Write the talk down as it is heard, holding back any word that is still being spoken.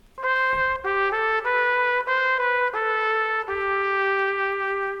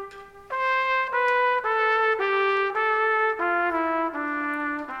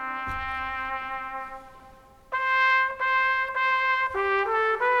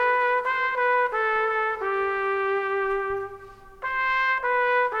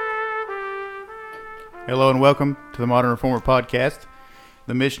Hello and welcome to the Modern Reformer Podcast.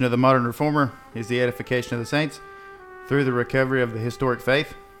 The mission of the Modern Reformer is the edification of the saints through the recovery of the historic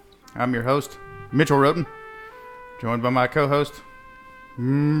faith. I'm your host, Mitchell Roten, joined by my co-host,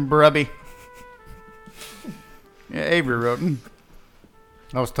 Brubby. Yeah, Avery Roten.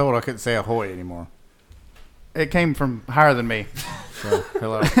 I was told I couldn't say ahoy anymore. It came from higher than me. So,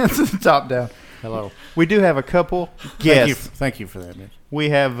 hello. It's top down. Hello. We do have a couple guests. Thank you for that, Mitch.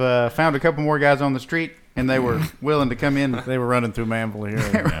 We have found a couple more guys on the street, and they were willing to come in. They were running through Manville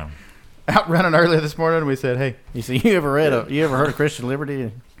here. Out running earlier this morning, and we said, "Hey, you ever heard of Christian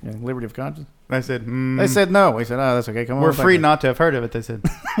liberty and liberty of conscience?" I said, They said no. We said, "Oh, that's okay. Come on." We're free not to have heard of it." They said,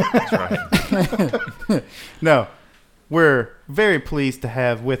 That's right. No, we're very pleased to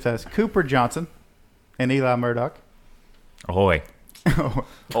have with us Cooper Johnson and Eli Murdock. Ahoy. Oh,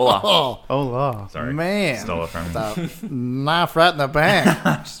 Hola. Oh, hola. Sorry. man. Stole it from The knife right in the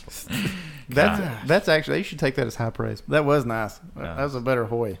back. That's actually, you should take that as high praise. That was nice. Yeah. That was a better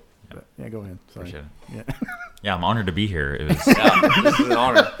hoy. But, yeah, go ahead. Sorry. Appreciate it. Yeah. Yeah, I'm honored to be here. It was Yeah, this is an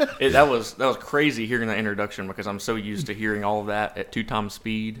honor. That was crazy hearing that introduction because I'm so used to hearing all of that at 2 times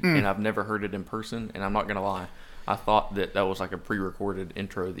speed, and I've never heard it in person. And I'm not gonna lie, I thought that was like a pre-recorded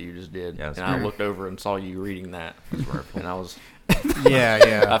intro that you just did, Yes. and I looked over and saw you reading that, and I was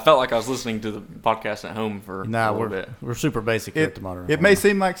Yeah. I felt like I was listening to the podcast at home for a little bit. We're super basic here at the Modern It may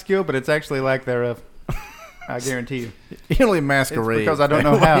seem like skill, but it's actually lack thereof. I guarantee you. You only It's masquerade. because I don't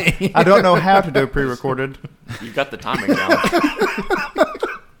know how. I don't know how to do pre-recorded. You've got the timing down.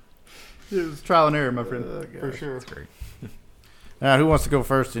 It was trial and error, my friend, for gosh. sure. that's great. Who wants to go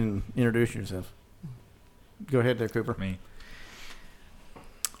first and introduce yourself? Go ahead there, Cooper. Me.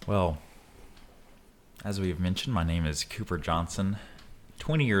 Well, as we've mentioned, my name is Cooper Johnson,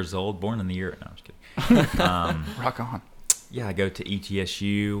 20 years old, born in the year... No, I'm just kidding. Rock on. Yeah, I go to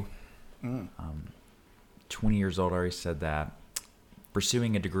ETSU. 20 years old, I already said that.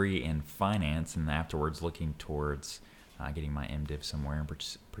 Pursuing a degree in finance and afterwards looking towards getting my MDiv somewhere and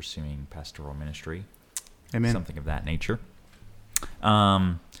pursuing pastoral ministry. Amen. Something of that nature.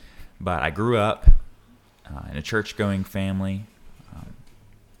 But I grew up in a church-going family,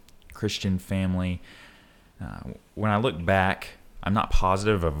 Christian family. When I look back, I'm not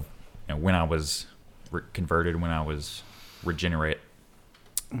positive of when I was converted, when I was regenerate.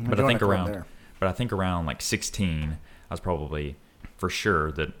 But I think around like 16, I was probably for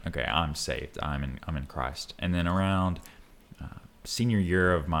sure that okay, I'm saved. I'm in Christ. And then around senior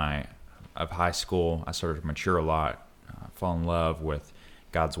year of high school, I started to mature a lot, fall in love with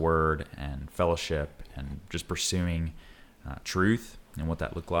God's word and fellowship, and just pursuing truth and what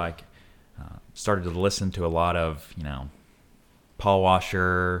that looked like. Started to listen to a lot of Paul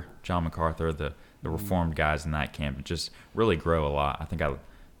Washer, John MacArthur, the Reformed guys in that camp, and just really grow a lot. I think I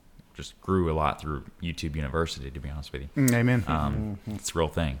just grew a lot through YouTube University, to be honest with you. Amen. It's a real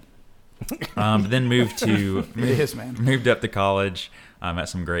thing. But then moved up to college. Met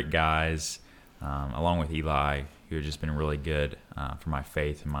some great guys, along with Eli, who have just been really good for my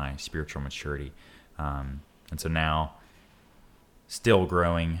faith and my spiritual maturity. And so now, still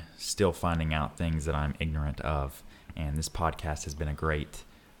growing, still finding out things that I'm ignorant of. And this podcast has been a great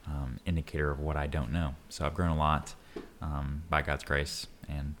indicator of what I don't know. So I've grown a lot by God's grace,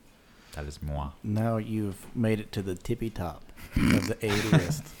 and that is moi. Now you've made it to the tippy top of the A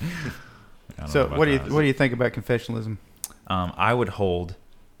list. So what do you think about confessionalism? I would hold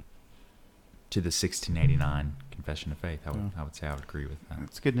to the 1689 Confession of Faith. I would say I would agree with that.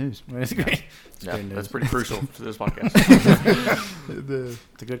 That's good news. It's great. Yeah, that's pretty crucial to this podcast.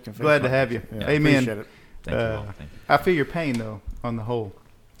 It's a good confession. Glad to have you. Yeah, Amen. Appreciate it. Thank you all. Thank you. I feel your pain though, on the whole.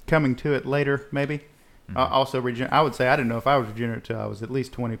 Coming to it later, maybe. Mhm. Also, I would say I didn't know if I was regenerate till I was at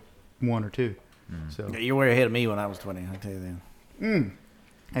least 21 or 2. So Yeah, you were way ahead of me when I was 20. I tell you that.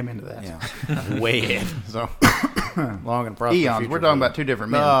 amen to that. Yeah, way ahead. So long and prosperous. Eons. We're talking about 2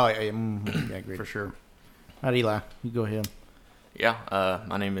 different men. Oh, yeah, great. For sure. All right, Eli, you go ahead. Yeah,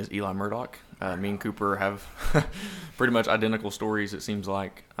 my name is Eli Murdock. Me and Cooper have pretty much identical stories, it seems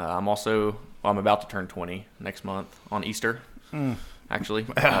like. I'm about to turn 20 next month on Easter, actually.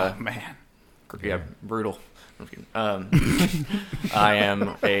 Oh, man. Yeah, brutal. I'm just kidding. I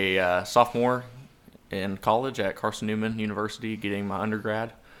am a sophomore in college at Carson Newman University, getting my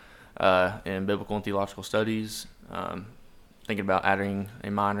undergrad in biblical and theological studies. Thinking about adding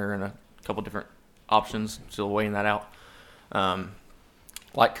a minor and a couple different options, still weighing that out.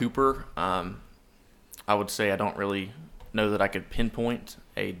 Like Cooper, I would say I don't really know that I could pinpoint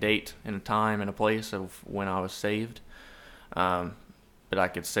a date and a time and a place of when I was saved. But I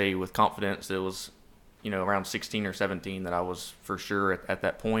could say with confidence that it was, around 16 or 17 that I was for sure at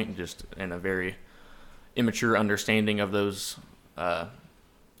that point, just in a very, immature understanding of those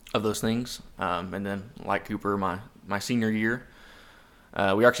things. And then, like Cooper, my senior year,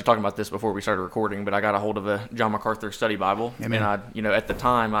 we were actually talking about this before we started recording, but I got a hold of a John MacArthur study Bible. Amen. And at the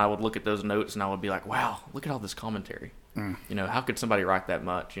time, I would look at those notes and I would be like, wow, look at all this commentary. How could somebody write that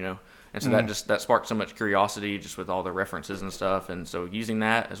much, And so that sparked so much curiosity just with all the references and stuff. And so using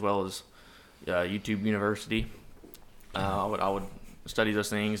that as well as YouTube University, I would study those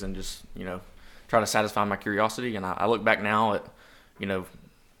things and just, try to satisfy my curiosity. And I look back now at,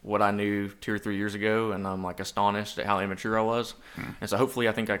 what I knew 2 or 3 years ago, and I'm like astonished at how immature I was. And so hopefully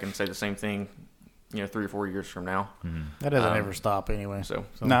I think I can say the same thing, 3 or 4 years from now. That doesn't ever stop anyway. So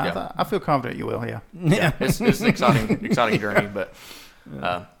No, yeah. I feel confident you will. Yeah. Yeah, it's an exciting journey. But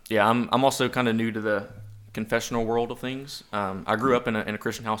I'm also kind of new to the confessional world of things. I grew up in a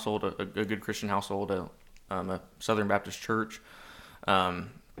Christian household, a good Christian household, a Southern Baptist church.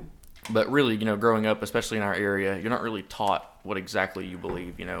 But really, growing up, especially in our area, you're not really taught what exactly you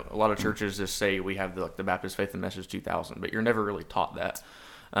believe. A lot of churches just say we have the Baptist Faith and Message 2000, but you're never really taught that,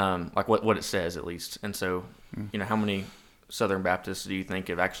 like what it says at least. And so, how many Southern Baptists do you think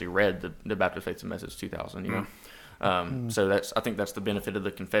have actually read the Baptist Faith and Message 2000? So I think that's the benefit of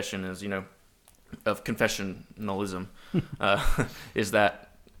the confession is of confessionalism, is that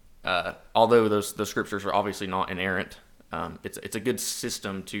although those scriptures are obviously not inerrant, it's a good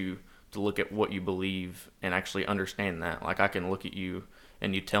system to look at what you believe and actually understand that. Like I can look at you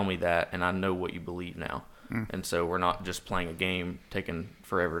and you tell me that, and I know what you believe now. And so we're not just playing a game, taking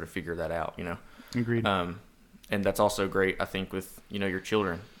forever to figure that out. Agreed. And that's also great, I think, with your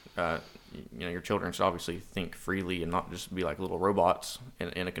children. Your children should obviously think freely and not just be like little robots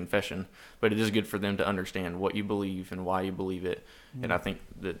in a confession. But it is good for them to understand what you believe and why you believe it. And I think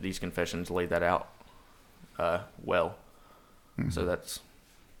that these confessions lay that out well. So that's.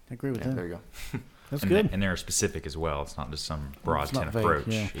 I agree with that. There you go. That's good. And they're specific as well. It's not just some broad It's not tent vague, approach.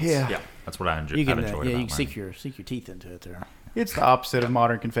 yeah. It's- Yeah. That's what I enjoy. You can, I've enjoyed you about can learning. sink your teeth into it there. It's the opposite of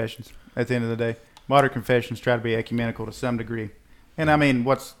modern confessions. At the end of the day, modern confessions try to be ecumenical to some degree. And I mean,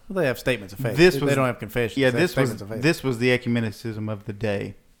 Well, they have statements of faith. This they was- don't have confessions. yeah, They have this was statements of faith. this was the ecumenicism of the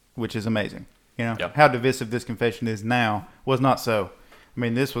day, which is amazing. Yeah. How divisive this confession is now was not so. I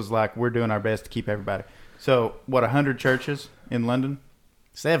mean, this was like we're doing our best to keep everybody. So, 100 churches in London?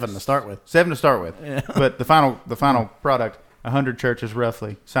 7 to start with. 7 to start with. Yeah. But the final product, 100 churches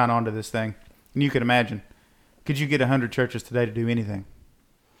roughly sign on to this thing. And you can imagine, could you get 100 churches today to do anything?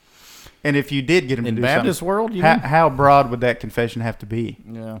 And if you did get them to In do Baptist something, world, you mean? how broad would that confession have to be?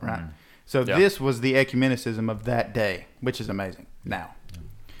 Yeah. Right. So Yeah. this was the ecumenicism of that day, which is amazing. Now,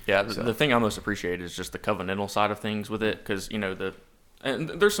 Yeah, the thing I most appreciate is just the covenantal side of things with it, because and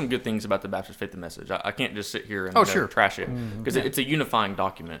there's some good things about the Baptist Faith and Message. I can't just sit here and sure. trash it, because it's a unifying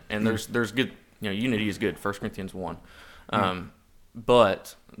document, and there's good unity is good. 1 Corinthians 1,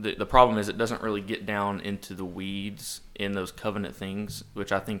 but the problem is it doesn't really get down into the weeds in those covenant things,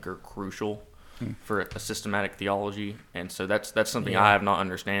 which I think are crucial for a systematic theology, and so that's something I have not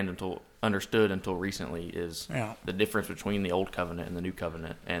understood until recently is Yeah. the difference between the old covenant and the new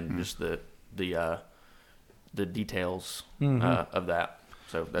covenant, and just the details of that.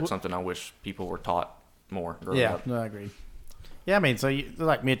 So that's something I wish people were taught more growing Yeah, up. no, I agree. Yeah, I mean, so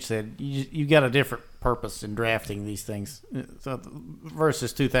like Mitch said, you got a different purpose in drafting these things. So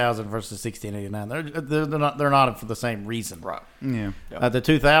versus 2000 versus 1689, they're not for the same reason. Right. yeah. The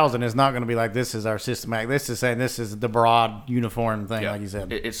 2000 is not going to be like this is our systematic. This is saying this is the broad uniform thing, like you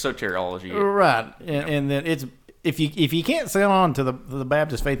said. It's soteriology. Right, and then it's if you can't sail on to the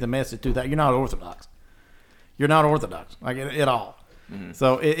Baptist Faith and Message 2000, you're not Orthodox. You're not Orthodox like at all.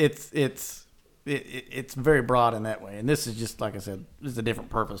 So it's very broad in that way, and this is just like I said, this is a different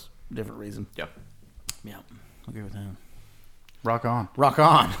purpose, different reason. Yeah. Yeah, I'll agree with that. Rock on. Rock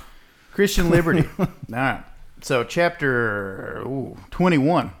on. Christian liberty. All right. So chapter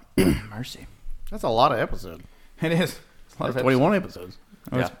 21. Mercy. That's a lot of episodes. It is. It's a lot of That's 21 episodes.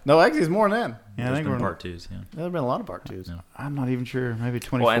 Yeah. No, actually, it's more than that. Yeah, I There's think been we're. part twos. Yeah. There's been a lot of part twos. Yeah. I'm not even sure. Maybe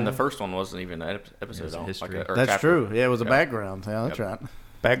 24. Well, and the first one wasn't even an episode. It was a I don't- history. or a That's chapter. true. Yeah, it was a Yeah. background. Yeah, that's Yep. right.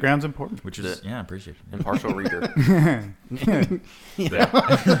 background's important. Which is I appreciate it. Impartial reader.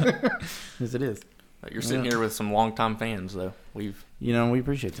 Yes, it is. You're sitting here with some longtime fans, though. We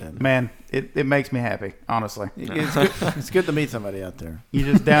appreciate that. Man, it makes me happy. Honestly, It's good, it's good to meet somebody out there.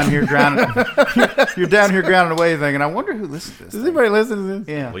 you're just down here grinding. You're down here grinding away, thinking, I wonder who listens to this. Does thing." anybody listen to this?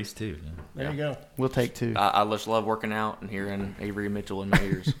 Yeah, At least two. Yeah. There you go. we'll take 2. I just love working out and hearing Avery and Mitchell in my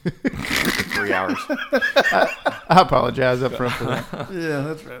ears for 3 hours. I apologize up front for that. Yeah,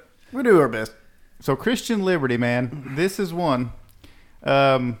 that's right. We do our best. So Christian liberty, man, this is one.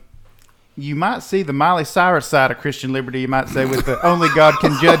 you might see the Miley Cyrus side of Christian liberty, you might say, with the only God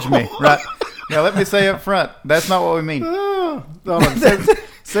can judge me, right? Now, let me say up front, that's not what we mean.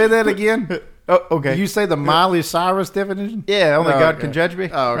 Say that again. Oh, okay. You say the Miley Cyrus definition? Yeah, only God can judge me.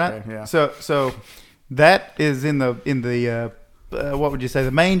 Oh, okay. Right? Yeah. So that is in the what would you say?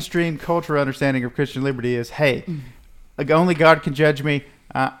 The mainstream cultural understanding of Christian liberty is, hey, only God can judge me.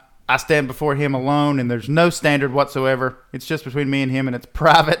 I stand before Him alone, and there's no standard whatsoever. It's just between me and Him, and it's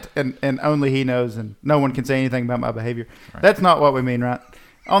private, and only He knows, and no one can say anything about my behavior. Right. That's not what we mean, right?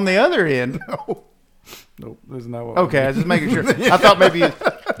 On the other end, Nope, there's no way. Okay, I was just making sure. I thought maybe you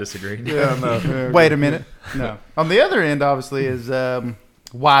disagreed. Yeah, no. Wait a minute. No. On the other end, obviously, is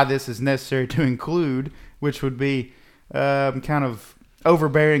why this is necessary to include, which would be kind of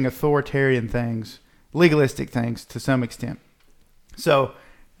overbearing authoritarian things, legalistic things to some extent. So,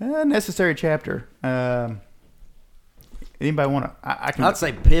 necessary chapter. Anybody want to? I'd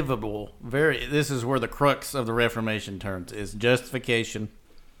say pivotal. This is where the crux of the Reformation turns: is justification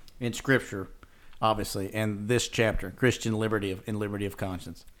in Scripture, obviously, and this chapter, Christian liberty and liberty of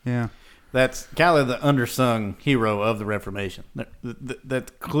conscience. Yeah, that's kind of the undersung hero of the Reformation.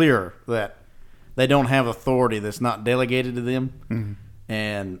 That's clear that they don't have authority that's not delegated to them,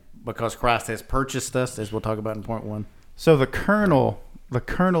 and because Christ has purchased us, as we'll talk about in point 1. So the kernel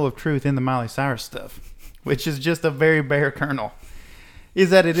of truth in the Miley Cyrus stuff, which is just a very bare kernel, is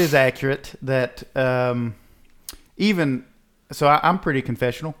that it is accurate that I'm pretty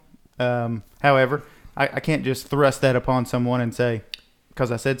confessional. However, I can't just thrust that upon someone and say,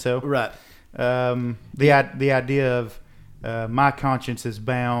 because I said so. Right. The idea of my conscience is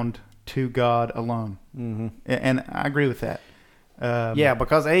bound to God alone. Mm-hmm. And I agree with that. Yeah,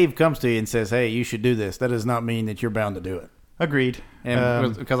 because Abe comes to you and says, hey, you should do this. That does not mean that you're bound to do it. Agreed.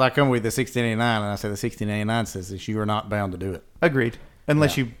 And because I come with the 1689 and I say the 1689 says that you are not bound to do it. Agreed.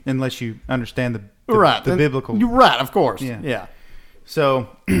 Unless you understand the biblical. You're right, of course. Yeah. So,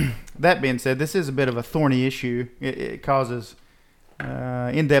 that being said, this is a bit of a thorny issue. It causes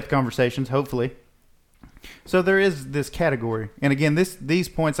in-depth conversations, hopefully. So there is this category. And again, these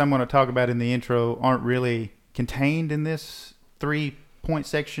points I'm going to talk about in the intro aren't really contained in this 3-point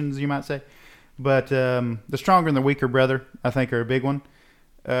sections, you might say. But the stronger and the weaker brother, I think, are a big one.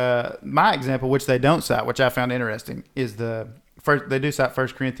 My example, which they don't cite, which I found interesting, is they do cite 1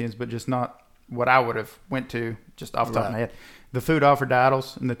 Corinthians, but just not what I would have went to just off the top of my head. The food offered to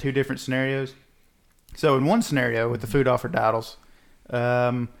idols in the 2 different scenarios. So in one scenario with the food offered to idols,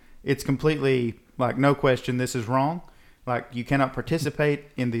 it's completely like no question this is wrong. Like you cannot participate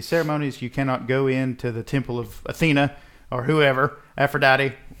in these ceremonies. You cannot go into the temple of Athena or whoever,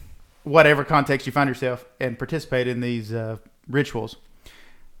 Aphrodite, whatever context you find yourself, and participate in these rituals.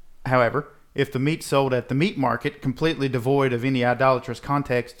 However, if the meat's sold at the meat market, completely devoid of any idolatrous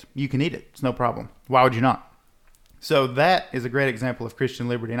context, you can eat it. It's no problem. Why would you not? So that is a great example of Christian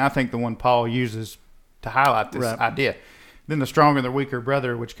liberty, and I think the one Paul uses to highlight this idea. Then the stronger and the weaker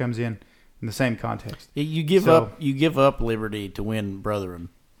brother, which comes in the same context. You give up liberty to win brethren,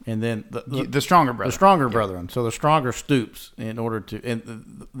 and then the stronger brother. The stronger brethren. So the stronger stoops in order to,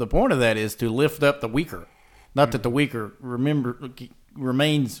 and the point of that is to lift up the weaker. Not that the weaker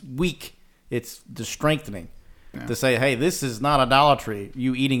remains weak. It's the strengthening to say, hey, this is not idolatry.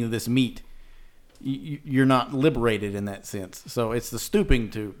 You eating this meat. You're not liberated in that sense. So it's the stooping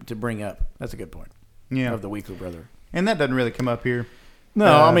to bring up. That's a good point. Yeah. Of the weaker brother. And that doesn't really come up here.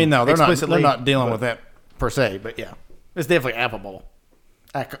 No, they're not dealing with that per se, but yeah. It's definitely applicable.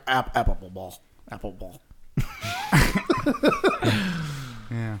 Applicable.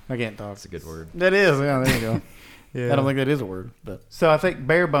 Yeah. I can't talk. That's a good word. That is. Yeah, there you go. Yeah. I don't think that is a word. But so I think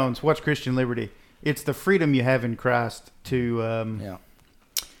bare bones, what's Christian liberty? It's the freedom you have in Christ to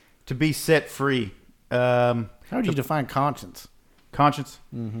be set free. How would you define conscience? Conscience?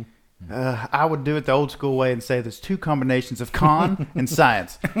 Mm-hmm. I would do it the old school way and say there's 2 combinations of con and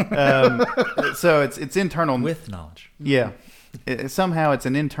science. So it's internal. With knowledge. Yeah. Somehow it's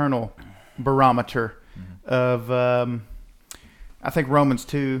an internal barometer of, I think Romans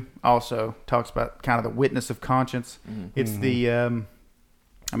 2 also talks about kind of the witness of conscience. Mm-hmm. It's the,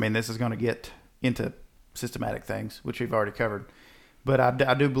 this is going to get into systematic things, which we've already covered. But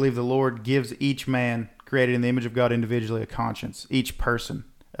I do believe the Lord gives each man created in the image of God individually a conscience, each person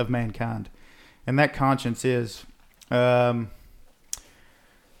of mankind. And that conscience is, in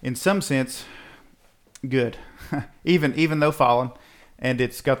some sense, good, even though fallen, and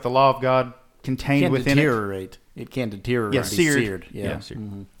it's got the law of God contained within it. It can deteriorate. Yeah, seared. Yeah. Seared.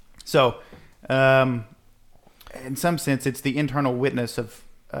 Mm-hmm. So, in some sense, it's the internal witness of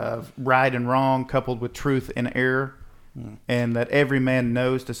right and wrong coupled with truth and error. and that every man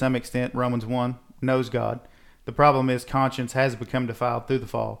knows to some extent, Romans 1, knows God. The problem is conscience has become defiled through the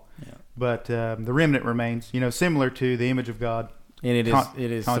fall. Yeah. But the remnant remains, similar to the image of God. And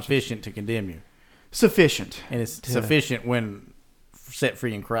it is sufficient to condemn you. Sufficient. And it's sufficient when set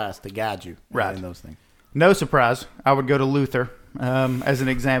free in Christ to guide you in those things. No surprise, I would go to Luther as an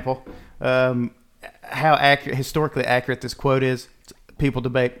example. How historically accurate this quote is, people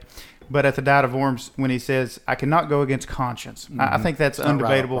debate. But at the Diet of Worms, when he says, I cannot go against conscience, I think that's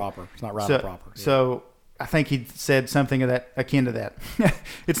undebatable. It's not right or proper. Yeah. So I think he said something akin to that.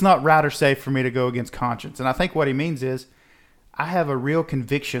 It's not right or safe for me to go against conscience. And I think what he means is, I have a real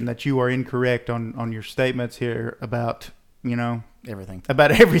conviction that you are incorrect on your statements here about, everything.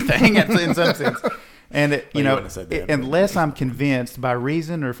 About everything in some sense. And, unless I'm convinced by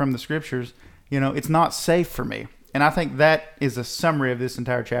reason or from the scriptures, it's not safe for me. And I think that is a summary of this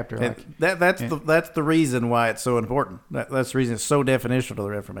entire chapter. That's the reason why it's so important. That's the reason it's so definitional to the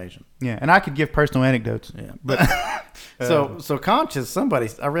Reformation. Yeah, and I could give personal anecdotes. Yeah, but so conscience.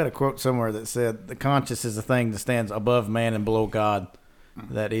 I read a quote somewhere that said the conscience is a thing that stands above man and below God,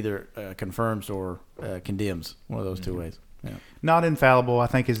 that either confirms or condemns. One of those two ways. Yeah. Not infallible, I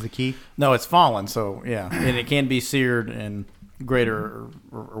think, is the key. No, it's fallen. So yeah, and it can be seared in greater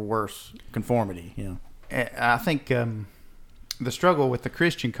or worse conformity. I think the struggle with the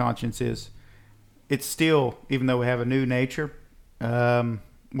Christian conscience is it's still, even though we have a new nature,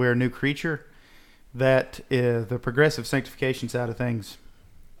 we're a new creature, that the progressive sanctification side of things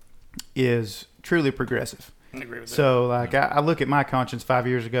is truly progressive. I agree with that. So, I look at my conscience 5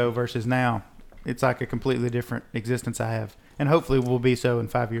 years ago versus now. It's like a completely different existence I have, and hopefully will be so in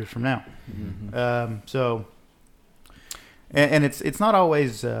 5 years from now. Mm-hmm. And it's not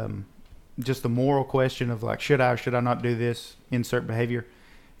always just the moral question of should I or should I not do this, insert behavior.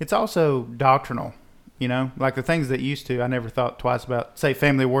 It's also doctrinal, like the things that used to I never thought twice about, say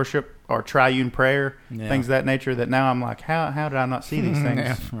family worship or triune prayer, things of that nature, that now I'm like, how did I not see these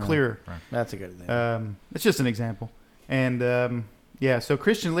things clearer? Right. That's a good example. It's just an example. And so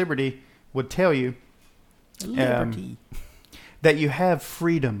Christian liberty would tell you that you have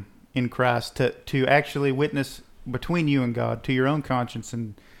freedom in Christ to actually witness between you and God, to your own conscience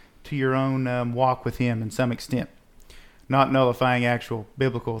and to your own walk with Him in some extent, not nullifying actual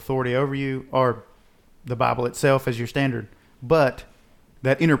biblical authority over you or the Bible itself as your standard, but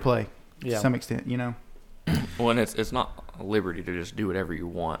that interplay to some extent, Well, and it's not liberty to just do whatever you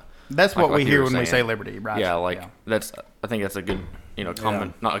want. That's what we hear when we say liberty, right? Yeah, I think that's a good,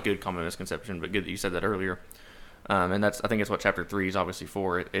 not a good common misconception, but good that you said that earlier. And I think it's what chapter 3 is obviously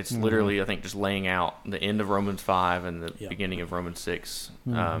for. It's literally, I think, just laying out the end of Romans 5 and the beginning of Romans 6.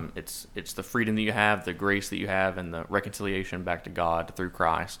 It's the freedom that you have, the grace that you have, and the reconciliation back to God through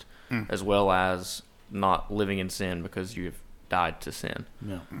Christ, as well as not living in sin because you've died to sin.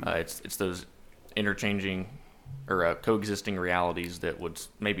 Yeah. It's those interchanging or coexisting realities that would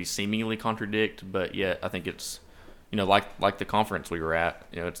maybe seemingly contradict, but yet I think it's, like the conference we were at,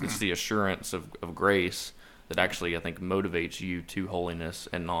 it's the assurance of grace that actually, I think, motivates you to holiness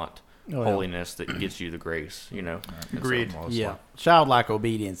and not holiness that gets you the grace, Agreed. Yeah. Childlike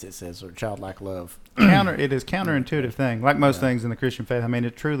obedience, it says, or childlike love. It is counterintuitive thing. Like most things in the Christian faith, I mean,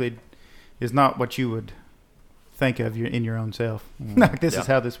 it truly is not what you would think of in your own self. This is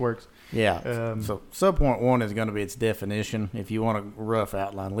how this works. Yeah. So subpoint 1 is going to be its definition. If you want a rough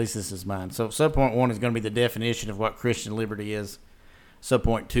outline, at least this is mine. So subpoint 1 is going to be the definition of what Christian liberty is.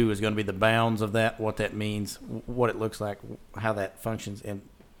 Subpoint 2 is going to be the bounds of that, what that means, what it looks like, how that functions. And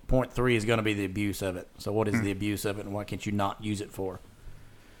point 3 is going to be the abuse of it. So what is the abuse of it, and what can't you not use it for?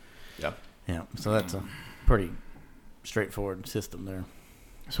 Yeah. Yeah. So that's a pretty straightforward system there.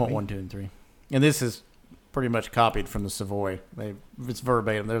 Point 1, 2, and 3. And this is pretty much copied from the Savoy. It's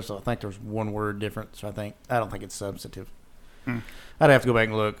verbatim. I think there's one word difference. I don't think it's substantive. I'd have to go back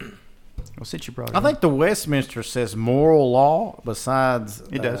and look. Well, since you brought it I think the Westminster says moral law besides...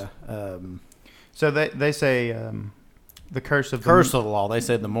 It does. So they say the curse of the law. They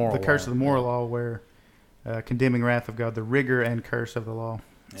said the moral law. The curse of the moral law, where condemning wrath of God, the rigor and curse of the law.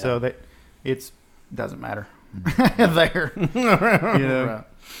 Yeah. So that it doesn't matter. There. Right.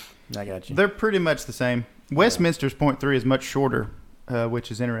 I got you. They're pretty much the same. Westminster's point 3 is much shorter, which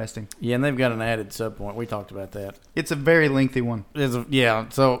is interesting. Yeah, and they've got an added subpoint. We talked about that. It's a very lengthy one. We'll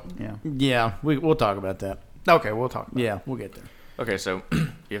talk about that. Okay, we'll talk about it. Yeah, we'll get there. Okay, so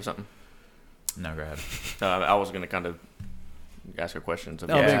you have something? No, go ahead. I was going to kind of ask her questions.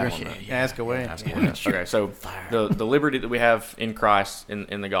 Ask away. Okay, so the liberty that we have in Christ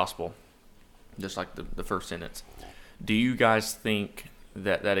in the gospel, just like the first sentence, do you guys think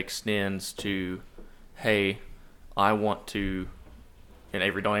that extends to, hey, I want to, and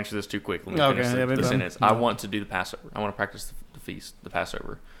Avery, don't answer this too quick. Let me Okay, finish the sentence. No. I want to do the Passover. I want to practice the feast, the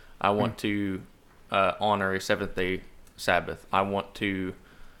Passover. I want to honor a 7th-day Sabbath. I want to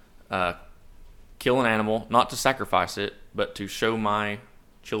kill an animal, not to sacrifice it, but to show my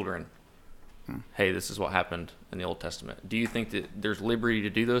children, hey, this is what happened in the Old Testament. Do you think that there's liberty to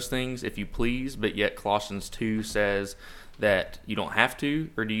do those things if you please, but yet Colossians 2 says that you don't have to?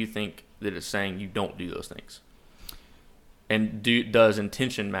 Or do you think that it's saying you don't do those things? And does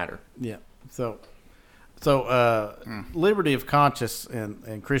intention matter? Yeah. So liberty of conscience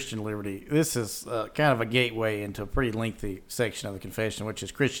and Christian liberty, this is kind of a gateway into a pretty lengthy section of the confession, which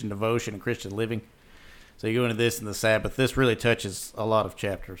is Christian devotion and Christian living. So you go into this in the Sabbath. This really touches a lot of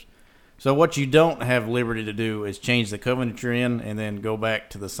chapters. So what you don't have liberty to do is change the covenant you're in and then go back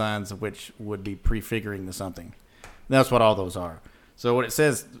to the signs of which would be prefiguring to something. That's what all those are. So when it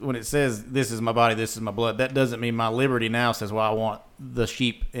says this is my body, this is my blood, that doesn't mean my liberty now says, well, I want the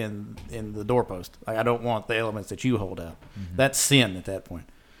sheep in the doorpost. I don't want the elements that you hold out. Mm-hmm. That's sin at that point.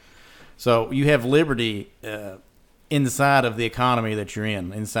 So you have liberty inside of the economy that you're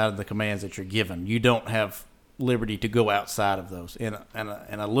in, inside of the commands that you're given. You don't have liberty to go outside of those. And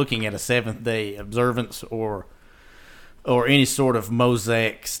looking at a 7th-day observance or any sort of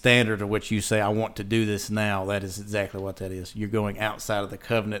Mosaic standard of which you say, I want to do this now, that is exactly what that is. You're going outside of the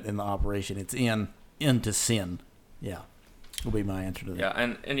covenant in the operation. It's into sin. Yeah, will be my answer to that. Yeah,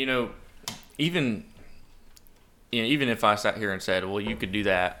 and even if I sat here and said, well, you could do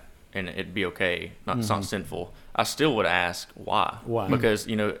that and it'd be okay, it's not sinful, I still would ask why. Why? Because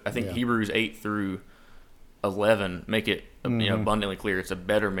I think Hebrews 8 through 11 make it abundantly clear it's a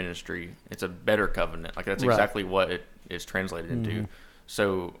better ministry, it's a better covenant. Like that's exactly what it is translated into.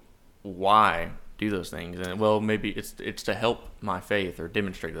 So why do those things? And well, maybe it's to help my faith or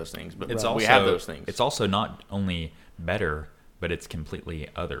demonstrate those things, but we have those things. It's also not only better, but it's completely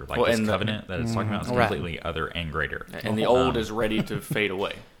other. Like this covenant that it's talking about is completely other and greater. And the old is ready to fade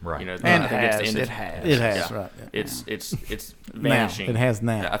away. Right. And it has. Yeah. Right. It's vanishing. It has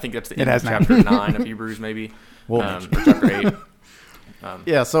now. I think that's the end of chapter 9 of Hebrews, maybe. Or chapter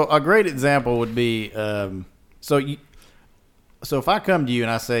 8. So a great example would be, so if I come to you and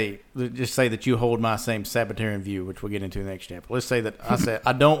I say that you hold my same Sabbatarian view, which we'll get into in the next chapter. Let's say that I say,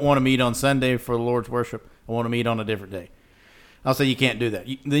 I don't want to meet on Sunday for the Lord's worship. I want to meet on a different day. I'll say you can't do that.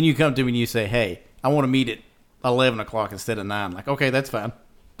 Then you come to me and you say, hey, I want to meet at 11 o'clock instead of 9. Like, okay, that's fine.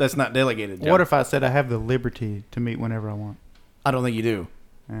 That's not delegated. What if I said I have the liberty to meet whenever I want? I don't think you do.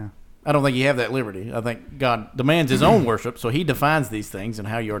 Yeah. I don't think you have that liberty. I think God demands his own worship, so he defines these things and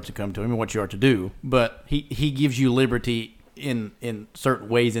how you are to come to him and what you are to do. But he gives you liberty in certain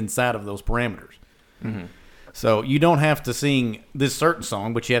ways inside of those parameters. Mm-hmm. So you don't have to sing this certain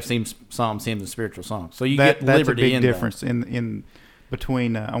song, but you have to sing psalms, hymns, and spiritual songs. So you get liberty in that. That's a big difference in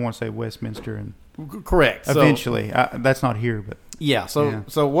between, I want to say, Westminster and... Correct. Eventually. That's not here, but... Yeah,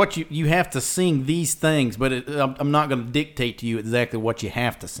 so what you have to sing these things, but I'm not going to dictate to you exactly what you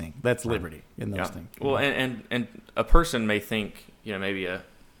have to sing. That's liberty in those things. Well, and a person may think, maybe a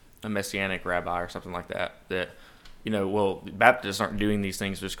Messianic rabbi or something like that, well, Baptists aren't doing these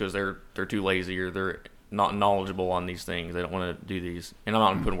things just because they're too lazy or they're not knowledgeable on these things. They don't want to do these. And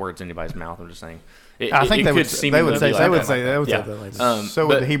I'm not putting words in anybody's mouth. I'm just saying. I think they would say that. So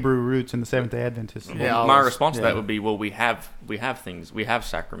would the Hebrew roots and the Seventh-day Adventists. Well, my response to that would be, well, we have things. We have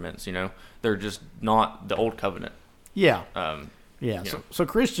sacraments. They're just not the old covenant. Yeah. So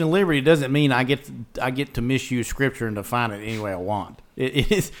Christian liberty doesn't mean I get to misuse Scripture and define it any way I want.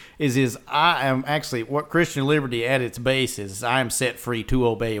 It is I am actually what Christian liberty at its base is. I am set free to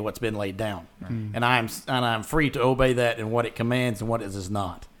obey what's been laid down, and I'm free to obey that and what it commands and what it does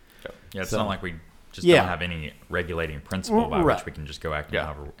not. Yeah, it's not like we just don't have any regulating principle by which we can just go act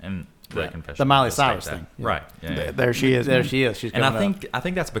however. And the confession, the Miley Cyrus thing, right? There she is. There she is. She's and I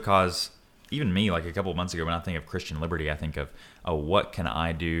think that's because even me, like a couple of months ago, when I think of Christian liberty, I think of what can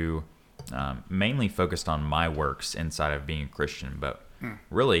I do, mainly focused on my works inside of being a Christian, but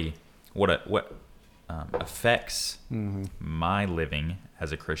really what affects my living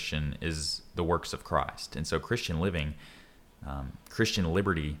as a Christian is the works of Christ. And so Christian living, Christian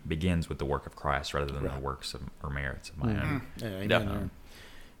liberty begins with the work of Christ rather than the works or merits of my own.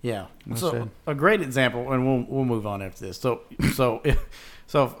 Yeah. So a great example, and we'll move on after this. So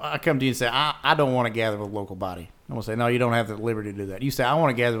if I come to you and say, I don't want to gather with a local body, I'm going to say, no, you don't have the liberty to do that. You say, I want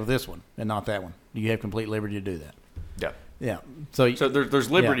to gather with this one and not that one. You have complete liberty to do that. Yeah. Yeah. So there's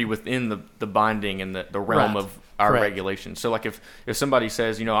liberty within the binding and the realm of our regulations. So like if somebody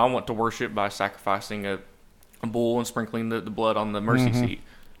says, I want to worship by sacrificing a bull and sprinkling the blood on the mercy seat,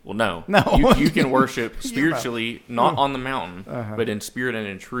 Well, no. No. You can worship spiritually, not on the mountain, but in spirit and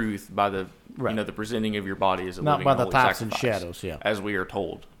in truth by the the presenting of your body as a not living by and the holy types and sacrifice, shadows. Yeah, as we are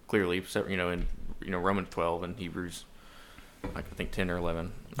told clearly. In Romans 12 and Hebrews, I think 10 or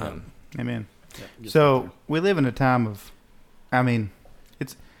 11. Amen. Yeah, So we live in a time of, I mean,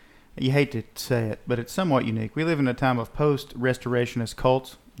 you hate to say it, but it's somewhat unique. We live in a time of post-restorationist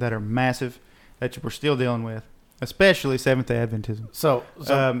cults that are massive, that we're still dealing with, especially Seventh-day Adventism. So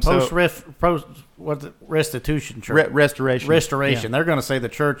what's it? Restitution church. Restoration. Restoration. Yeah. They're going to say the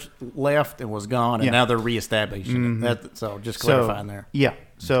church left and was gone, and now they're reestablishing it. So just clarifying there. Yeah.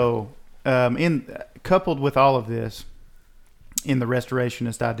 So coupled with all of this, in the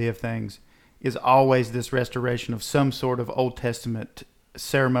restorationist idea of things, is always this restoration of some sort of Old Testament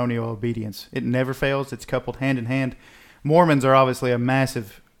ceremonial obedience. It never fails. It's coupled hand in hand. Mormons are obviously a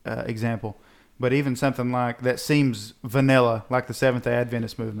massive example, but even something like that seems vanilla, like the Seventh-day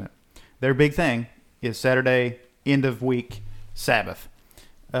Adventist movement. Their big thing is Saturday, end of week, Sabbath.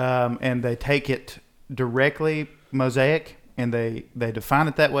 And they take it directly Mosaic, and they define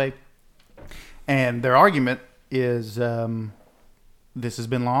it that way. And their argument is this has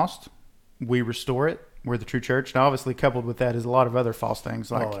been lost. We restore it. We're the true church. And obviously coupled with that is a lot of other false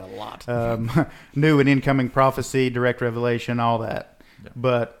things like a lot. new and incoming prophecy, direct revelation, all that. Yeah.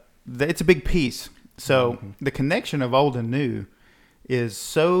 But it's a big piece. So the connection of old and new is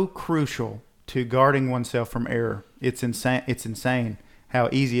so crucial to guarding oneself from error. It's insane how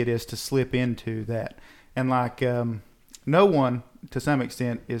easy it is to slip into that. And no one, to some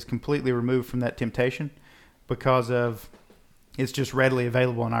extent, is completely removed from that temptation because of it's just readily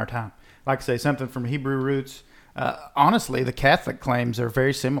available in our time. Like I say, something from Hebrew roots. Honestly, the Catholic claims are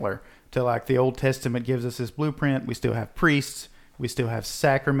very similar to like the Old Testament gives us this blueprint. We still have priests. We still have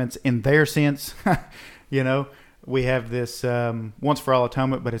sacraments in their sense. We have this once for all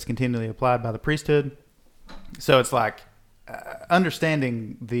atonement, but it's continually applied by the priesthood. So it's like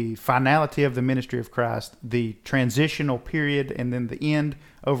understanding the finality of the ministry of Christ, the transitional period, and then the end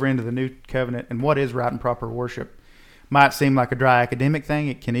over into the new covenant, and what is right and proper worship. Might seem like a dry academic thing.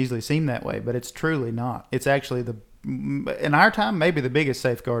 It can easily seem that way, but it's truly not. It's actually in our time, maybe the biggest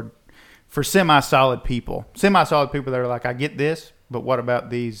safeguard for semi-solid people. Semi-solid people that are like, I get this, but what about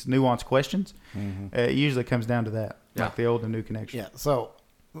these nuanced questions? It usually comes down to that, like the old and new connection. Yeah, so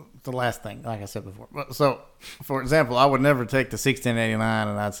the last thing, like I said before. So, for example, I would never take the 1689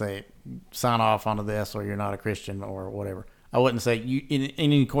 and I'd say, sign off onto this or you're not a Christian or whatever. I wouldn't say you in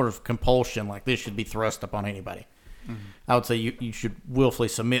any sort of compulsion like this should be thrust upon anybody. I would say you should willfully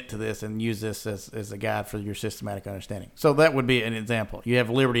submit to this and use this as a guide for your systematic understanding. So that would be an example. You have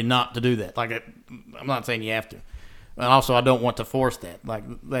liberty not to do that. I'm not saying you have to. And also, I don't want to force that. Like,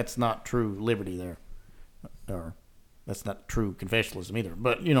 that's not true liberty there. Or that's not true confessionalism either.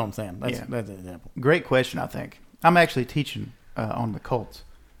 But you know what I'm saying. That's an example. Great question, I think. I'm actually teaching on the cults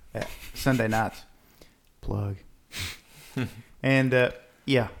at Sunday nights. Plug. And,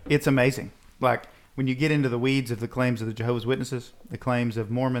 it's amazing. Like, when you get into the weeds of the claims of the Jehovah's Witnesses, the claims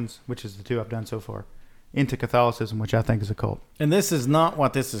of Mormons, which is the two I've done so far, into Catholicism, which I think is a cult. And this is not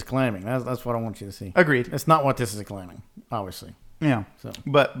what this is claiming. That's what I want you to see. Agreed. It's not what this is claiming, obviously. Yeah. So,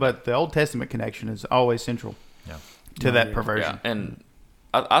 but the Old Testament connection is always central to that perversion. Yeah, and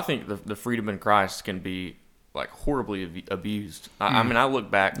I think the freedom in Christ can be like horribly abused. I mean, I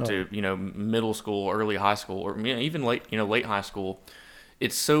look back to middle school, early high school, or even late high school.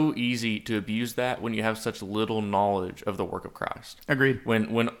 It's so easy to abuse that when you have such little knowledge of the work of Christ. Agreed.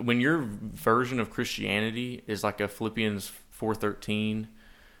 When your version of Christianity is like a Philippians 4:13,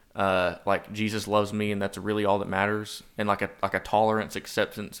 like Jesus loves me and that's really all that matters, and like a tolerance,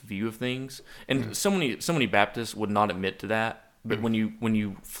 acceptance view of things. And so many Baptists would not admit to that, but when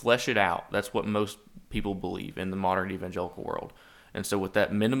you flesh it out, that's what most people believe in the modern evangelical world. And so with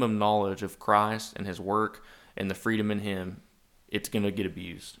that minimum knowledge of Christ and his work and the freedom in him, it's going to get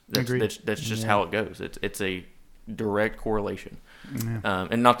abused. That's just how it goes. It's a direct correlation. Yeah.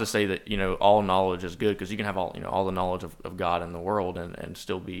 And not to say that, all knowledge is good, because you can have all the knowledge of God in the world and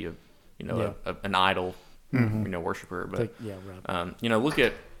still be an idol, worshiper. But, look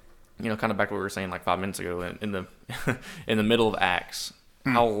at, kind of back to what we were saying like 5 minutes ago in the, in the middle of Acts,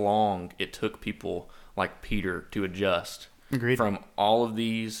 how long it took people like Peter to adjust from all of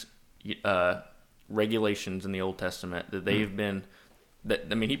these, regulations in the Old Testament that they've been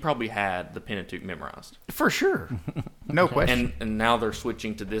he probably had the Pentateuch memorized for sure. No question. And now they're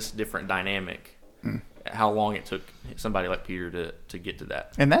switching to this different dynamic. How long it took somebody like Peter to get to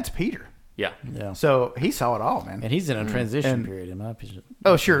that. And that's Peter. Yeah. So he saw it all, man. And he's in a transition period in my opinion.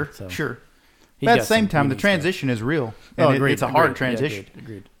 Oh, sure. But at the same time, the transition is real. And it's a hard transition. Yeah,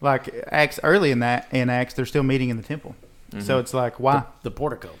 agreed. Like early in Acts, they're still meeting in the temple. Mm-hmm. So it's like, why? The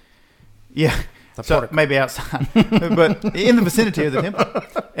portico. Yeah. So maybe outside, but in the vicinity of the temple.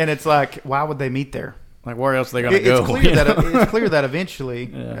 And it's like, why would they meet there? Like, where else are they going to go? It's clear that eventually,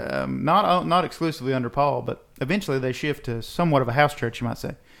 not exclusively under Paul, but eventually they shift to somewhat of a house church, you might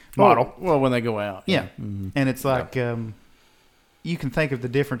say, model. Well, when they go out. Yeah. Mm-hmm. And it's like, you can think of the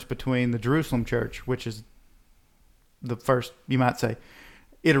difference between the Jerusalem church, which is the first, you might say,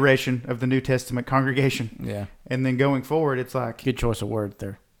 iteration of the New Testament congregation. Yeah. And then going forward, it's like... Good choice of words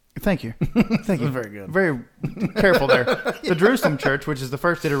there. Thank you. Thank you. Very good. Very careful there. The Jerusalem church, which is the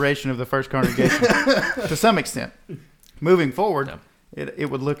first iteration of the first congregation, to some extent. Moving forward, it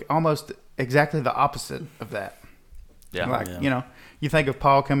would look almost exactly the opposite of that. Yeah. Like, you think of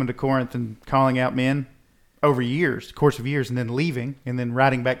Paul coming to Corinth and calling out men over course of years, and then leaving, and then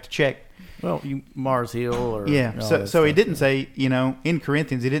riding back to check. Well, Mars Hill or... Yeah, so he didn't say, in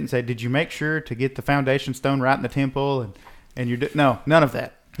Corinthians, he didn't say, did you make sure to get the foundation stone right in the temple? No, none of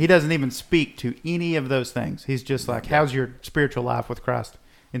that. He doesn't even speak to any of those things. He's just like, how's your spiritual life with Christ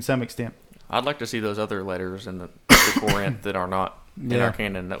in some extent? I'd like to see those other letters in the Corinth that are not in our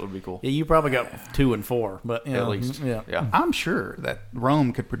canon. That would be cool. Yeah, you probably got 2 and 4, but at least. Yeah. I'm sure that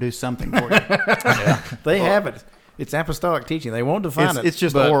Rome could produce something for you. They have it. It's apostolic teaching. They won't define it. It's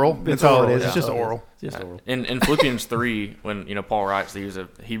just oral. That's all it is. It's just oral. In Philippians 3, when Paul writes that he was a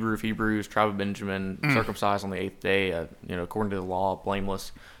Hebrew of Hebrews, tribe of Benjamin, circumcised on the 8th day, according to the law,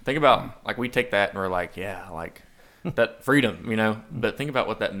 blameless. Think about, like, we take that and we're like, yeah, like that freedom, But think about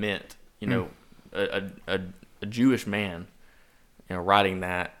what that meant, a Jewish man, writing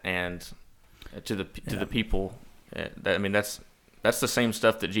that and to the people. That's the same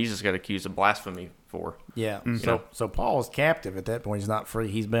stuff that Jesus got accused of blasphemy for. Yeah. Mm-hmm. So Paul is captive at that point. He's not free.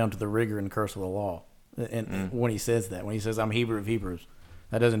 He's bound to the rigor and curse of the law. And when he says that, when he says, I'm Hebrew of Hebrews,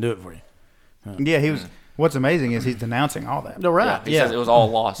 that doesn't do it for you. Yeah, he was. What's amazing is he's denouncing all that. No, right. Yeah, he says it was all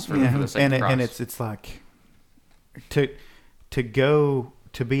lost for the sake of Christ. And it's like to go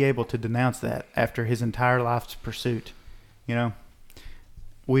to be able to denounce that after his entire life's pursuit,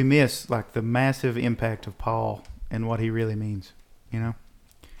 we miss like the massive impact of Paul and what he really means.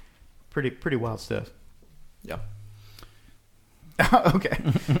 Pretty wild stuff. Yeah. Okay.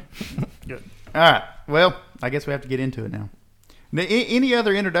 Good. All right. Well, I guess we have to get into it now. Any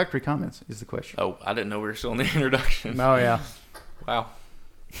other introductory comments is the question. Oh, I didn't know we were still in the introduction. Oh, yeah. Wow.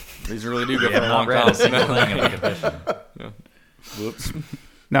 These really do go for a long time. Whoops.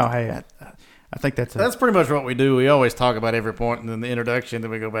 No, hey, I think that's pretty much what we do. We always talk about every point and then the introduction,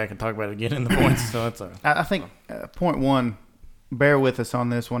 then we go back and talk about it again in the points. So that's I think point one, bear with us on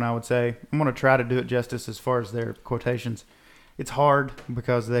this one, I would say. I'm going to try to do it justice as far as their quotations. It's hard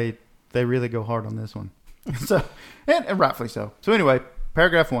because they really go hard on this one. So, and rightfully so. So anyway,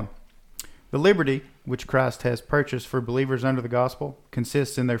 paragraph 1. The liberty which Christ has purchased for believers under the gospel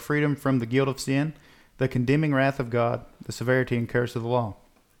consists in their freedom from the guilt of sin, the condemning wrath of God, the severity and curse of the law,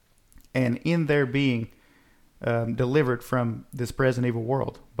 and in their being delivered from this present evil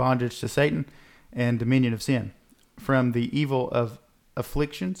world, bondage to Satan and dominion of sin, from the evil of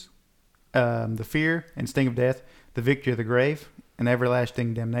afflictions, the fear and sting of death, the victory of the grave, and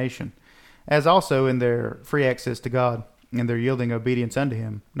everlasting damnation, as also in their free access to God and their yielding obedience unto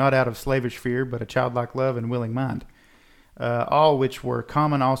him, not out of slavish fear, but a childlike love and willing mind, all which were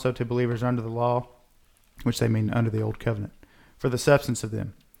common also to believers under the law, which they mean under the old covenant, for the substance of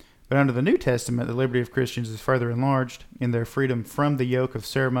them. But under the New Testament, the liberty of Christians is further enlarged in their freedom from the yoke of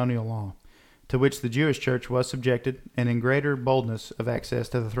ceremonial law, to which the Jewish church was subjected, and in greater boldness of access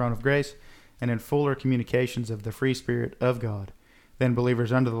to the throne of grace, and in fuller communications of the free Spirit of God, than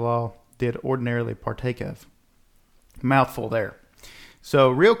believers under the law did ordinarily partake of. Mouthful there. So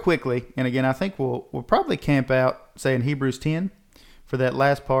real quickly, and again, I think we'll probably camp out, say in Hebrews 10, for that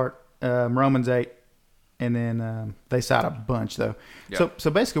last part, Romans 8, and then they cite a bunch though. Yep.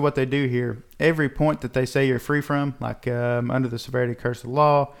 So basically what they do here, every point that they say you're free from, like under the severity curse of the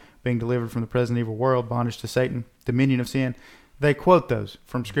law, being delivered from the present evil world, bondage to Satan, dominion of sin, they quote those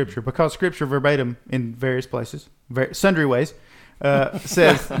from Scripture, because Scripture verbatim in various places, sundry ways,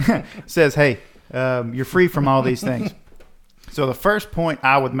 says, hey, you're free from all these things. So the first point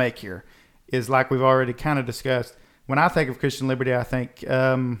I would make here is, like we've already kind of discussed, when I think of Christian liberty, I think,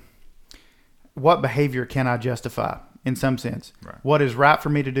 what behavior can I justify in some sense? Right. What is right for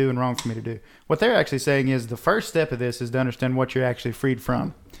me to do and wrong for me to do? What they're actually saying is the first step of this is to understand what you're actually freed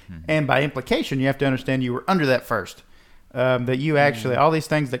from. Mm-hmm. And by implication, you have to understand you were under that first. That you actually, all these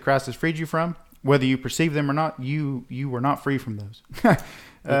things that Christ has freed you from, whether you perceive them or not, you were not free from those.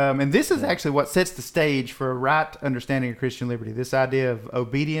 And this is actually what sets the stage for a right understanding of Christian liberty. This idea of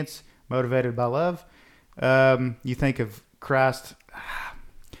obedience motivated by love. You think of Christ,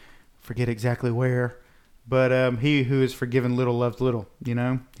 forget exactly where, but he who is forgiven little loves little. He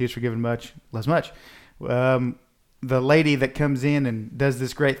is forgiven much, loves much. The lady that comes in and does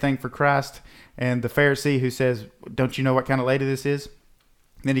this great thing for Christ, and the Pharisee who says, "Don't you know what kind of lady this is?"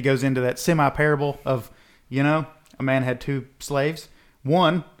 And then he goes into that semi-parable of, a man had 2 slaves.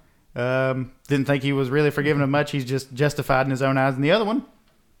 One didn't think he was really forgiven of much. He's just justified in his own eyes. And the other one,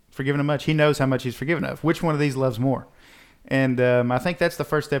 forgiven of much. He knows how much he's forgiven of. Which one of these loves more? And I think that's the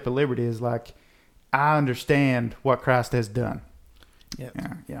first step of liberty is like, I understand what Christ has done.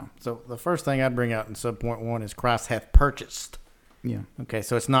 Yeah. So the first thing I'd bring out in subpoint 1 is Christ hath purchased. Yeah. Okay,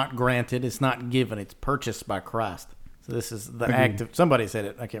 so it's not granted, it's not given, it's purchased by Christ. So this is the act of, somebody said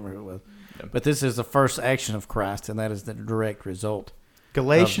it, I can't remember who it was. Yeah. But this is the first action of Christ, and that is the direct result.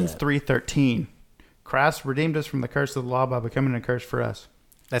 Galatians 3:13. Christ redeemed us from the curse of the law by becoming a curse for us.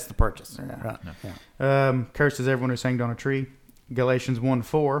 That's the purchase. Yeah. Right. Yeah. Cursed is everyone who's hanged on a tree. Galatians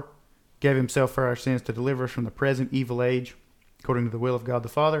 1:4. Gave himself for our sins to deliver us from the present evil age, according to the will of God the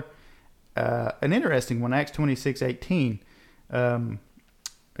Father. An interesting one, Acts 26:18.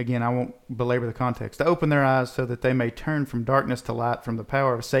 Again, I won't belabor the context. To open their eyes so that they may turn from darkness to light, from the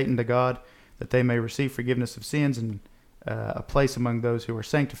power of Satan to God, that they may receive forgiveness of sins and a place among those who are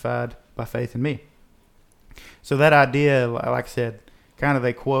sanctified by faith in me. So that idea, like I said, kind of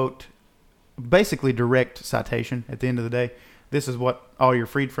they quote, basically direct citation at the end of the day. This is what all you're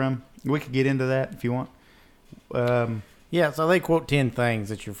freed from. We could get into that if you want. So they quote 10 things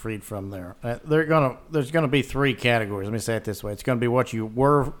that you're freed from there. There's gonna be 3 categories. Let me say it this way: it's gonna be what you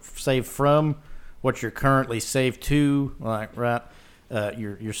were saved from, what you're currently saved to, right?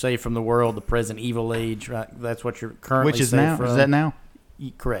 You're saved from the world, the present evil age, right? That's what you're currently saved now. From. Is that now?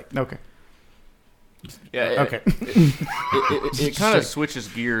 Correct. Okay. Yeah. Okay. It kind of switches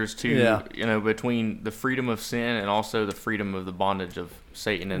gears to between the freedom of sin and also the freedom of the bondage of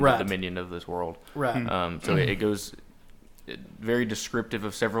Satan and the dominion of this world. Right. So it goes very descriptive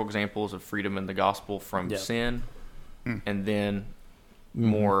of several examples of freedom in the gospel from sin, and then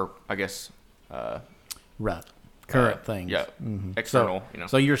more, I guess. Current things. Yeah. External.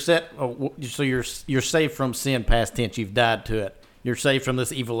 So you're set. So you're saved from sin, past tense. You've died to it. You're saved from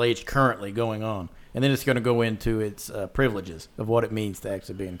this evil age currently going on. And then it's going to go into its privileges of what it means to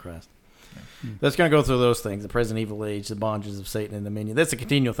actually be in Christ. That's going to go through those things: the present evil age, the bondages of Satan and dominion. That's a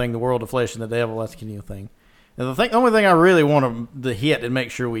continual thing. The world, the flesh, and the devil. That's a continual thing. And the only thing I really want to hit and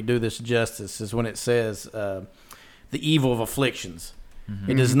make sure we do this justice is when it says the evil of afflictions.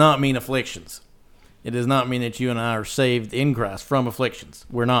 Mm-hmm. It does not mean afflictions. It does not mean that you and I are saved in Christ from afflictions.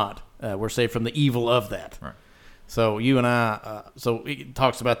 We're not. We're saved from the evil of that. Right. So you and I, so it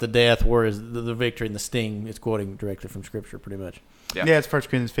talks about the death, whereas the victory and the sting is quoting directly from Scripture pretty much. Yeah, it's 1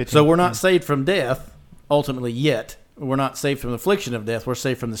 Corinthians 15. So we're not saved from death, ultimately, yet. We're not saved from the affliction of death. We're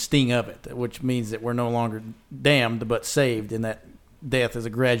saved from the sting of it, which means that we're no longer damned, but saved, and that death is a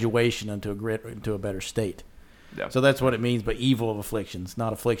graduation into a better state. Yeah. So that's what it means by evil of afflictions,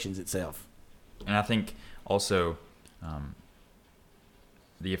 not afflictions itself. And I think also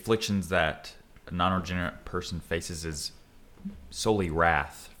the afflictions that a non-regenerate person faces is solely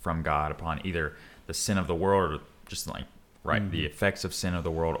wrath from God upon either the sin of the world or just the effects of sin of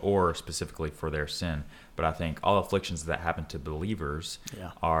the world, or specifically for their sin. But I think all afflictions that happen to believers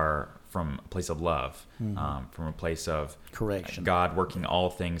are from a place of love, from a place of correction, God working all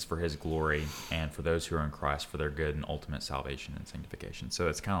things for his glory and for those who are in Christ for their good and ultimate salvation and sanctification. So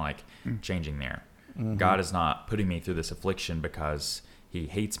it's kind of like changing there. Mm-hmm. God is not putting me through this affliction because he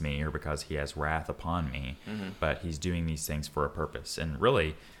hates me or because he has wrath upon me, but he's doing these things for a purpose. And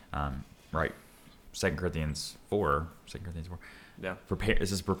really, 2 Corinthians 4. Yeah.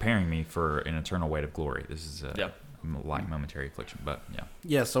 This is preparing me for an eternal weight of glory. This is like momentary affliction, but yeah.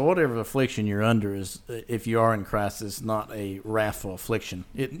 Yeah, so whatever affliction you're under is, if you are in Christ, is not a wrathful affliction.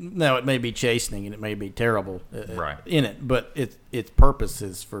 It may be chastening and it may be terrible in it, but its purpose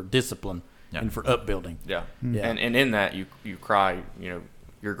is for discipline and for upbuilding. Yeah. And in that you cry,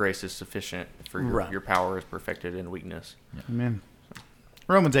 your grace is sufficient, for your power is perfected in weakness. Yeah. Amen.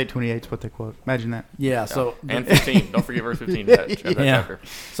 Romans 8:28 is what they quote. Imagine that. Yeah. So and 15. Don't forget verse 15. That chapter.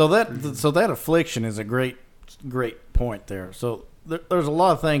 So that affliction is a great point there. So there's a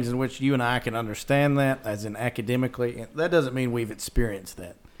lot of things in which you and I can understand that, as in academically. That doesn't mean we've experienced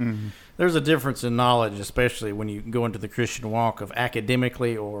that. Mm-hmm. There's a difference in knowledge, especially when you go into the Christian walk, of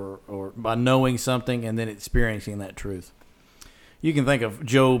academically or by knowing something and then experiencing that truth. You can think of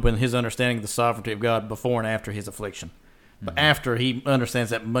Job and his understanding of the sovereignty of God before and after his affliction. But after he understands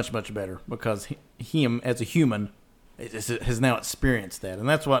that much, much better, because him as a human has now experienced that. And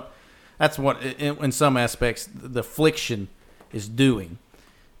that's what in some aspects, the affliction is doing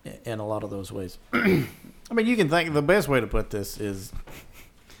in a lot of those ways. I mean, you can think the best way to put this is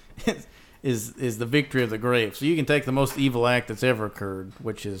the victory of the grave. So you can take the most evil act that's ever occurred,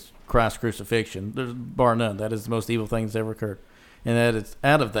 which is Christ's crucifixion. There's bar none. That is the most evil thing that's ever occurred. And that it's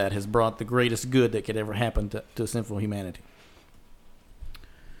out of that has brought the greatest good that could ever happen to sinful humanity.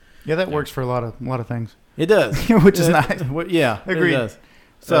 Yeah, that works for a lot of things. It does, which is nice. Yeah, agreed. It does.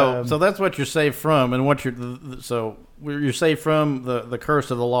 So that's what you're saved from, and what you're saved from the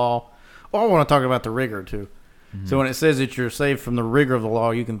curse of the law. Oh, I want to talk about the rigor too. Mm-hmm. So when it says that you're saved from the rigor of the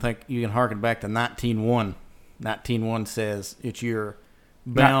law, you can harken back to 19:1. 19:1 says that you're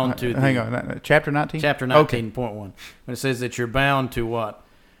bound to. Hang on, chapter 19. Chapter 19.1. When it says that you're bound to what?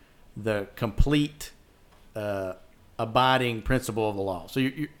 The complete abiding principle of the law. So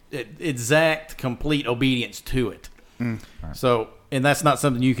you exact, complete obedience to it. Right. So, and that's not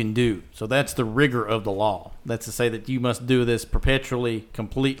something you can do. So that's the rigor of the law. That's to say that you must do this perpetually,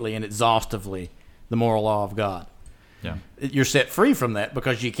 completely, and exhaustively, the moral law of God. Yeah. You're set free from that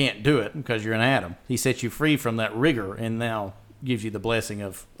because you can't do it because you're an Adam. He sets you free from that rigor and now gives you the blessing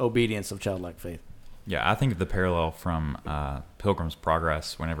of obedience of childlike faith. Yeah, I think of the parallel from Pilgrim's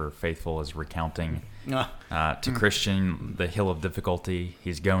Progress whenever Faithful is recounting to Christian the hill of difficulty.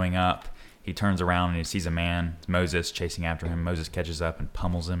 He's going up. He turns around and he sees a man, Moses, chasing after him. Moses catches up and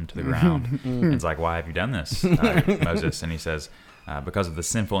pummels him to the ground. And it's like, why have you done this, Moses? And he says, because of the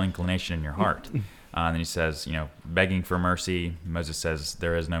sinful inclination in your heart. And then he says, begging for mercy. Moses says,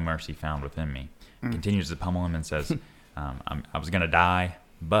 there is no mercy found within me. Continues to pummel him and says, I was going to die,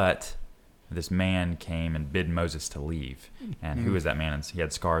 but this man came and bid Moses to leave. And who is that man? And he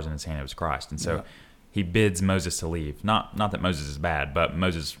had scars in his hand. It was Christ. And so he bids Moses to leave. Not that Moses is bad, but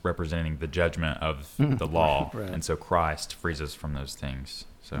Moses representing the judgment of the law. Right. And so Christ frees us from those things.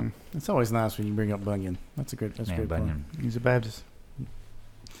 So it's always nice when you bring up Bunyan. That's a great Bunyan. Point. He's a Baptist.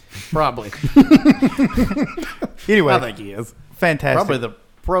 Probably. Anyway. I think he is. Fantastic. Probably the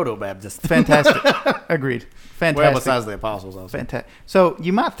proto-Baptist. Fantastic. Agreed. Fantastic. Well, besides the apostles, also. Fantastic. So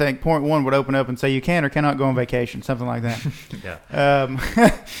you might think point one would open up and say you can or cannot go on vacation, something like that.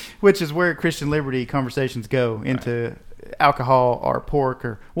 Yeah. Which is where Christian liberty conversations go into alcohol or pork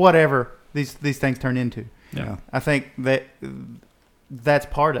or whatever these things turn into. Yeah. I think that's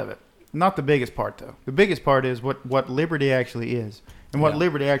part of it. Not the biggest part, though. The biggest part is what liberty actually is. And what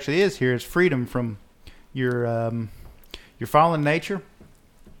liberty actually is here is freedom from your fallen nature,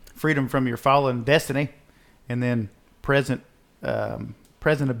 freedom from your fallen destiny, and then present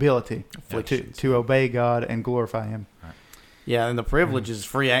ability to obey God and glorify Him. Right. Yeah, and the privilege is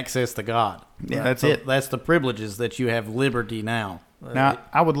free access to God. Yeah, that's it. That's the privileges that you have liberty now. Now,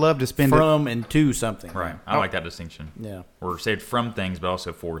 I would love to spend from and to something. Right. I like that distinction. Yeah. We're saved from things, but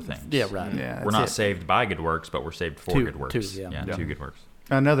also for things. Yeah, right. Yeah, we're not saved by good works, but we're saved for good works. Two good works.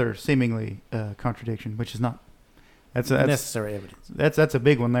 Another seemingly contradiction, which is not. That's necessary evidence. That's a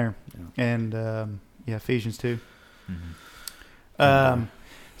big one there. Yeah. And Ephesians 2. Mm-hmm.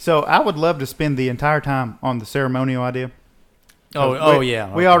 So I would love to spend the entire time on the ceremonial idea.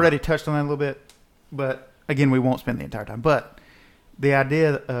 Yeah. We already touched on that a little bit, but again, we won't spend the entire time. But the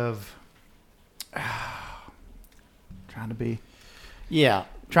idea of trying to be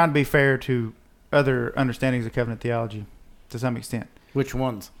fair to other understandings of covenant theology to some extent. Which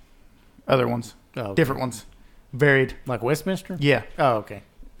ones? Other ones. Oh, okay. Different ones. Varied. Like Westminster? Yeah. Oh, okay.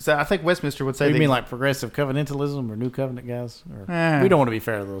 So I think Westminster would say. You mean like progressive covenantalism or new covenant guys? We don't want to be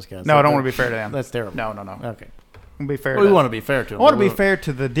fair to those guys. No, I don't want to be fair to them. That's terrible. No. Okay. We'll be fair. We want to be fair to them. I want to be fair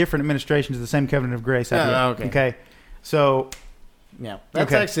to the different administrations of the same covenant of grace. Okay. So. Yeah.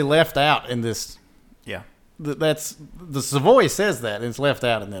 That's actually left out in this. Yeah. That's the Savoy says that, and it's left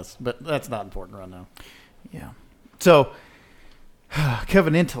out in this, but that's not important right now. Yeah. So,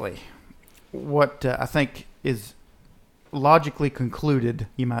 covenantally, what I think is logically concluded,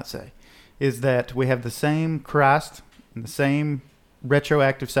 you might say, is that we have the same Christ and the same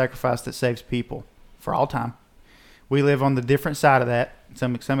retroactive sacrifice that saves people for all time. We live on the different side of that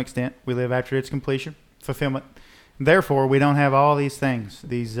to some extent. We live after its completion, fulfillment. Therefore, we don't have all these things,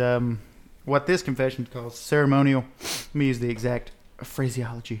 these what this confession calls ceremonial. Let me use the exact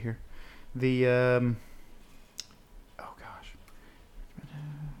phraseology here. The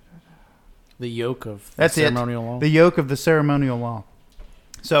the yoke of the ceremonial law. The yoke of the ceremonial law.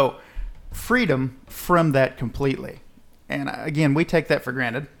 So, freedom from that completely. And again, we take that for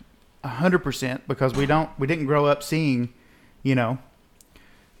granted 100% because we didn't grow up seeing,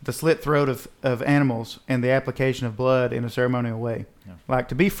 the slit throat of animals and the application of blood in a ceremonial way. Yeah. Like,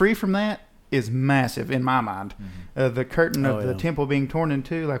 to be free from that is massive in my mind. The curtain of the temple being torn in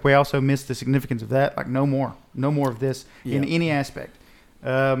two, like, we also miss the significance of that. Like, no more of this in any aspect.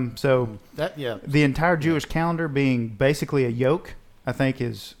 So the entire Jewish calendar being basically a yoke, I think,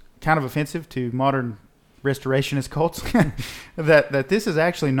 is kind of offensive to modern restorationist cults. that this is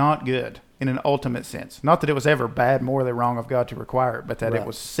actually not good in an ultimate sense. Not that it was ever bad, morally wrong of God to require it, but that it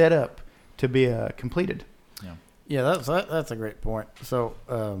was set up to be completed. Yeah, that's a great point. So,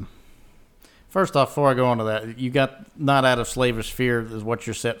 first off, before I go on to that, you got not out of slavish fear is what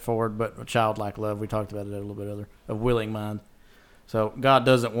you're set forward, but a childlike love. We talked about it a little bit earlier, of willing mind. So God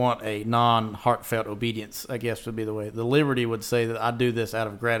doesn't want a non-heartfelt obedience, I guess would be the way. The liberty would say that I do this out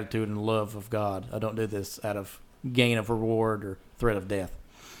of gratitude and love of God. I don't do this out of gain of reward or threat of death,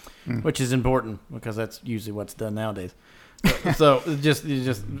 which is important because that's usually what's done nowadays. So just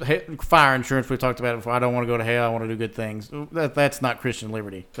fire insurance, we talked about it before. I don't want to go to hell. I want to do good things. That's not Christian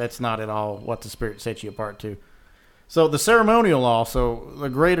liberty. That's not at all what the Spirit sets you apart to. So the ceremonial law, so the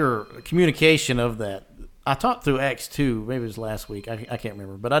greater communication of that. I taught through Acts 2, maybe it was last week. I can't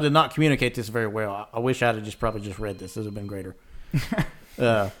remember. But I did not communicate this very well. I wish I had probably just read this. This would have been greater.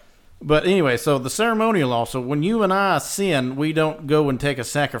 But anyway, so the ceremonial law. So when you and I sin, we don't go and take a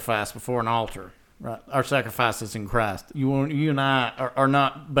sacrifice before an altar. Right? Our sacrifice is in Christ. You and I are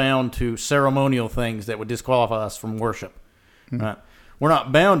not bound to ceremonial things that would disqualify us from worship. Right? We're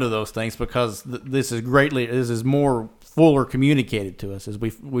not bound to those things because this is more fuller communicated to us as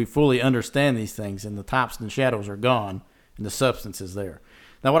we fully understand these things, and the types and shadows are gone and the substance is there.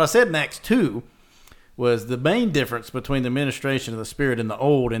 Now, what I said in Acts 2 was the main difference between the ministration of the Spirit in the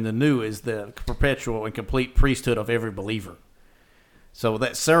old and the new is the perpetual and complete priesthood of every believer. So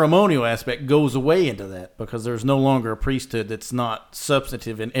that ceremonial aspect goes away into that because there's no longer a priesthood that's not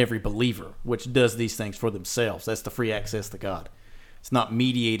substantive in every believer, which does these things for themselves. That's the free access to God. It's not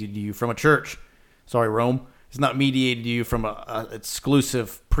mediated to you from a church. Sorry, Rome. It's not mediated to you from a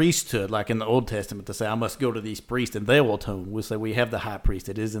exclusive priesthood like in the Old Testament to say, I must go to these priests and they will atone. We'll say we have the high priest.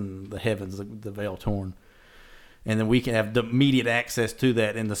 It is in the heavens, the veil torn. And then we can have the immediate access to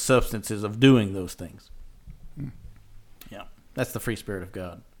that in the substances of doing those things. Yeah. That's the free spirit of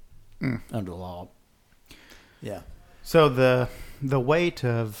God under the law. Yeah. So the weight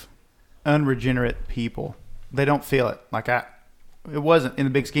of unregenerate people, they don't feel it. Like it wasn't in the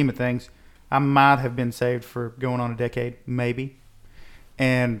big scheme of things. I might have been saved for going on a decade, maybe.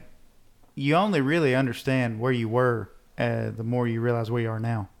 And you only really understand where you were the more you realize where you are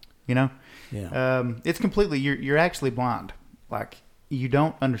now, you know? Yeah. It's completely, you're actually blind. Like, you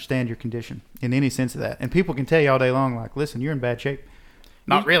don't understand your condition in any sense of that. And people can tell you all day long, like, listen, you're in bad shape.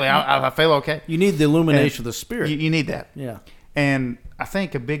 Not really. I feel okay. You need the illumination of the Spirit. You need that. Yeah. And I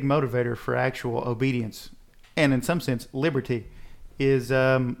think a big motivator for actual obedience, and in some sense, liberty, is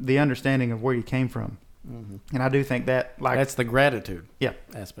the understanding of where you came from. Mm-hmm. And I do think that, like, that's the gratitude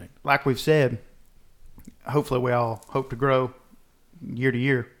aspect. Like we've said, hopefully we all hope to grow year to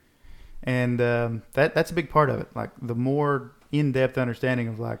year. And that's a big part of it. Like, the more in-depth understanding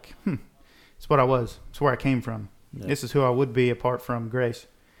of, like, it's what I was. It's where I came from. Yeah. This is who I would be apart from grace.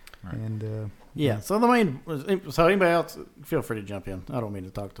 Right. And so anybody else, feel free to jump in. I don't mean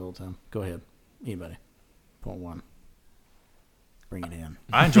to talk the whole time. Go ahead. Anybody. Point one. Bring it in.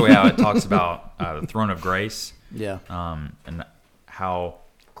 I enjoy how it talks about the throne of grace. Yeah. And how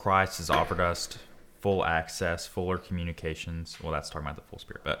Christ has offered us full access, fuller communications. Well, that's talking about the full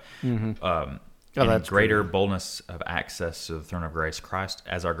Spirit, but and greater boldness of access to the throne of grace. Christ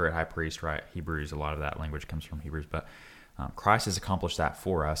as our great high priest, right? Hebrews, a lot of that language comes from Hebrews, but Christ has accomplished that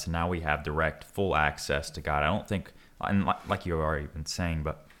for us, and now we have direct, full access to God. I don't think, and like you've already been saying,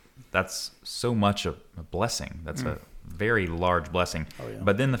 but that's so much a blessing. That's a very large blessing. Oh, yeah.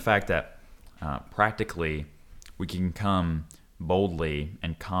 But then the fact that practically we can come boldly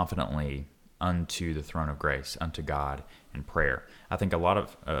and confidently unto the throne of grace, unto God in prayer. I think a lot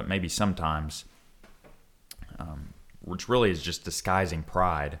of, maybe sometimes, which really is just disguising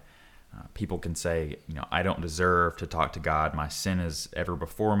pride, people can say, I don't deserve to talk to God. My sin is ever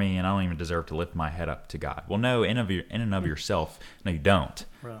before me, and I don't even deserve to lift my head up to God. Well, no, in and of yourself, no, you don't.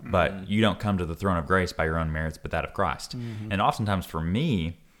 Right. But you don't come to the throne of grace by your own merits, but that of Christ. Mm-hmm. And oftentimes for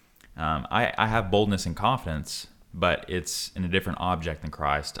me, I have boldness and confidence, but it's in a different object than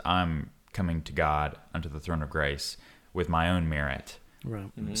Christ. I'm coming to God unto the throne of grace with my own merit.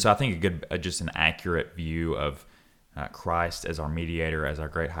 Right. Mm-hmm. So I think just an accurate view of Christ as our mediator, as our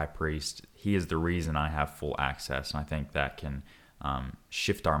great high priest, he is the reason I have full access. And I think that can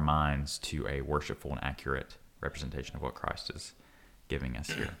giving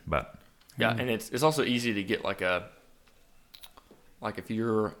us here. But yeah, and it's also easy to get like if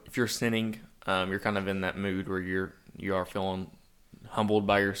you're sinning, you're kind of in that mood where you are feeling humbled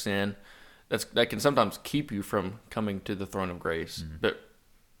by your sin. That can sometimes keep you from coming to the throne of grace. Mm-hmm. But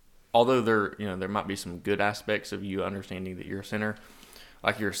although there might be some good aspects of you understanding that you're a sinner,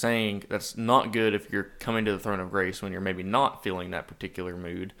 like you're saying, that's not good if you're coming to the throne of grace when you're maybe not feeling that particular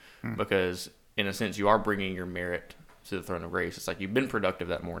mood, because in a sense you are bringing your merit to the throne of grace. It's like you've been productive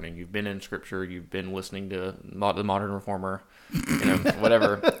that morning, you've been in Scripture, you've been listening to the Modern Reformer,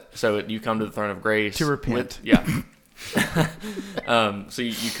 whatever. So you come to the throne of grace to repent. So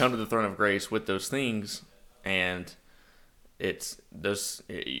you come to the throne of grace with those things, and you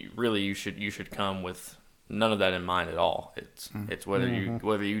should come with none of that in mind at all. It's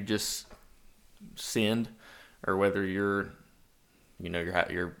whether you just sinned or whether you're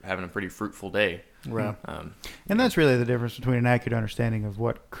having a pretty fruitful day. Right. And that's really the difference between an accurate understanding of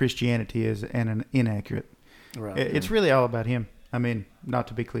what Christianity is and an inaccurate. Right. It's really all about Him. I mean, not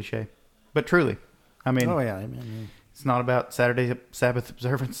to be cliche, but truly. I mean, it's not about Saturday Sabbath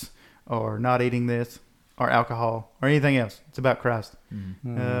observance or not eating this or alcohol or anything else. It's about Christ.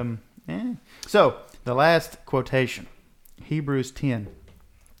 Mm-hmm. So the last quotation, Hebrews 10,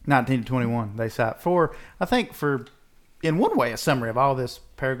 19 to 21, they cite for in one way, a summary of all this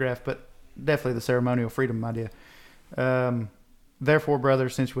paragraph, but definitely the ceremonial freedom idea. Therefore,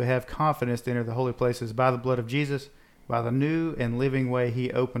 brothers, since we have confidence to enter the holy places by the blood of Jesus, by the new and living way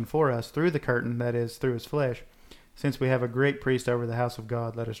He opened for us through the curtain, that is, through His flesh, since we have a great priest over the house of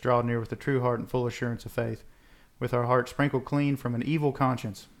God, let us draw near with a true heart and full assurance of faith, with our hearts sprinkled clean from an evil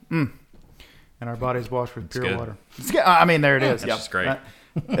conscience, and our bodies washed with pure water. I mean, there it is. That's just great.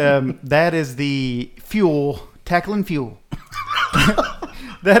 That is the fuel, tackling fuel.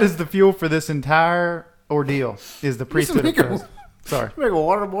 That is the fuel for this entire ordeal, is the priesthood of Christ. Sorry. Make a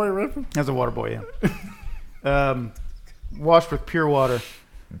water boy reference? That's a water boy, yeah. Washed with pure water.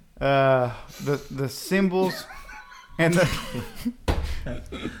 The symbols and the...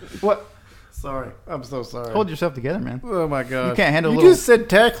 What? Sorry. I'm so sorry. Hold yourself together, man. Oh, my God. You can't handle You just said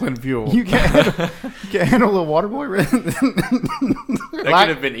tackling fuel. You can't handle a little water boy reference? That could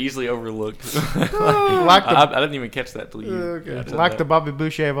have been easily overlooked. I didn't even catch that till you. Okay. Like the Bobby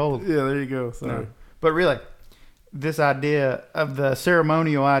Boucher of old. Yeah, there you go. Sorry. No. But really, this idea of the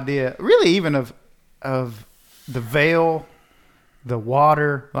ceremonial idea, really even of the veil, the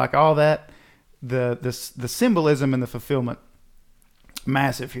water, like all that, the symbolism and the fulfillment,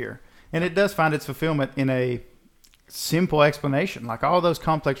 massive here. And it does find its fulfillment in a simple explanation. Like all those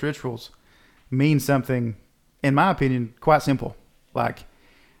complex rituals mean something, in my opinion, quite simple. Like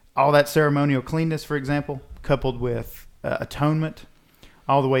all that ceremonial cleanness, for example, coupled with atonement,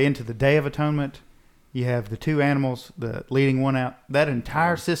 all the way into the Day of Atonement. You have the two animals, the leading one out. That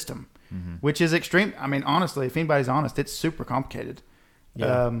entire system, which is extreme. I mean, honestly, if anybody's honest, it's super complicated.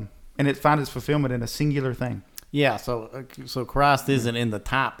 Yeah. And it finds its fulfillment in a singular thing. Yeah, so Christ isn't in the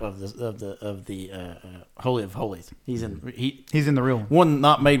top of the Holy of Holies. He's in the real one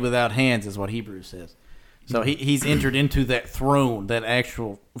not made without hands, is what Hebrews says. So he's entered into that throne, that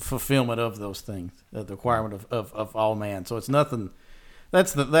actual fulfillment of those things, the requirement of all man. So it's nothing.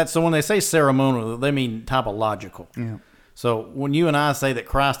 That's so when they say ceremonial, they mean typological. Yeah. So when you and I say that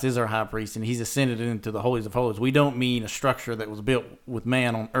Christ is our high priest and He's ascended into the holies of holies, we don't mean a structure that was built with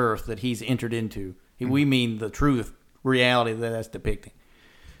man on earth that He's entered into. We mean the truth, reality that's depicting,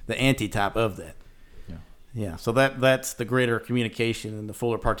 the antitype of that. Yeah. Yeah. So that's the greater communication and the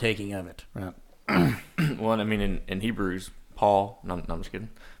fuller partaking of it, right? Well, I mean, in Hebrews, Paul. No, I'm just kidding.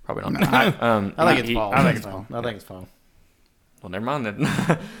 Probably not. I think it's Paul. I think it's Paul. Well, never mind then.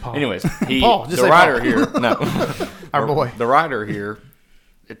 Anyways, Paul, the writer here. No, our boy. The writer here.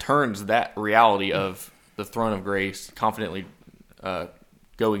 It turns that reality of the throne of grace, confidently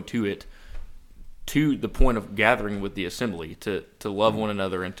going to it, to the point of gathering with the assembly to love one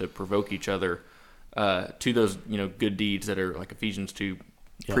another and to provoke each other to those good deeds that are like Ephesians 2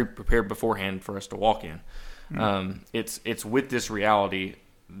 prepared beforehand for us to walk in. It's with this reality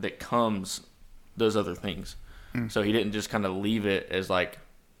that comes those other things. So he didn't just kind of leave it as like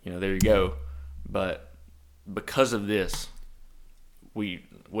there you go, but because of this,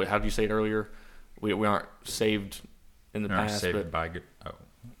 how did you say it earlier? We aren't saved in the past, by good. Oh.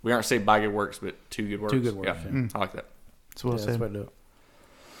 We aren't saved by good works, but to good works. Yeah. I like that. That's what I said. That's what I do.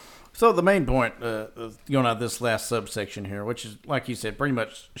 So the main point, going out this last subsection here, which is, like you said, pretty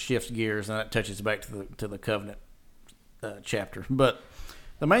much shifts gears, and that touches back to the covenant chapter. But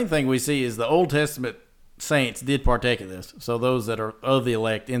the main thing we see is the Old Testament saints did partake of this. So those that are of the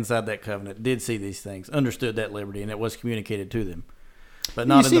elect inside that covenant did see these things, understood that liberty, and it was communicated to them. but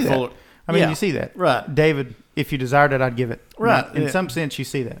not in the that. full. I mean, you see that. Right. David, if you desired it, I'd give it. Right. In some sense, you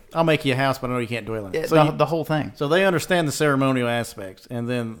see that. I'll make you a house, but I know you can't dwell in it. The whole thing. So they understand the ceremonial aspects, and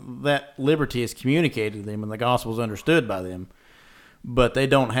then that liberty is communicated to them, and the gospel is understood by them. But they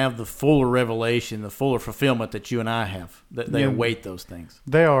don't have the fuller revelation, the fuller fulfillment that you and I have. They await those things.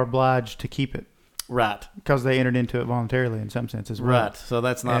 They are obliged to keep it. Right. Because they entered into it voluntarily in some sense as well. Right. So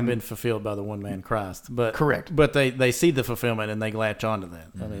that's not been fulfilled by the one man Christ. But correct. But they see the fulfillment and they latch onto that.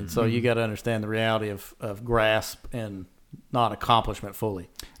 I mean, so you got to understand the reality of grasp and not accomplishment fully.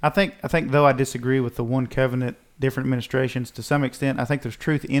 I think though I disagree with the one covenant, different administrations to some extent. I think there's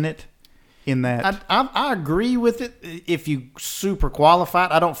truth in it. In that, I agree with it. If you super qualify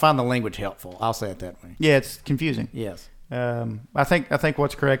it, I don't find the language helpful. I'll say it that way. Yeah, it's confusing. Yes. I think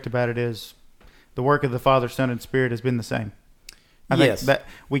what's correct about it is the work of the Father, Son, and Spirit has been the same. I think that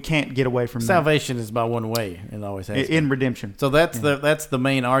we can't get away from salvation is by one way, and always has in redemption. So that's the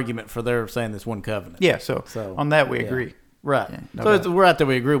main argument for their saying this one covenant. Yeah. So on that we agree. Right. Yeah, no so doubt. we're out there.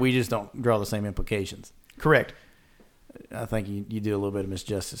 We agree. We just don't draw the same implications. Correct. I think you do a little bit of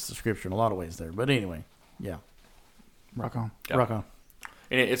misjustice to Scripture in a lot of ways there. But anyway, yeah. Rock on. Yeah. Rock on.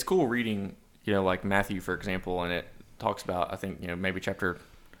 And it's cool reading, like Matthew, for example, and it talks about, I think, maybe chapter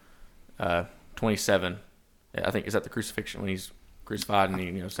 27. I think, is that the crucifixion when he's crucified and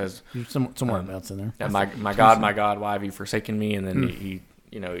he, says... Somewhere abouts in there. Yeah, my God, why have you forsaken me? And then he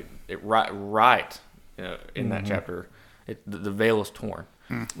in that chapter, the veil is torn.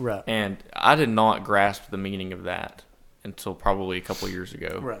 Right. And I did not grasp the meaning of that until probably a couple of years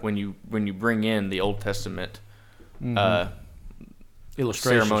ago. Right. When you bring in the Old Testament Illustrations.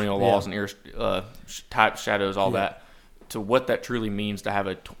 ceremonial laws and types, shadows, all that, to what that truly means to have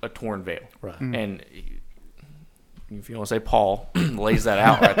a torn veil. Right. And if you want to say Paul lays that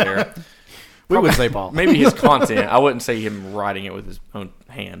out right there. We would say Paul. Maybe his content. I wouldn't say him writing it with his own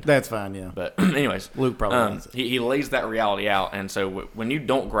hand. That's fine, yeah. But anyways, Luke probably does it. he lays that reality out, and so when you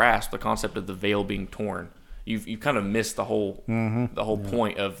don't grasp the concept of the veil being torn, you kind of miss the whole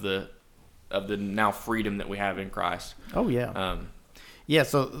point of the now freedom that we have in Christ. Oh yeah. Yeah,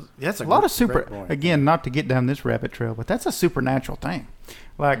 so that's a lot of again, not to get down this rabbit trail, but that's a supernatural thing.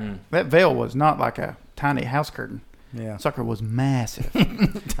 Like that veil was not like a tiny house curtain. Yeah. Sucker was massive.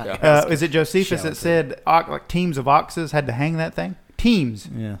 Yeah. Is it Josephus that said like teams of oxes had to hang that thing? Teams.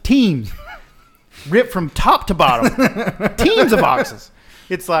 Yeah. Teams. Ripped from top to bottom. Teams of oxes.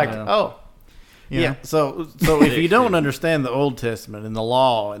 It's like, Yeah. So if you don't understand the Old Testament and the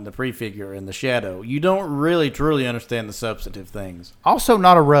law and the prefigure and the shadow, you don't really truly understand the substantive things. Also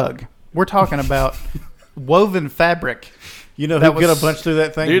not a rug. We're talking about woven fabric. You know who's going to punch through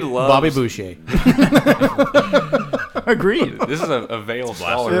that thing? Dude loves Bobby Boucher. Agreed. This is a veil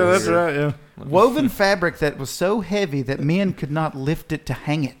scholar. Yeah, that's right, yeah. Woven fabric that was so heavy that men could not lift it to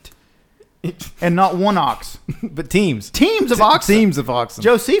hang it. And not one ox. But teams. Teams of oxen. Teams of oxen.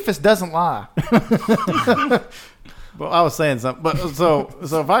 Josephus doesn't lie. Well, I was saying something, but so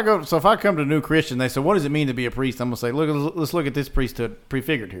if I come to a new Christian, they say, "What does it mean to be a priest?" I'm gonna say, let's look at this priesthood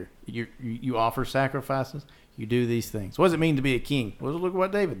prefigured here. You offer sacrifices, you do these things. What does it mean to be a king? Well, look at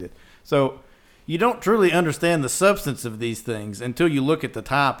what David did. So you don't truly understand the substance of these things until you look at the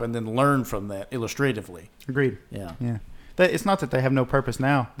top and then learn from that illustratively. Agreed. Yeah. It's not that they have no purpose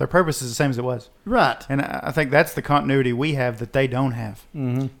now. Their purpose is the same as it was. Right. And I think that's the continuity we have that they don't have,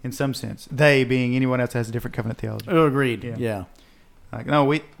 in some sense. They being anyone else that has a different covenant theology. Oh, agreed. Yeah. Like,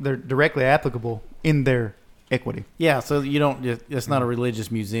 no, they're directly applicable in their equity. Yeah, so you don't just, it's not a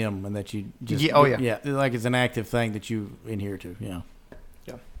religious museum and that you just... Yeah, like it's an active thing that you adhere to, yeah.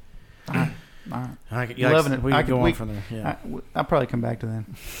 All right. Loving it. We can go on from there. Yeah. I'll probably come back to that.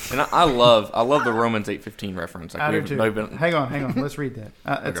 And I love the Romans 8:15 reference. Like I do too. Hang on. Let's read that.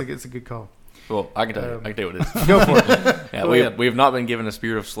 It's a good call. Well, I can tell you. I can tell you what it is. Go for it. Yeah, we have not been given a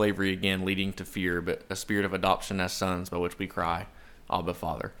spirit of slavery again, leading to fear, but a spirit of adoption as sons, by which we cry, Abba,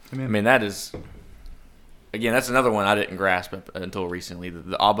 Father. Amen. I mean, that is, again, that's another one I didn't grasp until recently.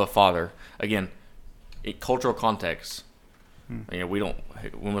 The Abba, Father. Again, cultural context. We don't.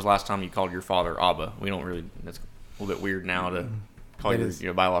 When was the last time you called your father Abba? We don't really. That's a little bit weird now to call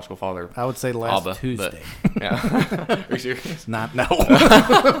your biological father. I would say last Abba, Tuesday. Yeah. Are you serious? No.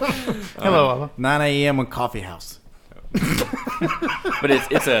 Hello, Abba. 9 a.m. in coffee house. But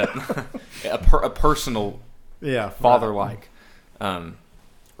it's a personal, father-like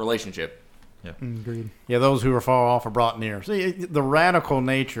relationship. Yeah. Agreed. Yeah, those who are far off are brought near. See, the radical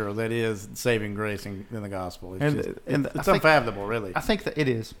nature that is saving grace in the gospel. It's unfathomable, really. I think that it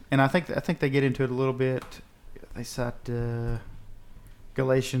is, and I think they get into it a little bit. They cite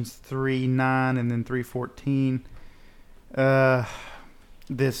Galatians 3:9 and then 3:14.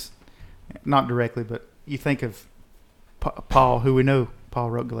 this, not directly, but you think of Paul, who we know Paul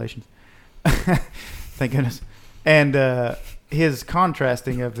wrote Galatians. Thank goodness. And his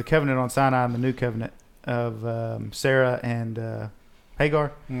contrasting of the covenant on Sinai and the new covenant of Sarah and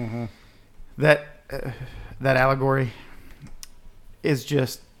Hagar. Mm-hmm. That allegory is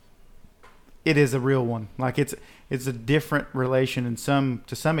just, it is a real one. Like it's a different relation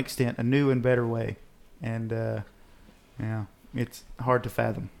to some extent, a new and better way. And it's hard to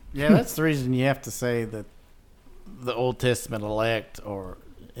fathom. Yeah, that's the reason you have to say that the Old Testament elect are,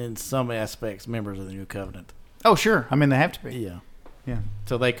 in some aspects, members of the New Covenant. Oh, sure. I mean, they have to be. Yeah.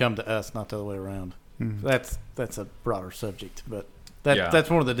 So they come to us, not the other way around. Mm-hmm. That's a broader subject, but that's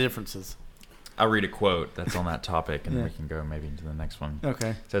one of the differences. I'll read a quote that's on that topic, and then we can go maybe into the next one. Okay.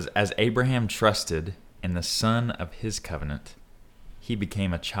 It says, "As Abraham trusted in the Son of his covenant, he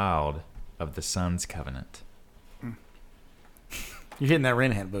became a child of the Son's covenant." You're hitting that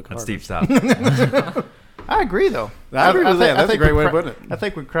Renihan book hard. That's deep stuff. I agree, though. I agree with that. That's a great way to put it. I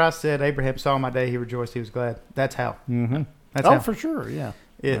think when Christ said, "Abraham saw my day, he rejoiced, he was glad." That's how. Mm-hmm. That's how. For sure, yeah.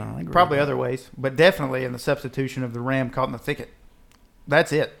 Probably other ways, but definitely in the substitution of the ram caught in the thicket.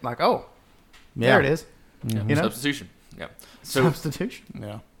 That's it. Like, there it is. Mm-hmm. You know? Substitution. Yeah. So, substitution.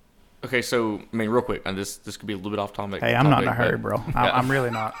 Yeah. Okay, so I mean, real quick, and this could be a little bit off topic. Hey, I'm not in a hurry, bro. I'm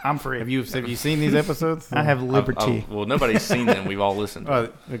really not. I'm free. Have you seen these episodes? I have liberty. Well, nobody's seen them. We've all listened.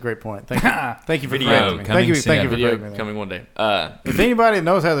 Oh, a great point. Thank you. Thank you for Video correcting me. coming Thank soon. you for Video correcting me. coming one day. If anybody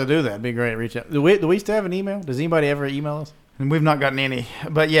knows how to do that, it'd be great. Reach out. Do we still have an email? Does anybody ever email us? And we've not gotten any,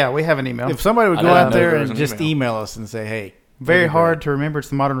 but yeah, we have an email. If somebody would go out there and just email us and say, "Hey." Very hard to remember. It's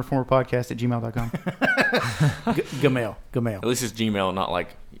the Modern Reformer Podcast at gmail.com. Gmail. At least it's Gmail, not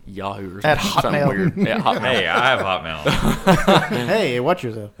like Yahoo or at something Hotmail. weird. Yeah, Hotmail. Hey, I have Hotmail. Hey, watch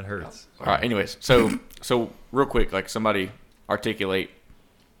yourself. It hurts. All right. Anyways, so real quick, like somebody articulate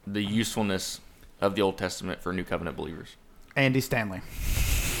the usefulness of the Old Testament for New Covenant believers. Andy Stanley.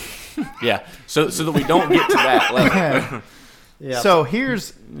 Yeah. So that we don't get to that level. Yeah. So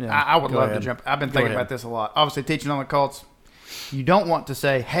here's, I would love ahead. to jump. I've been thinking about this a lot. Obviously, teaching on the cults, you don't want to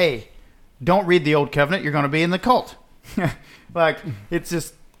say, "Hey, don't read the Old Covenant. You're going to be in the cult." Like, it's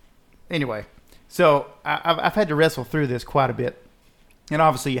just, anyway. So I've had to wrestle through this quite a bit. And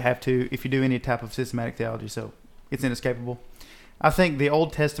obviously you have to if you do any type of systematic theology, so it's inescapable. I think the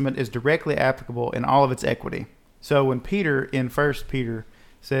Old Testament is directly applicable in all of its equity. So when Peter, in 1 Peter,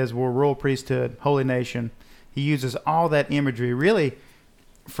 says we're royal priesthood, holy nation, he uses all that imagery really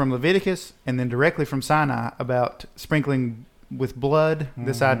from Leviticus and then directly from Sinai about sprinkling with blood,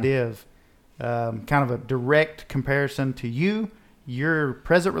 this idea of kind of a direct comparison to your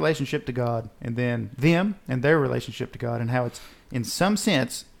present relationship to God, and then them and their relationship to God, and how it's, in some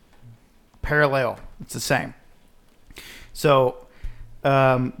sense, parallel. It's the same. So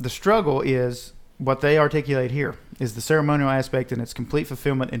the struggle is, what they articulate here is the ceremonial aspect and its complete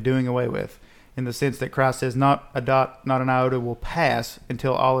fulfillment and doing away with, in the sense that Christ says not a dot, not an iota will pass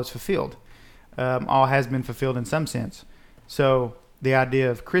until all is fulfilled. All has been fulfilled in some sense. So the idea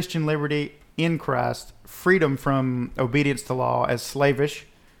of Christian liberty in Christ, freedom from obedience to law as slavish,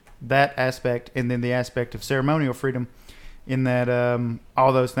 that aspect, and then the aspect of ceremonial freedom in that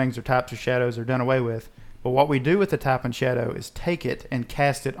all those things are types or shadows are done away with. But what we do with the type and shadow is take it and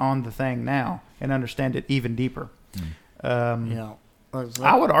cast it on the thing now and understand it even deeper. I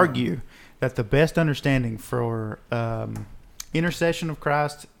would argue that the best understanding for intercession of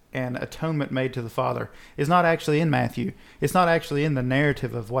Christ and atonement made to the Father is not actually in Matthew. It's not actually in the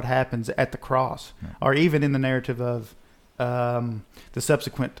narrative of what happens at the cross, or even in the narrative of the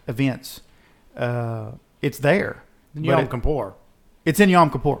subsequent events. It's there. Yom Kippur. It's in Yom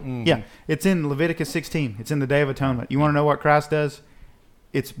Kippur. Mm-hmm. Yeah. It's in Leviticus 16. It's in the Day of Atonement. You want to know what Christ does?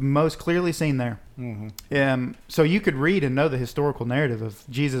 It's most clearly seen there. Mm-hmm. So you could read and know the historical narrative of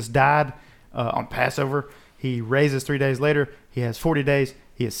Jesus died on Passover. He raises 3 days later. He has 40 days.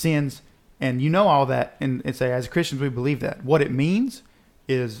 He ascends. And you know all that. And say, as Christians, we believe that. What it means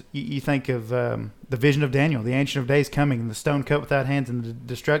is you think of the vision of Daniel, the Ancient of Days coming, and the stone cut without hands, and the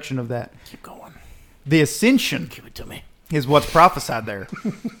destruction of that. Keep going. The ascension. Give it to me. Is what's prophesied there.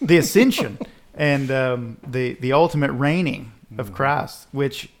 The ascension and the ultimate reigning of Christ,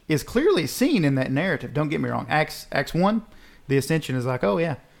 which is clearly seen in that narrative. Don't get me wrong. Acts 1, the ascension is like, oh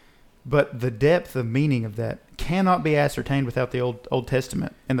yeah. But the depth of meaning of that cannot be ascertained without the Old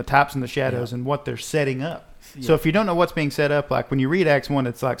Testament and the types and the shadows and what they're setting up. Yeah. So if you don't know what's being set up, like when you read Acts 1,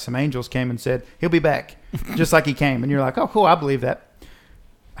 it's like some angels came and said, he'll be back, just like he came. And you're like, oh, cool, I believe that.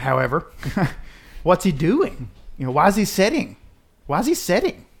 However, what's he doing? You know, why is he setting?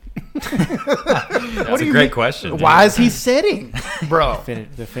 That's a great question. Dude. Why is he sitting, bro?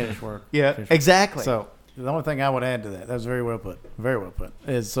 The finished work. Yeah, Finished exactly. work. So the only thing I would add to that was very well put. Very well put.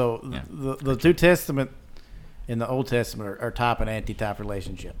 Is the New Testament and the Old Testament are type and anti-type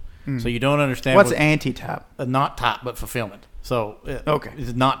relationship. So you don't understand What's anti-type? Not type, but fulfillment. So Okay.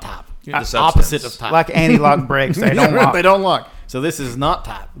 it's not type. The It's substance. opposite of type. Like anti-lock brakes. They don't lock. They don't lock. So this is not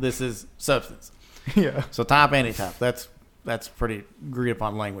type. This is substance. Yeah. So type, anti-type. That's pretty agreed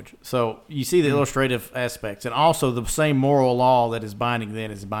upon language. So you see the illustrative aspects, and also the same moral law that is binding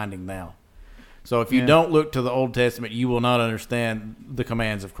then is binding now. So if you don't look to the Old Testament, you will not understand the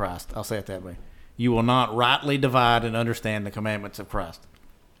commands of Christ. I'll say it that way. You will not rightly divide and understand the commandments of Christ.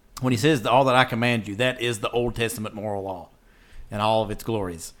 When he says all that I command you, that is the Old Testament moral law and all of its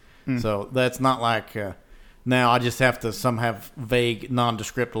glories. So that's not like now I just have to have vague,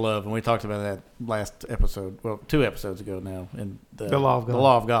 nondescript love. And we talked about that last episode, 2 episodes ago now, in The law of God. The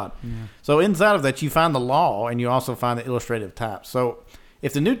law of God. Yeah. So inside of that, you find the law, and you also find the illustrative type. So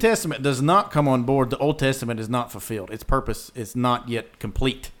if the New Testament does not come on board, the Old Testament is not fulfilled. Its purpose is not yet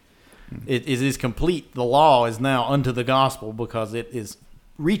complete. It is complete. The law is now unto the gospel because it is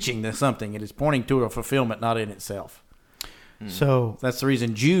reaching to something. It is pointing to a fulfillment, not in itself. So That's the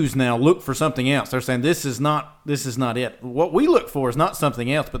reason Jews now look for something else. They're saying this is not it. What we look for is not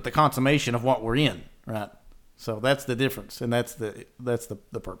something else, but the consummation of what we're in, right? So that's the difference, and that's the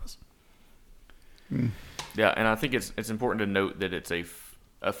purpose. Yeah, and I think it's important to note that it's a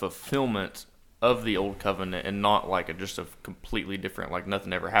fulfillment of the old covenant and not like just a completely different, like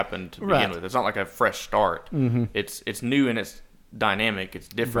nothing ever happened to begin with. It's not like a fresh start. Mm-hmm. It's new and it's dynamic. It's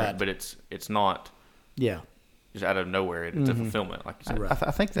different, but it's not just out of nowhere. It's a fulfillment, like you said.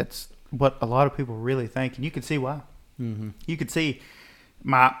 I think that's what a lot of people really think, and you can see why. You could see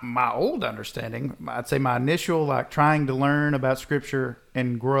my old understanding. I'd say my initial like trying to learn about Scripture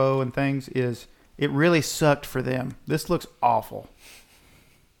and grow and things is it really sucked for them. This looks awful,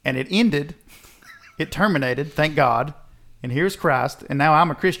 and it ended. It terminated. Thank God. And here's Christ, and now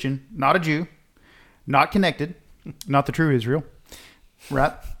I'm a Christian, not a Jew, not connected, not the true Israel.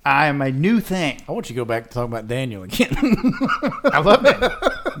 Right? I am a new thing. I want you to go back to talk about Daniel again. I love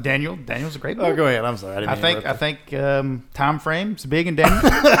Daniel. Daniel's a great book. Oh, go ahead. I'm sorry. I think time frame's big in Daniel.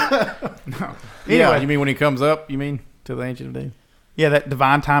 No. Anyway, Anyway, you mean when he comes up? You mean to the Ancient of Days? yeah, that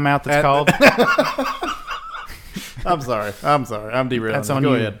divine timeout that's called. I'm sorry. I'm derailing. That's on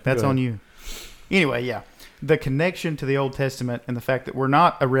go you. Ahead. That's on you. Anyway, yeah, the connection to the Old Testament and the fact that we're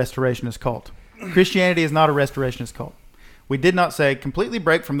not a restorationist cult. Christianity is not a restorationist cult. We did not say completely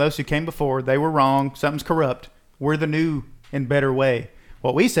break from those who came before. They were wrong. Something's corrupt. We're the new and better way.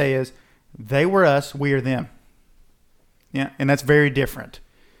 What we say is they were us. We are them. Yeah, and that's very different.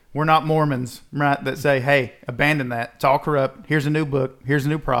 We're not Mormons, right, that say, hey, abandon that. It's all corrupt. Here's a new book. Here's a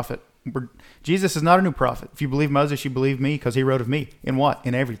new prophet. Jesus is not a new prophet. If you believe Moses, you believe me because he wrote of me. In what?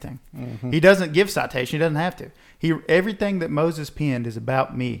 In everything. Mm-hmm. He doesn't give citation. He doesn't have to. Everything that Moses penned is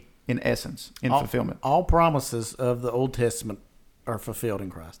about me in essence, in fulfillment. All promises of the Old Testament are fulfilled in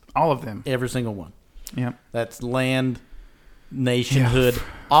Christ. All of them. Every single one. Yeah. That's land, nationhood,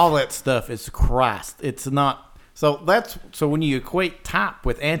 all that stuff is Christ. It's not. So when you equate type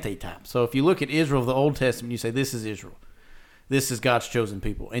with anti-type. So if you look at Israel of the Old Testament, you say this is Israel. This is God's chosen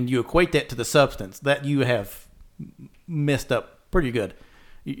people. And you equate that to the substance that you have messed up pretty good.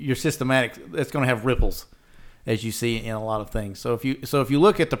 Your systematic, that's going to have ripples, as you see in a lot of things. So if you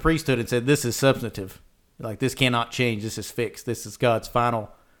look at the priesthood and said this is substantive, like this cannot change, this is fixed, this is God's final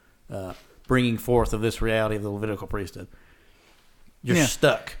bringing forth of this reality of the Levitical priesthood, you're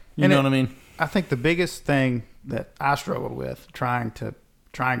stuck. You know what I mean? I think the biggest thing that I struggled with trying to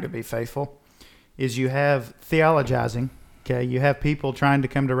be faithful is you have theologizing. Okay, you have people trying to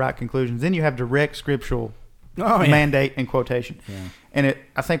come to right conclusions. Then you have direct scriptural mandate and quotation. Yeah. And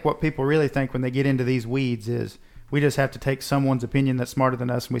I think what people really think when they get into these weeds is we just have to take someone's opinion that's smarter than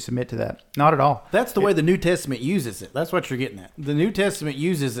us and we submit to that. Not at all. That's the way the New Testament uses it. That's what you're getting at. The New Testament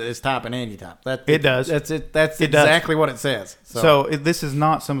uses it as type and anti-type. It does. That's it. That's exactly what it says. So this is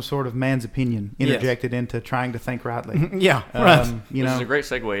not some sort of man's opinion interjected into trying to think rightly. Yeah, right. This is a great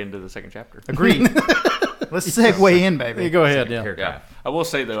segue into the second chapter. Agreed. Let's segue in, baby. Go ahead. Yeah. I will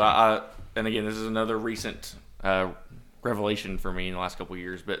say though, and again, this is another recent revelation for me in the last couple of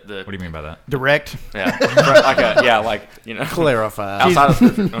years. But what do you mean by that? Direct. Yeah, clarify. Outside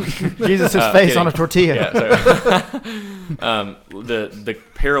of scripture. Jesus' face on a tortilla. Yeah. So, the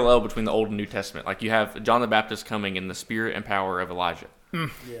parallel between the Old and New Testament, like you have John the Baptist coming in the spirit and power of Elijah. Yeah.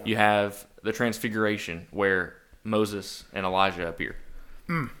 You have the Transfiguration where Moses and Elijah appear.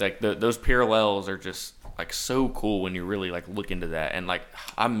 Like those parallels are just like so cool when you really like look into that, and like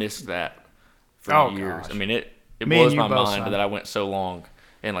I missed that for years. Gosh. I mean, it Me blows and you my both, mind son. that I went so long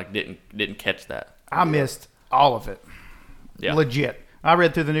and like didn't catch that. I missed all of it. Yeah. Legit. I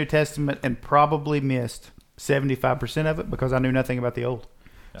read through the New Testament and probably missed 75% of it because I knew nothing about the Old.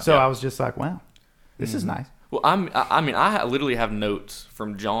 So I was just like, wow, this is nice. Well, I literally have notes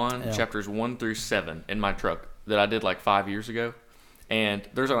from John chapters 1 through 7 in my truck that I did like 5 years ago, and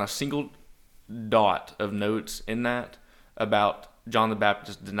there's not a single dot of notes in that about John the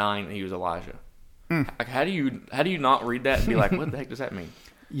Baptist denying that he was Elijah. Like, how do you not read that and be like, what the heck does that mean?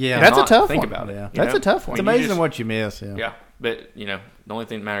 Yeah, That's a tough think one. about it. Yeah. That's a tough one. It's amazing what you miss. Yeah. Yeah, but the only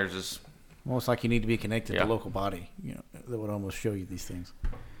thing that matters is Well, it's like you need to be connected to Yeah. the local body, that would almost show you these things.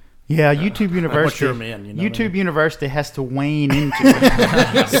 Yeah, YouTube University. you're a man, you know what I YouTube mean? University has to wane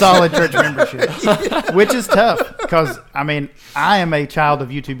into solid church membership, which is tough because I am a child of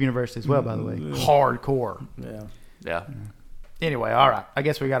YouTube University as well. By the way, hardcore. Yeah. Anyway, all right. I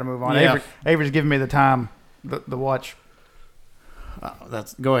guess we got to move on. Yeah. Avery's giving me the time, the watch.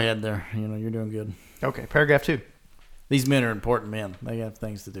 Go ahead there. You're doing good. Okay, paragraph 2. These men are important men. They have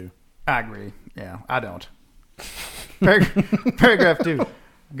things to do. I agree. Yeah, I don't. Paragraph 2.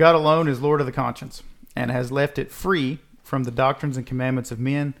 God alone is Lord of the conscience and has left it free from the doctrines and commandments of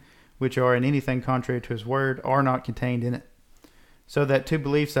men, which are in anything contrary to his word, are not contained in it. So that to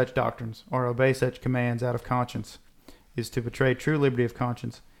believe such doctrines or obey such commands out of conscience is to betray true liberty of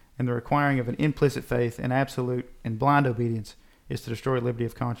conscience, and the requiring of an implicit faith and absolute and blind obedience is to destroy liberty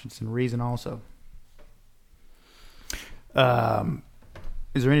of conscience and reason also.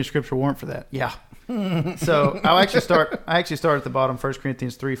 Is there any scriptural warrant for that? Yeah. So I'll actually start. I actually start at the bottom. 1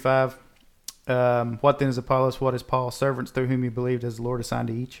 Corinthians 3:5. What then is Apollos? What is Paul? Servants through whom you believed, as the Lord assigned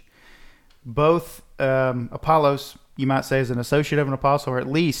to each. Both Apollos, you might say, is an associate of an apostle, or at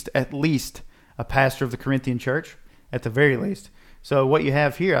least a pastor of the Corinthian church, at the very least. So what you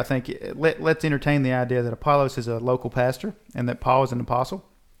have here, I think, let's entertain the idea that Apollos is a local pastor and that Paul is an apostle.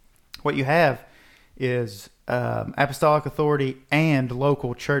 What you have is apostolic authority and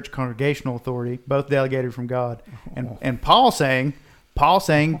local church congregational authority, both delegated from God. And Paul saying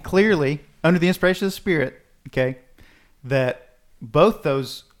clearly, under the inspiration of the Spirit, okay, that both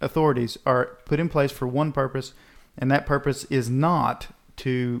those authorities are put in place for one purpose, and that purpose is not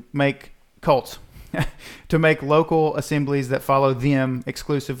to make cults, to make local assemblies that follow them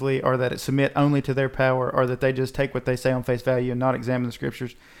exclusively, or that submit only to their power, or that they just take what they say on face value and not examine the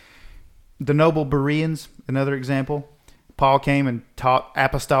scriptures. The noble Bereans, another example. Paul came and taught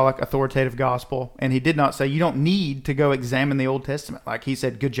apostolic authoritative gospel, and he did not say, you don't need to go examine the Old Testament. Like he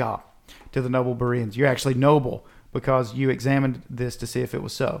said, good job to the noble Bereans. You're actually noble because you examined this to see if it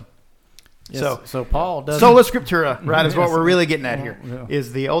was so. Yes, so Paul does Sola Scriptura, right, is what Yes. we're really getting at here, Yeah.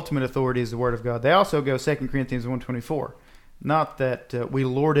 is the ultimate authority is the Word of God. They also go 2 Corinthians 1:24. Not that we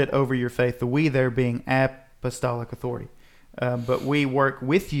lord it over your faith, the we there being apostolic authority. But we work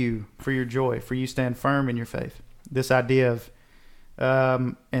with you for your joy, for you stand firm in your faith. This idea of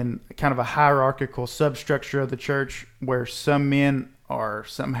and kind of a hierarchical substructure of the church where some men are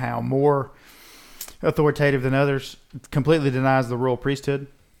somehow more authoritative than others completely denies the royal priesthood.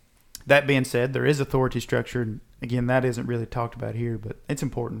 That being said, there is authority structure. And again, that isn't really talked about here, but it's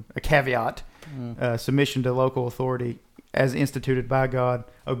important. A caveat, submission to local authority as instituted by God.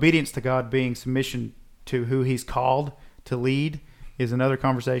 Obedience to God being submission to who he's called to lead is another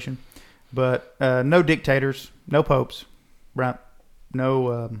conversation. But no dictators, no popes, right?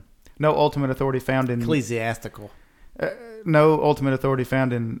 No ultimate authority found in ecclesiastical. No ultimate authority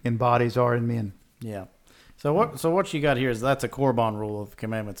found in bodies or in men. Yeah. So what you got here is that's a Korban rule of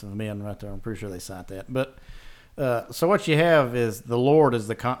commandments of men right there. I'm pretty sure they cite that. But so what you have is the Lord is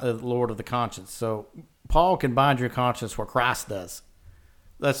the Lord of the conscience. So Paul can bind your conscience where Christ does.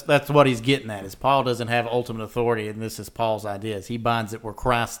 That's what he's getting at. Is Paul doesn't have ultimate authority, and this is Paul's ideas. He binds it where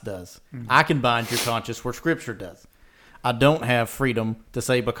Christ does. Mm-hmm. I can bind your conscience where Scripture does. I don't have freedom to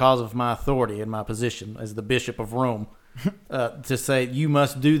say because of my authority and my position as the Bishop of Rome to say you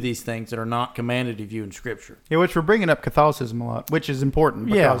must do these things that are not commanded of you in Scripture. Yeah, which we're bringing up Catholicism a lot, which is important.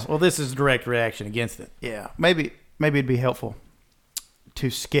 Because, Well, this is a direct reaction against it. Yeah, maybe it'd be helpful to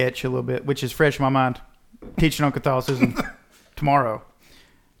sketch a little bit, which is fresh in my mind. Teaching on Catholicism tomorrow,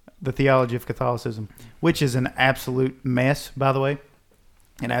 the theology of Catholicism, which is an absolute mess, by the way,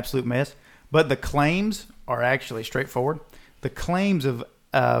 an absolute mess. But the claims are actually straightforward. The claims of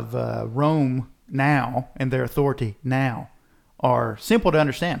Rome now and their authority now are simple to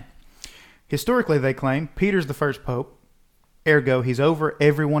understand. Historically, they claim Peter's the first pope, ergo he's over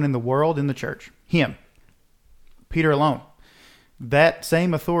everyone in the world in the church. Him. Peter alone. that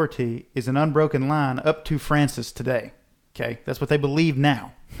same authority is an unbroken line up to Francis today. Okay, that's what they believe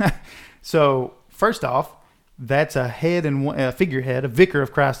now. So first off, that's a head and a figurehead, a vicar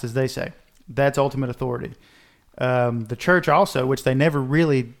of Christ, as they say. That's ultimate authority. The church also, which they never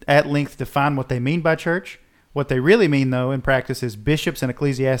really at length define what they mean by church. What they really mean, though, in practice is bishops and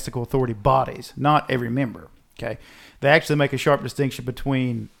ecclesiastical authority bodies, not every member. Okay, they actually make a sharp distinction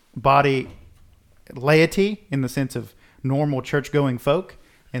between body laity in the sense of normal church-going folk,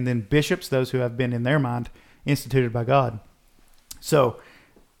 and then bishops, those who have been, in their mind, instituted by God. So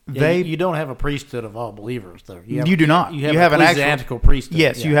you don't have a priesthood of all believers, though. You do not. You have an ecclesiastical priesthood.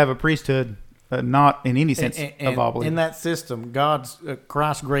 Yes, you have a priesthood, not in any sense of all believers. In that system,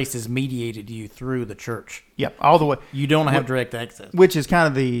 Christ's grace is mediated to you through the church. Yep, all the way. You don't have direct access, which is kind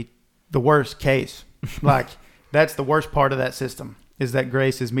of the worst case. Like that's the worst part of that system, is that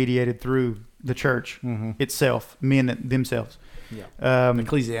grace is mediated through the church itself, men themselves. Yeah,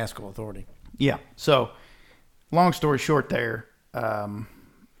 ecclesiastical authority. Yeah. So, long story short, there,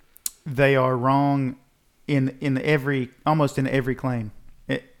 they are wrong almost in every claim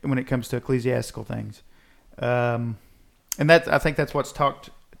when it comes to ecclesiastical things, and I think that's what's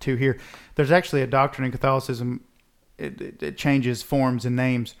talked to here. There's actually a doctrine in Catholicism. It changes forms and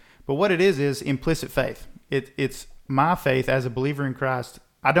names, but what it is implicit faith. It's my faith as a believer in Christ.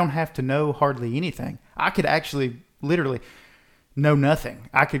 I don't have to know hardly anything. I could actually literally know nothing.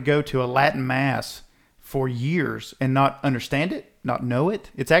 I could go to a Latin Mass for years and not understand it, not know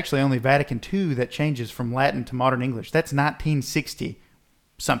it. It's actually only Vatican II that changes from Latin to modern English. That's 1960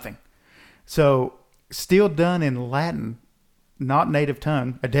 something. So still done in Latin, not native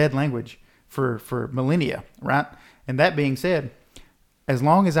tongue, a dead language for millennia, right? And that being said, as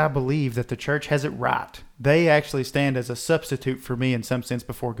long as I believe that the church has it right, they actually stand as a substitute for me in some sense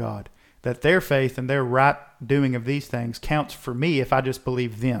before God. That their faith and their right doing of these things counts for me if I just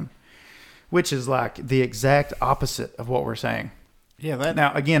believe them, which is like the exact opposite of what we're saying. Yeah.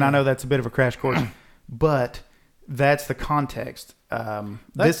 Now, again, I know that's a bit of a crash course, but that's the context.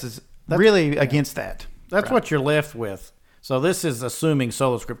 This is really against that. That's right. What you're left with. So this is assuming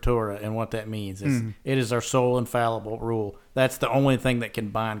sola scriptura, and what that means is it is our sole infallible rule. That's the only thing that can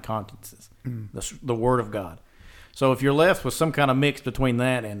bind consciences, the Word of God. So if you're left with some kind of mix between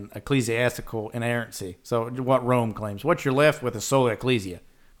that and ecclesiastical inerrancy, so what Rome claims, what you're left with is sola ecclesia,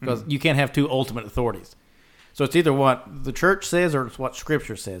 because you can't have two ultimate authorities. So it's either what the church says or it's what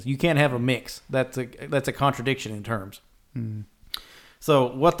Scripture says. You can't have a mix. That's a contradiction in terms.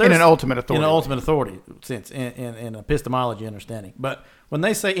 So what there's in an ultimate authority sense, in epistemology understanding. But when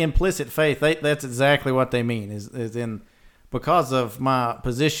they say implicit faith, that's exactly what they mean. Is in because of my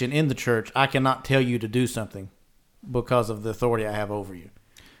position in the church, I cannot tell you to do something because of the authority I have over you.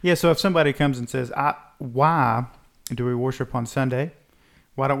 Yeah. So if somebody comes and says, "Why do we worship on Sunday?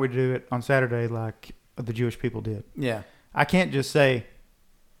 Why don't we do it on Saturday like the Jewish people did?" Yeah. I can't just say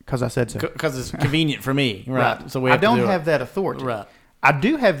because I said so. Because it's convenient for me, right? So I don't have that authority, right? I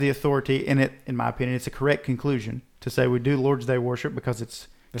do have the authority, and in my opinion, it's a correct conclusion to say we do Lord's Day worship because it's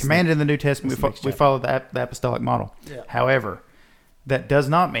commanded in the New Testament. We follow the apostolic model. Yeah. However, that does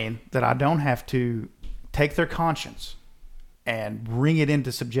not mean that I don't have to take their conscience and bring it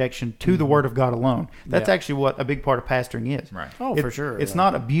into subjection to the Word of God alone. That's actually what a big part of pastoring is. Right. Oh, for sure. It's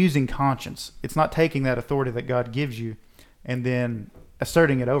not abusing conscience. It's not taking that authority that God gives you and then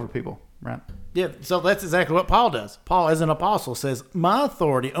asserting it over people, right? Yeah, so that's exactly what Paul does. Paul, as an apostle, says, my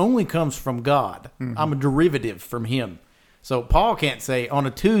authority only comes from God. I'm a derivative from him. So Paul can't say, on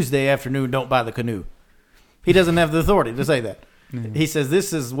a Tuesday afternoon, don't buy the canoe. He doesn't have the authority to say that. He says,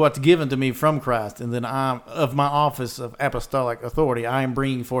 this is what's given to me from Christ, and then of my office of apostolic authority, I am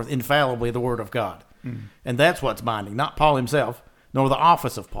bringing forth infallibly the word of God. And that's what's binding, not Paul himself, nor the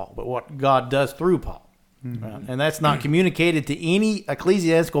office of Paul, but what God does through Paul. Right? And that's not communicated to any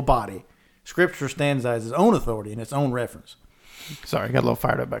ecclesiastical body. Scripture stands as its own authority and its own reference. Sorry, I got a little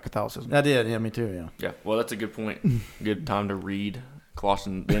fired up about Catholicism. I did, yeah, me too, yeah. Yeah, well, that's a good point. Good time to read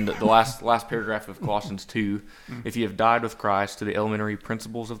Colossians, the last paragraph of Colossians 2. If you have died with Christ to the elementary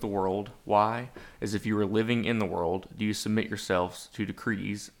principles of the world, why, as if you were living in the world, do you submit yourselves to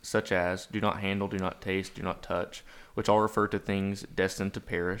decrees such as do not handle, do not taste, do not touch, which all refer to things destined to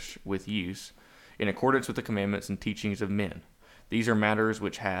perish with use, in accordance with the commandments and teachings of men? These are matters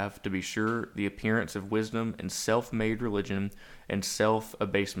which have, to be sure, the appearance of wisdom and self-made religion and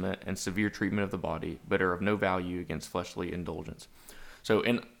self-abasement and severe treatment of the body, but are of no value against fleshly indulgence. So,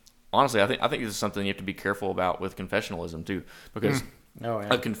 and honestly, I think this is something you have to be careful about with confessionalism too, because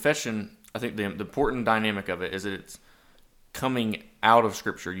a confession, I think the important dynamic of it is that it's coming out of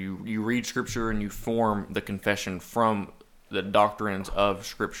Scripture. You read Scripture and you form the confession from the doctrines of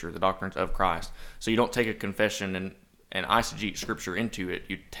Scripture, the doctrines of Christ. So you don't take a confession and eisegete Scripture into it.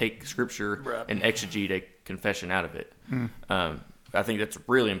 You take Scripture and exegete a confession out of it. I think that's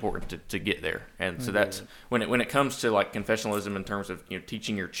really important to get there. And so that's when it comes to like confessionalism in terms of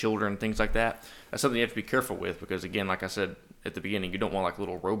teaching your children things like that. That's something you have to be careful with, because again, like I said at the beginning, you don't want like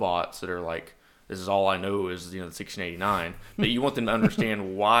little robots that are like, this is all I know is the 1689. But you want them to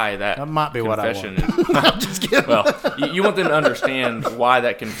understand why that might be confession what I want. is. I'm just kidding. Well, you want them to understand why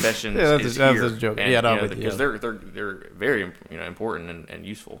that confession is that's here. a joke. And, because they're very important and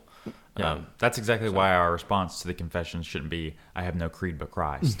useful. Yeah, that's exactly why our response to the confession shouldn't be, I have no creed but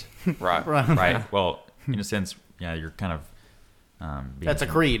Christ. Right. Well, in a sense, you're kind of... that's a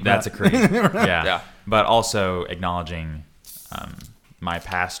creed. That's a creed. Yeah. But also acknowledging my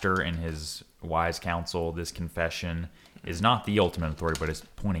pastor and his wise counsel, this confession is not the ultimate authority, but it's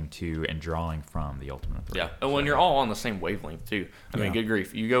pointing to and drawing from the ultimate authority. Yeah, and when you're all on the same wavelength, too. I mean, good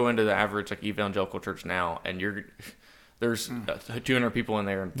grief. You go into the average like evangelical church now, and there's 200 people in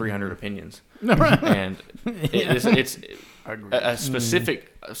there and 300 opinions. And it's a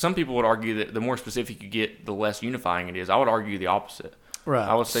specific... Some people would argue that the more specific you get, the less unifying it is. I would argue the opposite. Right.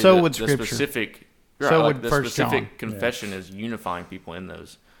 I would say so that would the Scripture. specific... So like would the 1 specific John. confession is unifying people in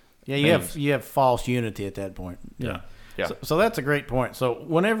those. Yeah, things. you have false unity at that point. Yeah. So that's a great point. So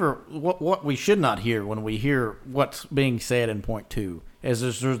whenever what we should not hear when we hear what's being said in point 2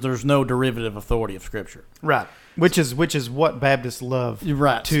 is there's no derivative authority of Scripture. Right. Which is what Baptists love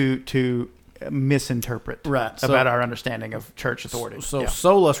Right. to misinterpret Right. about our understanding of church authority. So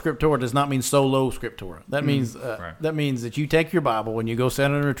sola scriptura does not mean solo scriptura. That means that means that you take your Bible and you go sit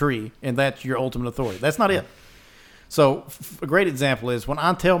under a tree and that's your ultimate authority. That's not it. So a great example is when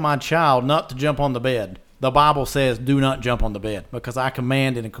I tell my child not to jump on the bed, the Bible says do not jump on the bed, because I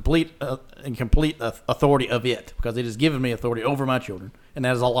command in complete authority of it, because it has given me authority over my children, and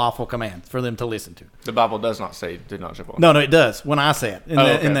that is a lawful command for them to listen to. The Bible does not say do not jump on. No, it does when I say it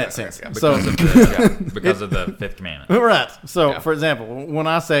in that sense. Okay. Because of the fifth commandment. Right. So, for example, when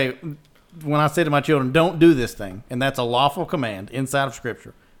I say to my children, don't do this thing, and that's a lawful command inside of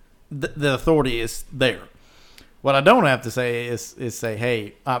Scripture, the authority is there. What I don't have to say is say,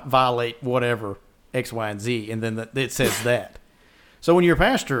 hey, I violate whatever X, Y, and Z, and then it says that. So when you're a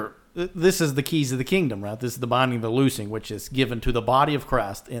pastor, this is the keys of the kingdom, right? This is the binding of the loosing, which is given to the body of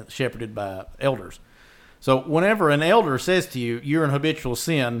Christ and shepherded by elders. So whenever an elder says to you, you're in habitual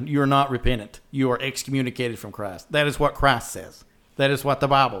sin, you're not repentant, you are excommunicated from Christ. That is what Christ says. That is what the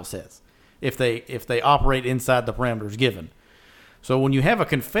Bible says. If they operate inside the parameters given. So when you have a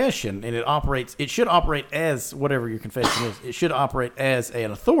confession and it should operate as whatever your confession is. It should operate as an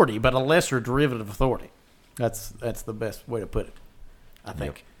authority, but a lesser derivative authority. That's the best way to put it, I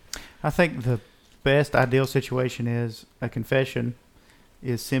think. Yep. I think the best ideal situation is a confession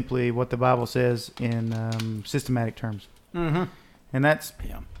is simply what the Bible says in systematic terms. Mm-hmm. And that's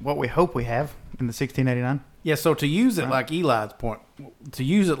what we hope we have in the 1689. Yeah, so to use it like Eli's point, to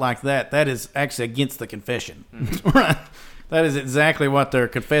use it like that is actually against the confession. Right. That is exactly what they're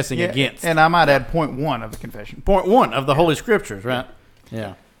confessing against. And I might add point 1 of the confession. Point 1 of the Holy Scriptures, right?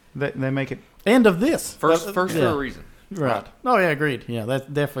 Yeah. They make it... And of this. First for a reason. Right. Oh, yeah, agreed. Yeah, that's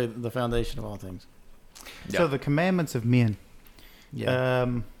definitely the foundation of all things. Yeah. So the commandments of men. Yeah.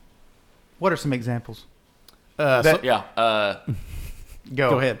 What are some examples? Go ahead.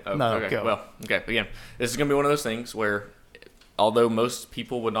 Oh, No, okay. go. Well, okay. Again, this is going to be one of those things where, although most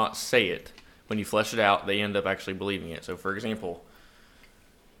people would not say it, when you flesh it out, they end up actually believing it. So, for example,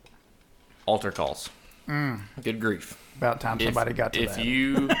 altar calls. Good grief. About time somebody got to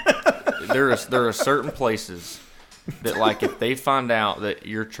that. There are certain places that, like, if they find out that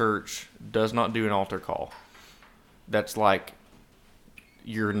your church does not do an altar call, that's like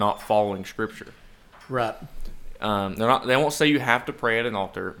you're not following Scripture. Right. They won't say you have to pray at an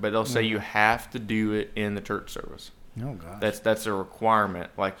altar, but they'll say you have to do it in the church service. Oh God. That's a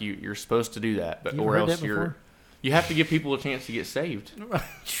requirement. Like you're supposed to do that, but You or heard else that before? you have to give people a chance to get saved.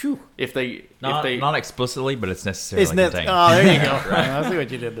 Phew. Not explicitly, but it's necessarily contained. Oh, there you go. Right. I see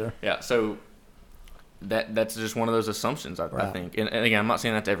what you did there. Yeah, so that's just one of those assumptions I think. And again, I'm not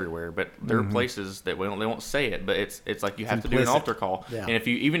saying that's everywhere, but there are places that they won't say it, but it's like you have to do an altar call. Yeah. And if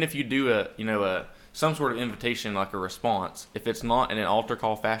you do a some sort of invitation, like a response, if it's not in an altar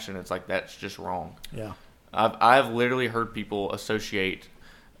call fashion, it's like that's just wrong. Yeah. I've literally heard people associate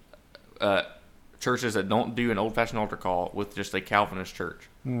churches that don't do an old-fashioned altar call with just a Calvinist church.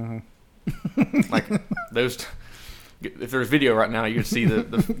 Mm-hmm. Like those if there's video right now, you would see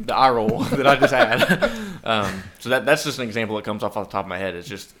the eye roll that I just had. So that's just an example that comes off the top of my head. It's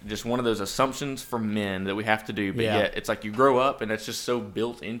just one of those assumptions for men that we have to do, but yet it's like you grow up and it's just so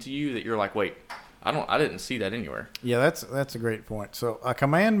built into you that you're like, wait, I didn't see that anywhere. Yeah, that's a great point. So a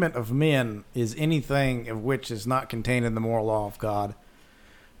commandment of men is anything of which is not contained in the moral law of God,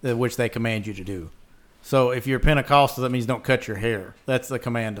 which they command you to do. So if you're Pentecostal, that means don't cut your hair. That's the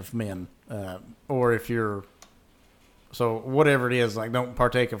command of men. Or if you're, so whatever it is, like don't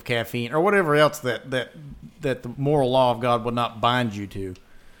partake of caffeine or whatever else that the moral law of God would not bind you to,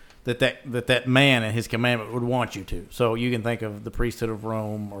 that man and his commandment would want you to. So you can think of the priesthood of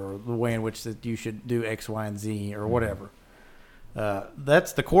Rome or the way in which that you should do X, Y, and Z or whatever.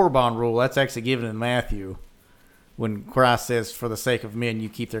 That's the Korban rule. That's actually given in Matthew when Christ says, for the sake of men, you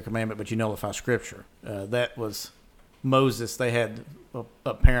keep their commandment, but you nullify Scripture. That was Moses. They had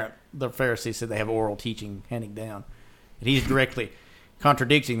the Pharisees said they have oral teaching handing down. And he's directly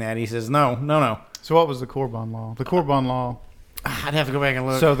contradicting that. He says, no. So what was the Korban law? The Korban law... I'd have to go back and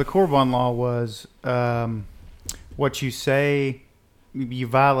look. So the Korban law was what you say, you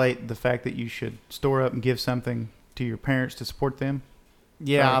violate the fact that you should store up and give something to your parents to support them.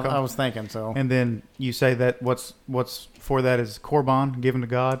 Yeah, I was thinking so. And then you say that what's for that is Korban, given to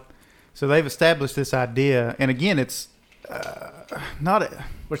God. So they've established this idea, and again, it's not a...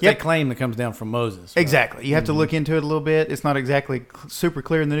 Which they claim that comes down from Moses. Right? Exactly. You have to look into it a little bit. It's not exactly super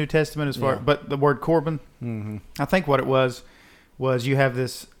clear in the New Testament as far, but the word Korban, I think what it was you have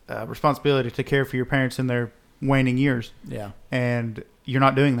this responsibility to care for your parents in their waning years. Yeah. And you're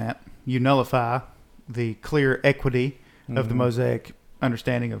not doing that. You nullify the clear equity of the Mosaic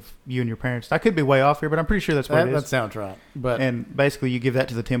understanding of you and your parents. I could be way off here, but I'm pretty sure that's what it is. That sounds right. And basically you give that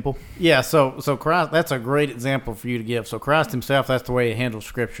to the temple. Yeah, so Christ, that's a great example for you to give. So Christ himself, that's the way he handles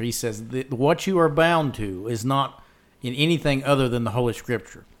Scripture. He says that what you are bound to is not in anything other than the Holy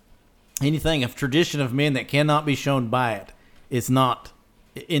Scripture. Anything of tradition of men that cannot be shown by it is not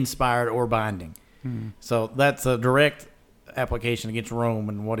inspired or binding. So that's a direct application against Rome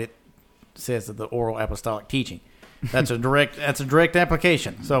and what it says of the oral apostolic teaching. That's a direct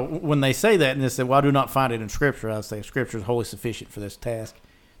application. So when they say that and they say, well, I do not find it in Scripture, I say Scripture is wholly sufficient for this task,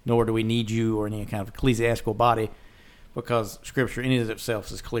 nor do we need you or any kind of ecclesiastical body, because Scripture in and of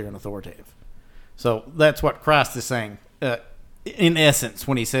itself is clear and authoritative. So that's what Christ is saying in essence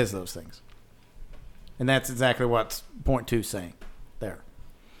when he says those things. And that's exactly what point 2 is saying there.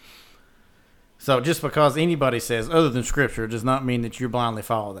 So just because anybody says other than Scripture does not mean that you blindly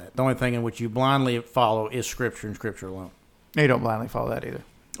follow that. The only thing in which you blindly follow is Scripture and Scripture alone. You don't blindly follow that either.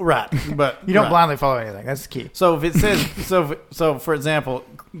 Right, but you don't blindly follow anything. That's the key. So if it says, so for example,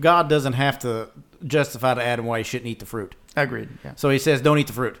 God doesn't have to justify to Adam why he shouldn't eat the fruit. Agreed. Yeah. So he says, don't eat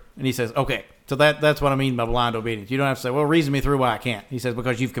the fruit, and he says, okay. So that's what I mean by blind obedience. You don't have to say, well, reason me through why I can't. He says,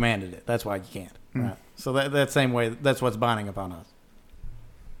 because you've commanded it. That's why you can't. Right. So that same way, that's what's binding upon us.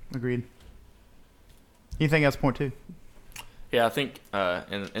 Agreed. Anything else? Point 2. Yeah, I think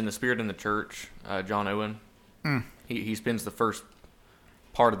in the Spirit in the Church, John Owen, he spends the first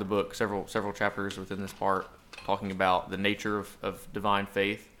part of the book, several chapters within this part, talking about the nature of divine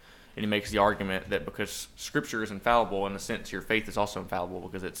faith, and he makes the argument that because Scripture is infallible, in a sense, your faith is also infallible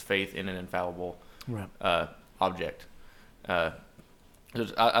because it's faith in an infallible object.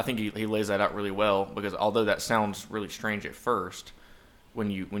 I think he lays that out really well, because although that sounds really strange at first, when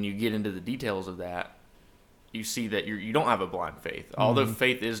you get into the details of that, you see that you don't have a blind faith. Although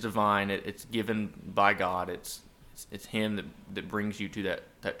faith is divine, it's given by God. It's Him that brings you to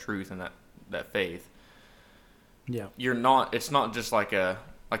that truth and that faith. Yeah, you're not. It's not just like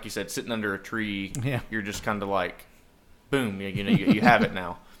you said, sitting under a tree. Yeah, you're just kind of like, boom. You have it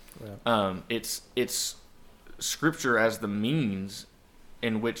now. Yeah. It's Scripture as the means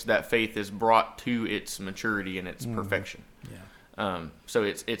in which that faith is brought to its maturity and its perfection. Yeah. So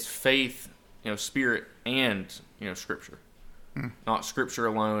it's faith, Spirit and Scripture, not Scripture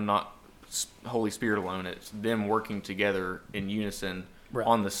alone, not Holy Spirit alone. It's them working together in unison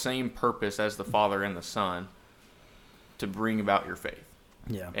on the same purpose as the Father and the Son to bring about your faith.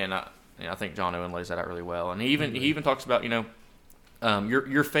 Yeah, and I think John Owen lays that out really well. And he even talks about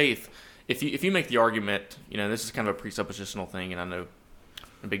your faith. If you make the argument, this is kind of a presuppositional thing, and I know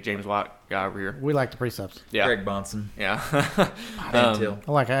a big James White guy over here. We like the precepts. Yeah. Greg Bonson. Yeah. I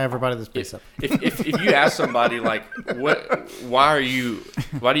like everybody that's precept. If you ask somebody like, why do you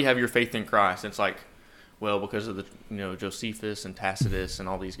have your faith in Christ? It's like, well, because of the Josephus and Tacitus and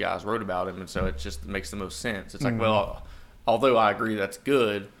all these guys wrote about him, and so it just makes the most sense. It's like, well, although I agree that's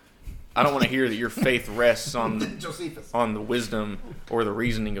good, I don't want to hear that your faith rests on the wisdom or the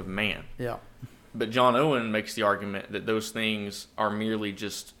reasoning of man. Yeah. But John Owen makes the argument that those things are merely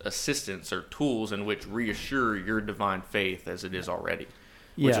just assistants or tools in which reassure your divine faith as it is already,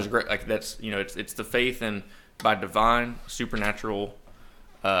 which is great. Like that's it's the faith in by divine supernatural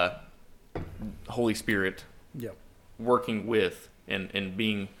Holy Spirit working with and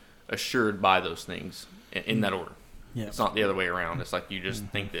being assured by those things in that order. Yeah. It's not the other way around. It's like you just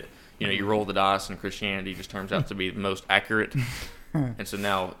think that you roll the dice and Christianity just turns out to be the most accurate. And so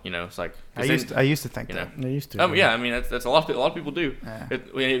now, it's like I used to think that. I used to. Yeah, I mean that's a lot of people do. Yeah.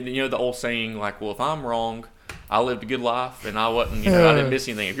 The old saying like, well, if I'm wrong, I lived a good life and I wasn't, I didn't miss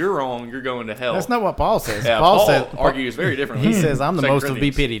anything. If you're wrong, you're going to hell. That's not what Paul says. Yeah, Paul argues very differently. He says, "I'm the most to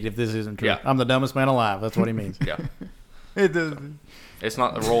be pitied if this isn't true. Yeah. I'm the dumbest man alive." That's what he means. Yeah. It's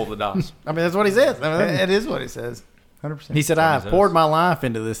not the roll of the dice. I mean, that's what he says. It is what he says. 100%. He said, "I have poured my life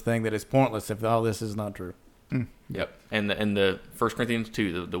into this thing that is pointless if all this is not true." Yep. And the 1 Corinthians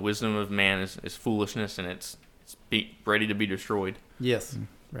 2, the wisdom of man is foolishness, and it's ready to be destroyed. Yes.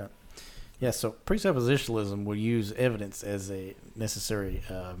 Right. Yeah. So presuppositionalism will use evidence as a necessary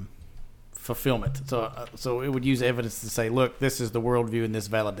fulfillment. So it would use evidence to say, "Look, this is the worldview, and this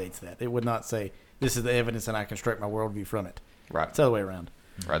validates that." It would not say, "This is the evidence, and I construct my worldview from it." Right. It's the other way around.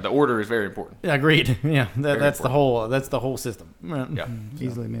 Right. The order is very important. Yeah, agreed. Yeah. That's the whole system. Yeah.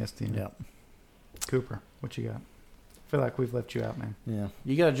 Easily missed. Yeah. Cooper, what you got? I feel like we've left you out, man. Yeah.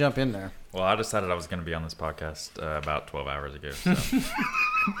 You got to jump in there. Well, I decided I was going to be on this podcast about 12 hours ago. So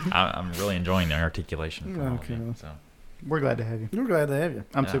I'm really enjoying the articulation. Okay. So we're glad to have you. We're glad to have you.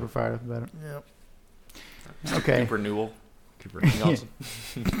 I'm super fired up about it. Yep. Okay. Cooper Newell. Johnson.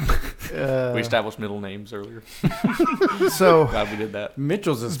 We established middle names earlier. So glad we did that.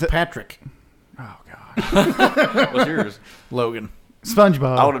 Mitchell's is Patrick. Oh God. What's yours? Logan.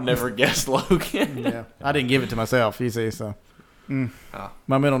 SpongeBob. I would have never guessed Logan. Yeah, I didn't give it to myself. You see, so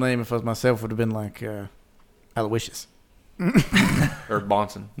my middle name, if it was myself, would have been like Aloysius or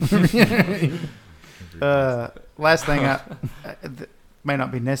Bonson. Last thing may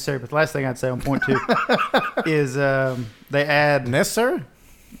not be necessary, but the last thing I'd say on point 2 is they add necessary.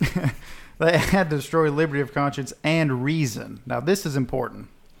 They add destroy liberty of conscience and reason. Now this is important.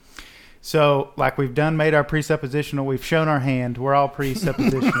 So, like we've made our presuppositional, we've shown our hand. We're all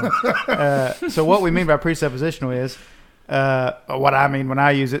presuppositional. So what we mean by presuppositional is what I mean when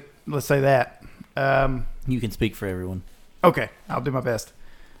I use it. Let's say that. You can speak for everyone. Okay, I'll do my best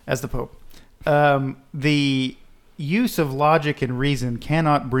as the Pope. The use of logic and reason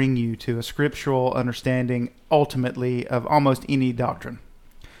cannot bring you to a scriptural understanding, ultimately, of almost any doctrine.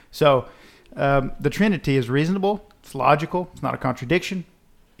 So, the Trinity is reasonable. It's logical. It's not a contradiction.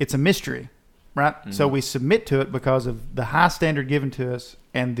 It's a mystery, right? Mm-hmm. So we submit to it because of the high standard given to us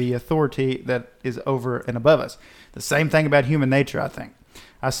and the authority that is over and above us. The same thing about human nature, I think.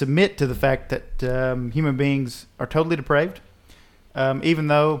 I submit to the fact that human beings are totally depraved, even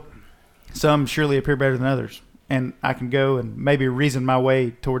though some surely appear better than others. And I can go and maybe reason my way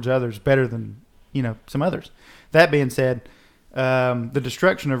towards others better than, some others. That being said, the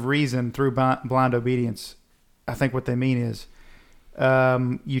destruction of reason through blind obedience, I think what they mean is,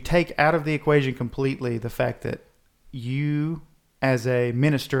 you take out of the equation completely the fact that you, as a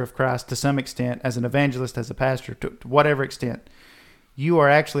minister of Christ, to some extent, as an evangelist, as a pastor, to whatever extent, you are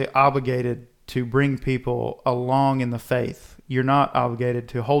actually obligated to bring people along in the faith. You're not obligated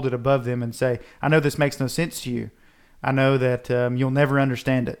to hold it above them and say, I know this makes no sense to you. I know that you'll never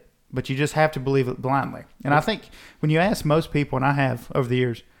understand it, but you just have to believe it blindly. And I think when you ask most people, and I have over the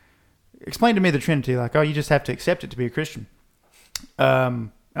years, explain to me the Trinity, like, oh, you just have to accept it to be a Christian.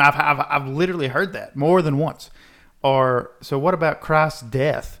 And I've literally heard that more than once. Or so what about Christ's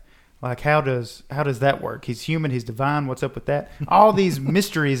death? Like how does that work? He's human, he's divine. What's up with that? All these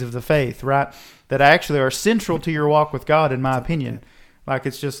mysteries of the faith, right? That actually are central to your walk with God, in my opinion. Like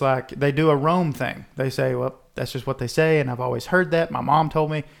it's just like they do a Rome thing. They say, well, that's just what they say, and I've always heard that. My mom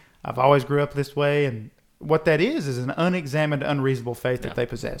told me. I've always grew up this way, and what that is an unexamined, unreasonable faith that they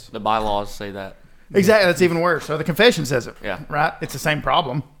possess. The bylaws say that. Exactly. That's even worse. So the confession says it. Yeah. Right? It's the same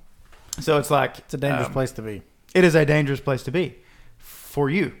problem. So it's like... It's a dangerous place to be. It is a dangerous place to be. For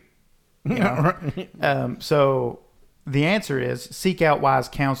you. So the answer is seek out wise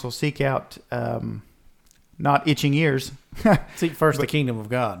counsel. Seek out not itching ears. Seek first the kingdom of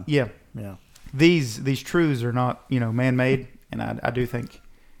God. Yeah. Yeah. These truths are not, man-made. And I do think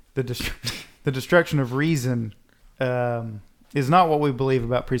the destruction of reason is not what we believe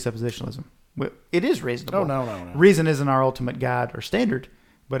about presuppositionalism. It is reasonable. Oh, no. Reason isn't our ultimate guide or standard,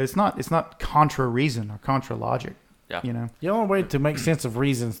 but it's not contra reason or contra logic. Yeah. You know, The only way to make sense of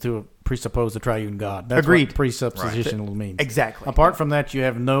reasons to presuppose the triune God. That's Agreed. what presuppositional means. exactly. Apart from that, you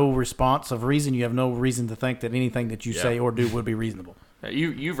have no response of reason. You have no reason to think that anything that you say or do would be reasonable.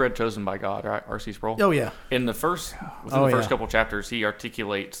 You've read Chosen by God, right? R.C. Sproul. Oh yeah. Within the first couple chapters, he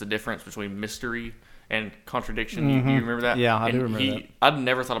articulates the difference between mystery and contradiction. You remember that? Yeah, I do remember that. I'd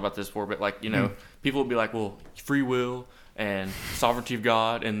never thought about this before, but people would be like, "Well, free will and sovereignty of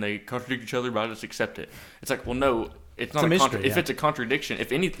God, and they contradict each other, but I just accept it." It's like, well, no. It's not a mystery. If it's a contradiction,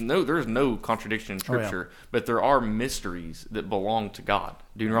 if anything, there's no contradiction in Scripture, but there are mysteries that belong to God.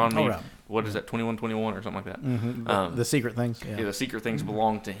 Deuteronomy, what is that, 21:21 or something like that? Mm-hmm. The secret things. Yeah. The secret things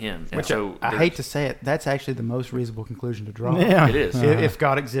belong to Him. And Which so I hate to say it, that's actually the most reasonable conclusion to draw. Yeah. it is. If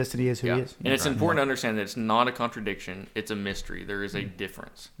God exists and He is who He is. And it's important to understand that it's not a contradiction; it's a mystery. There is a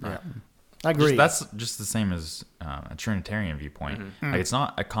difference. Yeah. I agree. That's just the same as a Trinitarian viewpoint. Like, it's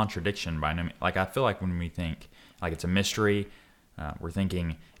not a contradiction by no means. Like, I feel like when we think like it's a mystery, we're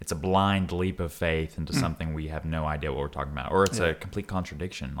thinking it's a blind leap of faith into something we have no idea what we're talking about, or it's a complete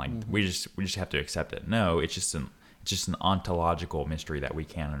contradiction. Like we just have to accept it. No, it's just an ontological mystery that we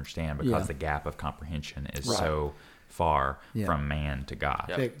can't understand because the gap of comprehension is so far from man to God.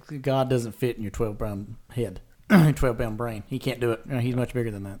 Yep. God doesn't fit in your 12-pound head, 12-pound brain. He can't do it. He's much bigger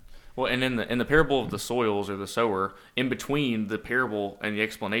than that. Well, and in the parable of the soils or the sower, in between the parable and the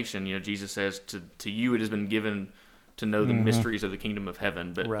explanation, Jesus says, to you it has been given to know the mysteries of the kingdom of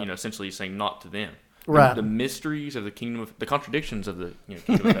heaven, but essentially he's saying not to them. Right. The mysteries of the kingdom of the contradictions of the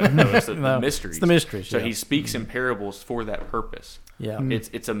kingdom of heaven. No, it's the mysteries. It's the mysteries. So he speaks in parables for that purpose. Yeah.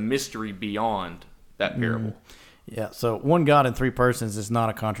 It's a mystery beyond that parable. Yeah. So one God in three persons is not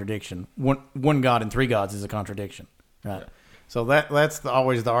a contradiction. One God in three gods is a contradiction. Right. Yeah. So that's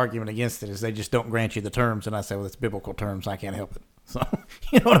always the argument against it, is they just don't grant you the terms, and I say, well, it's biblical terms, I can't help it. So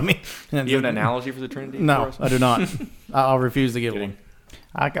you know what I mean? Do you have an analogy for the Trinity? No, I do not. I'll refuse to give one.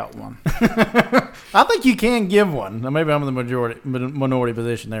 I got one. I think you can give one. Now, maybe I'm in the minority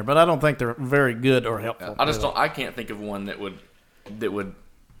position there, but I don't think they're very good or helpful. I can't think of one that would.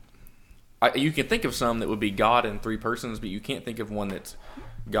 You can think of some that would be God in three persons, but you can't think of one that's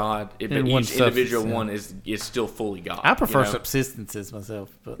God. But each individual one is still fully God. I prefer subsistences myself,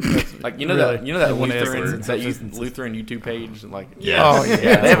 but like that Lutheran YouTube page, like they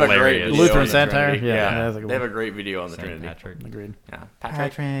have a great video Lutheran on the satire. Trinity. Yeah, they have a great video on the Trinity. Patrick. Agreed. Yeah,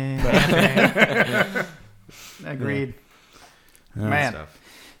 Patrick. Agreed. Yeah. Man,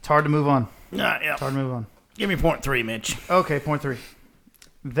 it's hard to move on. Yeah. It's hard to move on. Give me point 3, Mitch. Okay, point 3.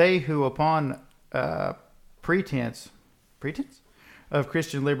 They who upon pretense of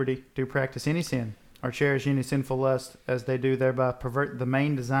Christian liberty do practice any sin, or cherish any sinful lust, as they do thereby pervert the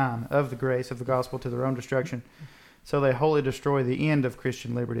main design of the grace of the gospel to their own destruction. So they wholly destroy the end of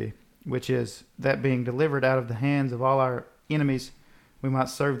Christian liberty, which is that being delivered out of the hands of all our enemies, we might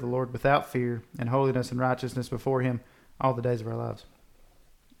serve the Lord without fear and holiness and righteousness before Him all the days of our lives.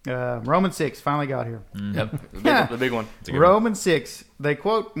 Romans 6 finally got here. Yep, the big one. Romans 6. They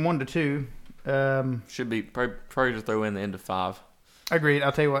quote 1 to 2. Should be probably to throw in the end of 5. Agreed.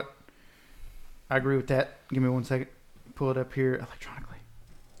 I'll tell you what. I agree with that. Give me 1 second. Pull it up here electronically.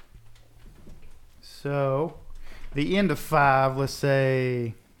 So, the end of 5, let's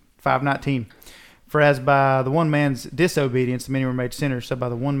say 5:19. For as by the one man's disobedience the many were made sinners, so by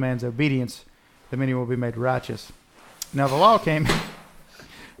the one man's obedience the many will be made righteous. Now the law came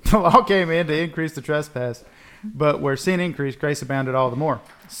in to increase the trespass, but where sin increased, grace abounded all the more.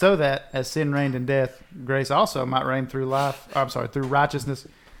 So that, as sin reigned in death, grace also might reign through righteousness,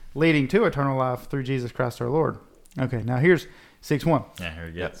 leading to eternal life through Jesus Christ our Lord. Okay, now here's 6:1. Yeah, here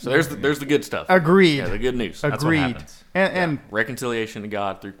we go. So there's the good stuff. Agreed. Yeah, the good news. That's what happens. And reconciliation to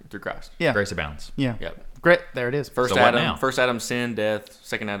God through Christ. Yeah, Grace abounds. Yeah. Yep. Great. There it is. First Adam, sin, death.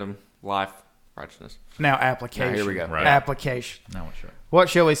 Second Adam, life, righteousness. Now application. Now, here we go. Right. Application. Now what should? What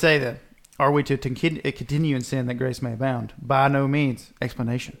shall we say then? Are we to continue in sin that grace may abound? By no means.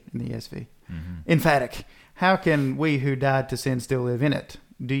 Explanation in the ESV. Emphatic. How can we who died to sin still live in it?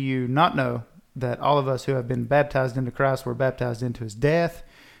 Do you not know that all of us who have been baptized into Christ were baptized into His death?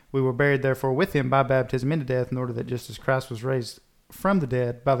 We were buried therefore with Him by baptism into death, in order that just as Christ was raised from the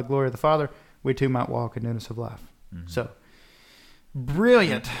dead by the glory of the Father, we too might walk in newness of life. So,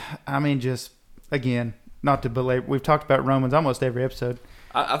 brilliant. I mean, just, again, not to belabor. We've talked about Romans almost every episode.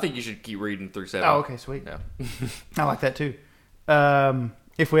 I think you should keep reading through 7. Oh, okay, sweet. Yeah. I like that too.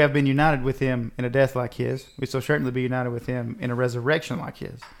 If we have been united with Him in a death like His, we shall certainly be united with Him in a resurrection like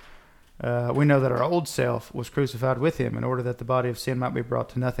His. We know that our old self was crucified with Him in order that the body of sin might be brought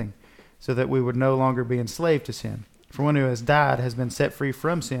to nothing, so that we would no longer be enslaved to sin. For one who has died has been set free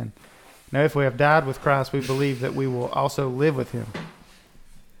from sin. Now, if we have died with Christ, we believe that we will also live with him.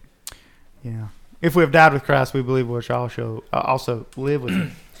 Yeah. If we have died with Christ, we believe we shall also live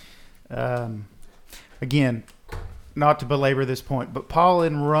with him. Again, not to belabor this point, but Paul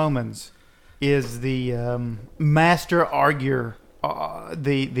in Romans is the master arguer,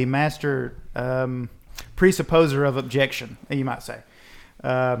 the master presupposer of objection, you might say.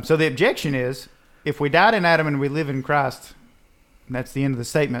 So the objection is, if we died in Adam and we live in Christ, that's the end of the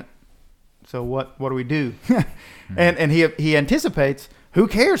statement. So what do we do? And he anticipates, who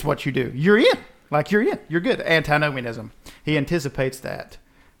cares what you do? You're in. Like, you're in. You're good. Antinomianism. He anticipates that.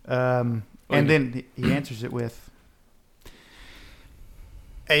 And then he answers it with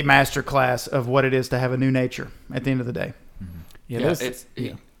a master class of what it is to have a new nature at the end of the day.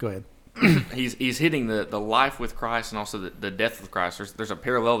 Go ahead. He's hitting the life with Christ and also the death with Christ. There's a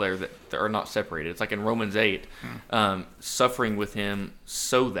parallel there that are not separated. It's like in Romans 8, suffering with him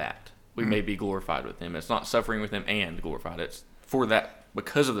so that we may be glorified with him. It's not suffering with him and glorified. It's for that,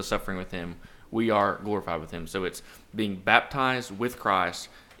 because of the suffering with him, we are glorified with him. So it's being baptized with Christ,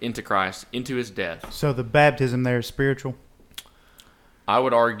 into his death. So the baptism there is spiritual? I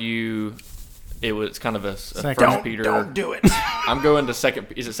would argue it's kind of a First Peter. Don't do it. I'm going to second.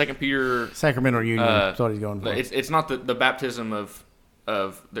 Is it Second Peter? Sacramental union. That's what he's going for. It's not the baptism of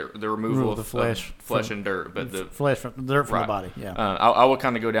the removal of the flesh and dirt, but the flesh from dirt from the body. Yeah. I would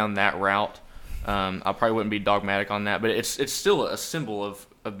kind of go down that route. I probably wouldn't be dogmatic on that, but it's still a symbol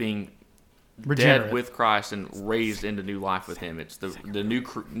of being regenerate, dead with Christ and raised into new life with him. It's the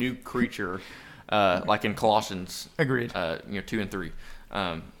new creature, like in Colossians. Agreed. 2 and 3.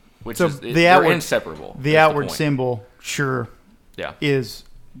 Which so is they're inseparable. The outward symbol, sure,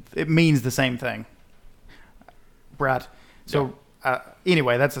 it means the same thing, right? So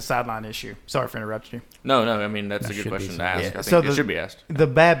anyway, that's a sideline issue. Sorry for interrupting you. No. I mean, that's a good question to ask. Yeah. I think it should be asked. The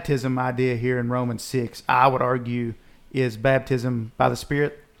baptism idea here in Romans 6, I would argue, is baptism by the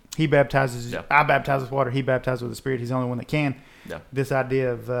Spirit. He baptizes. Yeah. I baptize with water. He baptizes with the Spirit. He's the only one that can. Yeah. This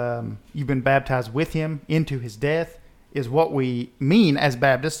idea of you've been baptized with him into his death is what we mean as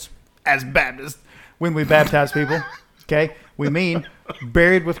Baptists. When we baptize people, okay, we mean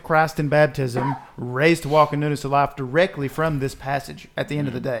buried with Christ in baptism, raised to walk in newness of life, directly from this passage at the end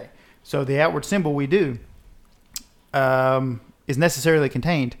of the day. So the outward symbol we do is necessarily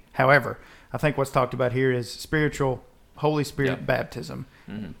contained. However, I think what's talked about here is spiritual, Holy Spirit baptism.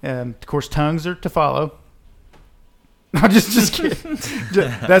 Of course, tongues are to follow. No, just kidding.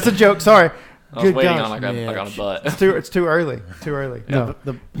 That's a joke. Sorry. I was waiting on a butt. It's too early. Too early. Yeah.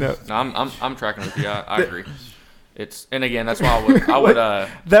 No, I'm tracking with you. I agree. And again, that's why I would.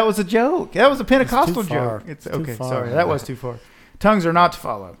 That was a joke. That was a Pentecostal joke. It's too okay. far. Sorry, that was too far. Tongues are not to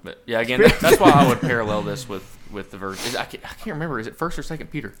follow. But yeah, again, that's why I would parallel this with the verse. I can't remember. Is it First or Second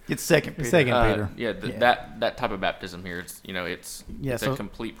Peter? It's Second Peter. That type of baptism here. It's a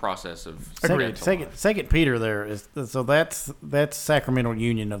complete process of. Agreed. Second Peter there is that's sacramental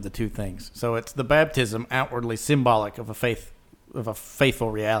union of the two things. So it's the baptism outwardly symbolic of a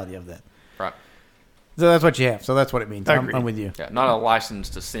faithful reality of that. Right. So that's what you have. So that's what it means. I'm with you. Yeah, not a license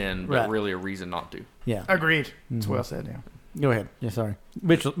to sin, but really a reason not to. Yeah. Agreed. It's well said. Yeah. Go ahead. Yeah, sorry.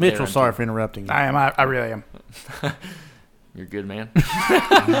 Mitchell, sorry for interrupting you. I am. I really am. You're good, man.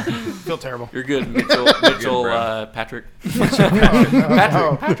 Feel terrible. You're good, Mitchell. Patrick.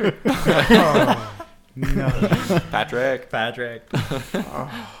 Patrick. No. Patrick.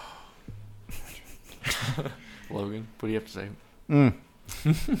 Logan, what do you have to say?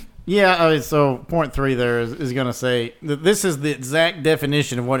 Yeah, so point 3 there is going to say that this is the exact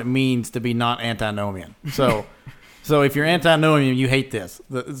definition of what it means to be not antinomian. So if you're antinomian, you hate this.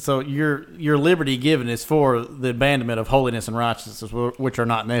 So your liberty given is for the abandonment of holiness and righteousness, which are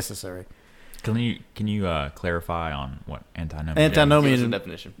not necessary. Can you clarify on what antinomian? Antinomian is the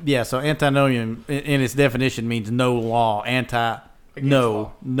definition. Yeah, so antinomian in its definition means no law.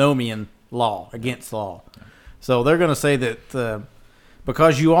 Nomian law, against law. So they're going to say that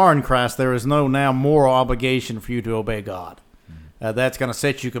because you are in Christ, there is no now moral obligation for you to obey God. That's going to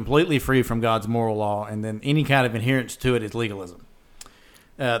set you completely free from God's moral law, and then any kind of adherence to it is legalism.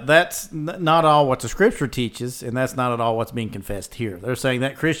 That's not all what the Scripture teaches, and that's not at all what's being confessed here. They're saying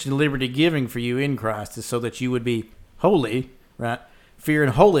that Christian liberty giving for you in Christ is so that you would be holy, right? Fear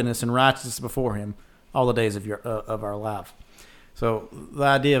and holiness and righteousness before Him all the days of our life. So the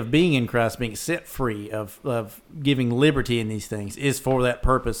idea of being in Christ, being set free, of giving liberty in these things, is for that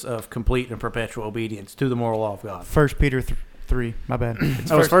purpose of complete and perpetual obedience to the moral law of God. 1 Peter 3. My bad.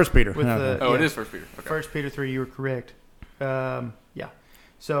 It's 1 Peter. It is 1 Peter. Okay. 1 Peter 3. You were correct. Yeah.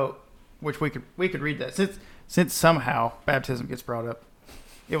 So, which we could read that since somehow baptism gets brought up.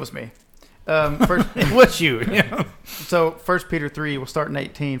 It was me. First, What's you? Yeah. so 1 Peter 3, we'll start in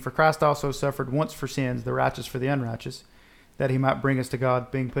 18. For Christ also suffered once for sins, the righteous for the unrighteous, that he might bring us to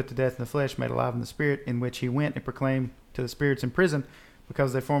God, being put to death in the flesh, made alive in the spirit, in which he went and proclaimed to the spirits in prison,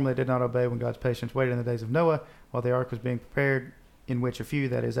 because they formerly did not obey when God's patience waited in the days of Noah, while the ark was being prepared, in which a few,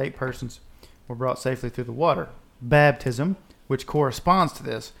 that is 8 persons, were brought safely through the water. Baptism, which corresponds to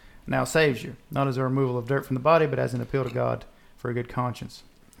this, now saves you, not as a removal of dirt from the body, but as an appeal to God for a good conscience,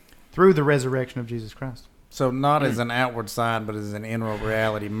 through the resurrection of Jesus Christ. So not as an outward sign, but as an inward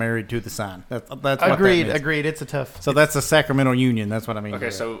reality married to the sign. That's what Agreed, that means. agreed. It's a tough. So that's a sacramental union. That's what I mean. Okay,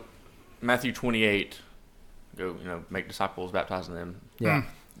 so Matthew 28, go make disciples, baptizing them. Yeah.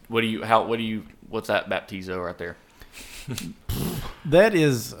 What's that baptizo right there? That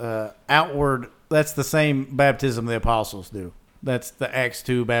is outward. That's the same baptism the apostles do. That's the Acts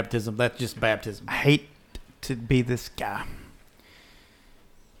 2 baptism. That's just baptism. I hate to be this guy.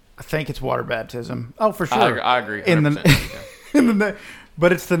 I think it's water baptism. Oh, for sure. I agree. In the, 100%,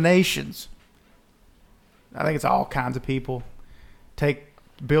 but it's the nations. I think it's all kinds of people.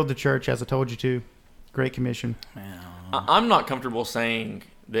 Build the church as I told you to. Great Commission. I'm not comfortable saying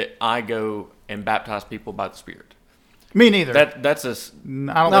that I go and baptize people by the Spirit. Me neither. That's a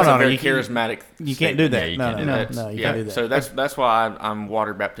very charismatic. You can't do that. Yeah, you No, can't do no, that. no, you can't do that. So that's why I'm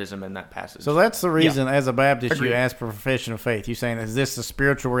water baptism in that passage. So that's the reason, as a Baptist, Agreed. you ask for profession of faith. You're saying, is this a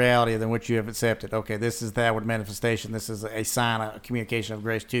spiritual reality than which you have accepted? Okay, this is the outward manifestation. This is a sign, a communication of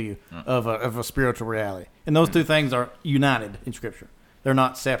grace to you of a spiritual reality. And those two things are united in Scripture. They're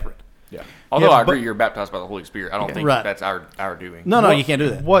not separate. yeah. Although Yeah, I agree, but- you're baptized by the Holy Spirit. I don't think Right. that's our doing. No, you can't do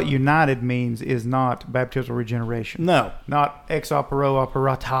that. What united means is not baptismal regeneration. No. Not ex opero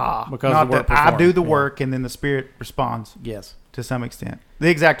operata. Because not the work that I do performed, the yeah. work and then the Spirit responds Yes. to some extent. The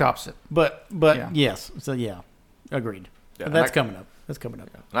exact opposite. But Yeah. yes. So, yeah. Agreed. Yeah, That's and coming up. That's coming up.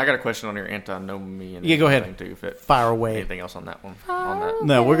 And I got a question on your antinommy and Yeah, go ahead. thing too. If it, Fire away. anything else on that one? On that?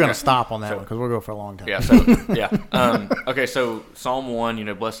 No, we're going to Okay. stop on that So- one because we'll go for a long time. Yeah. So yeah. Okay. So Psalm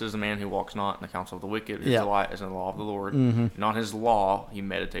 1. Blessed is the man who walks not in the counsel of the wicked. His Yeah. delight is in the law of the Lord. Mhm. And on His law he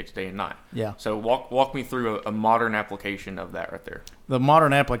meditates day and night. Yeah. So walk me through a modern application of that right there. The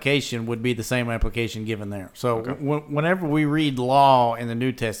modern application would be the same application given there. So Okay. whenever we read law in the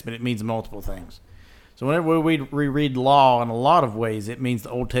New Testament, it means multiple things. So whenever we read law in a lot of ways, it means the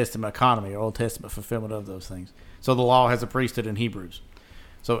Old Testament economy or Old Testament fulfillment of those things. So the law has a priesthood in Hebrews.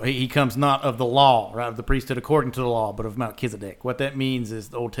 So he comes not of the law, right, of the priesthood according to the law, but of Melchizedek. What that means is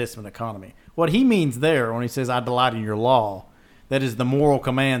the Old Testament economy. What he means there when he says, I delight in your law, that is the moral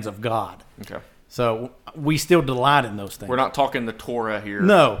commands of God. Okay. So we still delight in those things. We're not talking the Torah here.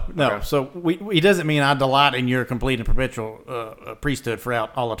 No. Okay. So he doesn't mean I delight in your complete and perpetual priesthood for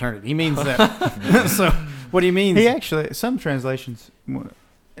all eternity. He means that. So what he means, He actually, some translations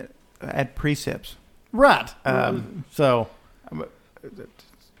add precepts. right? So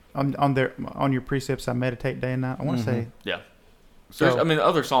on your precepts, I meditate day and night. I want to say Yeah. So-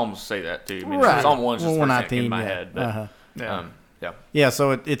 Other psalms say that too. Right. Psalm 1 is just the first thing 119, in my yeah. head. But, Uh-huh. yeah. yeah. Yeah,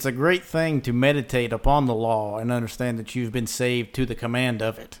 so it's a great thing to meditate upon the law and understand that you've been saved to the command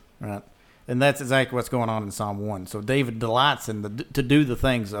of it, right? And that's exactly what's going on in Psalm 1. So David delights to do the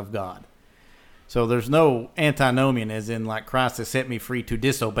things of God. So there's no antinomian as in like Christ has set me free to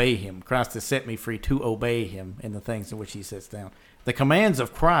disobey him. Christ has set me free to obey him in the things in which he sets down. The commands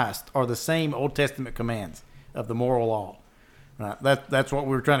of Christ are the same Old Testament commands of the moral law. Right? That's what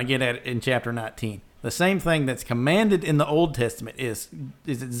we're trying to get at in chapter 19. The same thing that's commanded in the Old Testament is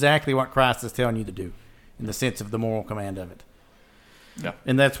exactly what Christ is telling you to do in the sense of the moral command of it. Yeah.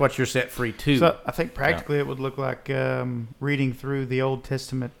 And that's what you're set free to. So I think practically it would look like reading through the Old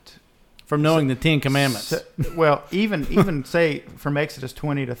Testament. From knowing the Ten Commandments. Well, even say from Exodus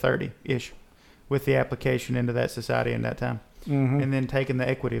 20 to 30 ish, with the application into that society in that time, Mhm. and then taking the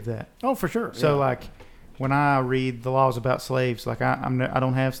equity of that. Oh, for sure. So yeah. like when I read the laws about slaves, like I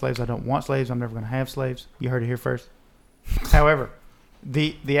don't have slaves. I don't want slaves. I'm never going to have slaves. You heard it here first. However,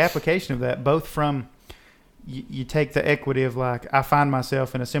 the application of that, both from you take the equity of like I find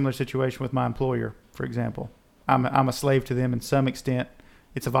myself in a similar situation with my employer, for example. I'm a slave to them in some extent.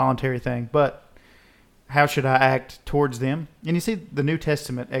 It's a voluntary thing, but how should I act towards them? And you see the New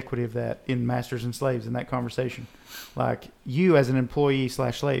Testament equity of that in masters and slaves in that conversation. Like you as an employee /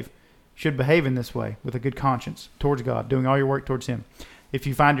 slave should behave in this way with a good conscience towards God, doing all your work towards Him. If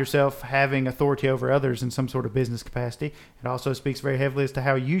you find yourself having authority over others in some sort of business capacity, it also speaks very heavily as to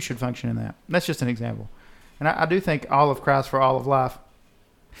how you should function in that. That's just an example. And I do think all of Christ for all of life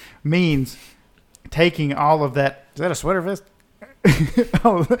means taking all of that, Is that a sweater vest?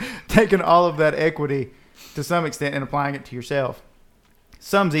 taking all of that equity to some extent and applying it to yourself.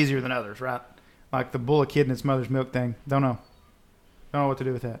 Some's easier than others, right? Like the bull a kid in its mother's milk thing. Don't know what to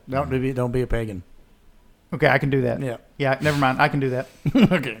do with that. Don't be a pagan. Okay, I can do that. Yeah. Yeah, never mind. I can do that.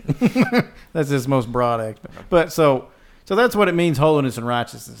 Okay. That's his most broad act. But so that's what it means, holiness and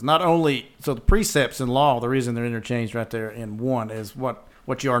righteousness. Not only, so the precepts and law, the reason they're interchanged right there in one is what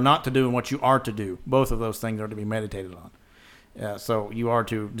you are not to do and what you are to do. Both of those things are to be meditated on. So you are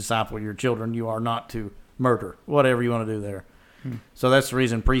to disciple your children. You are not to murder, whatever you want to do there. So that's the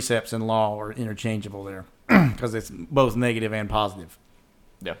reason precepts and law are interchangeable there, because it's both negative and positive.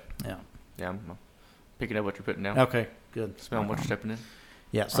 Yeah. Yeah. Yeah. I'm picking up what you're putting down. Okay, good. Smelling what you're stepping in.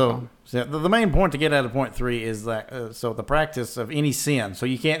 Yeah, so the main point to get out of point 3 is that, so the practice of any sin. So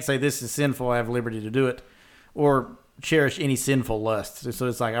you can't say this is sinful, I have liberty to do it, or cherish any sinful lust. So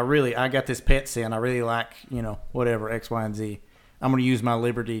it's like, I got this pet sin, I really like, whatever, X, Y, and Z. I'm going to use my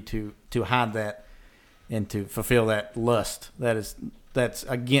liberty to hide that and to fulfill that lust. That's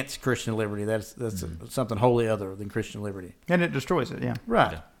against Christian liberty. That's something wholly other than Christian liberty. And it destroys it, yeah.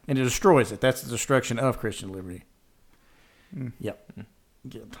 Right. Yeah. And it destroys it. That's the destruction of Christian liberty. Yep.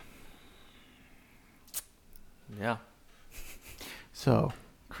 Good. Yeah. So,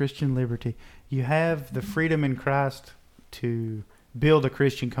 Christian liberty. You have the freedom in Christ to build a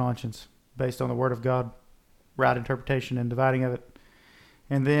Christian conscience based on the Word of God, right interpretation and dividing of it,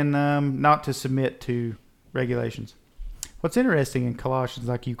 and then not to submit to regulations. What's interesting in Colossians,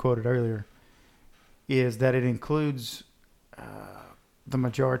 like you quoted earlier, is that it includes the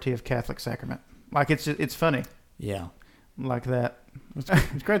majority of Catholic sacrament. Like, it's funny. Yeah. Like that.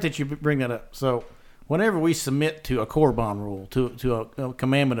 It's great that you bring that up. So, whenever we submit to a Korban rule, to a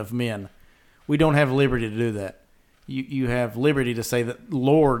commandment of men, we don't have liberty to do that. You have liberty to say that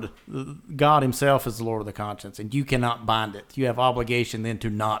Lord, God himself is the Lord of the conscience, and you cannot bind it. You have obligation then to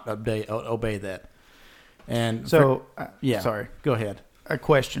not obey that. And so, sorry. Go ahead. A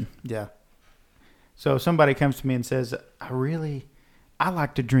question. Yeah. So somebody comes to me and says, I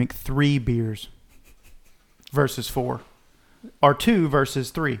like to drink 3 beers versus 4, or 2 versus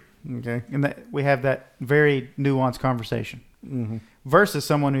 3. Okay. And we have that very nuanced conversation. Mm-hmm. Versus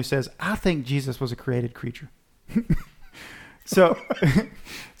someone who says, I think Jesus was a created creature. So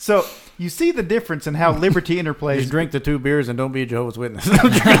you see the difference in how liberty interplays. Just drink the 2 beers and don't be a Jehovah's Witness.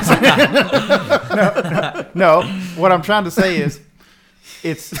 No, what I'm trying to say is,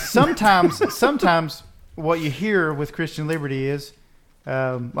 it's sometimes what you hear with Christian liberty is,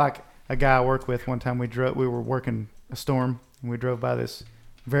 like a guy I worked with one time. We were working a storm and we drove by this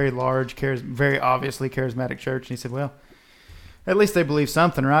very large, very obviously charismatic church, and he said, "Well, at least they believe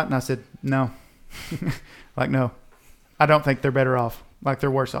something, right?" And I said, "No, like no, I don't think they're better off. Like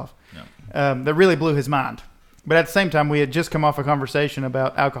they're worse off." No. That really blew his mind. But at the same time, we had just come off a conversation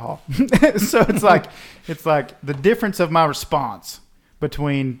about alcohol, so it's like the difference of my response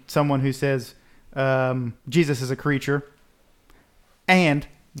between someone who says Jesus is a creature and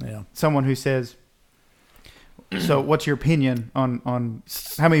someone who says, so what's your opinion on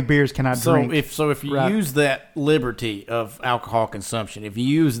how many beers can I drink? If you use that liberty of alcohol consumption, if you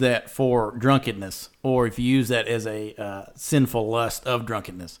use that for drunkenness, or if you use that as a sinful lust of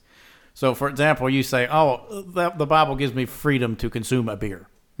drunkenness. So, for example, you say, the Bible gives me freedom to consume a beer,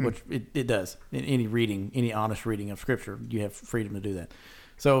 which it does. In any honest reading of Scripture, you have freedom to do that.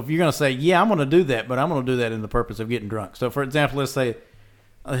 So if you're going to say, I'm going to do that, but I'm going to do that in the purpose of getting drunk. So, for example, let's say,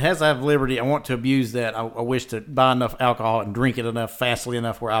 as I have liberty, I want to abuse that. I wish to buy enough alcohol and drink it fastly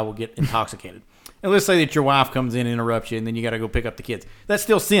enough where I will get intoxicated. And let's say that your wife comes in and interrupts you, and then you got to go pick up the kids. That's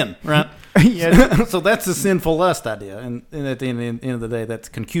still sin, right? Yeah. So that's the sinful lust idea. And at the end of the day, that's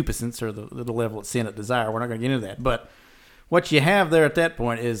concupiscence, or the level of sin at desire. We're not going to get into that. But what you have there at that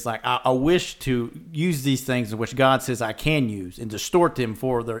point is like, I wish to use these things in which God says I can use and distort them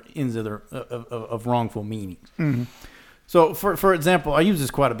for their ends of wrongful meanings. Mm-hmm. So, for example, I use this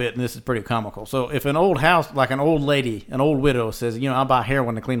quite a bit, and this is pretty comical. So if an old house, like an old lady, an old widow says, I buy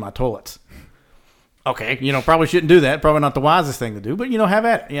heroin to clean my toilets. Okay, probably shouldn't do that. Probably not the wisest thing to do, but, have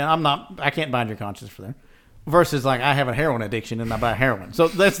at it. I can't bind your conscience for that. Versus, like, I have a heroin addiction and I buy heroin. So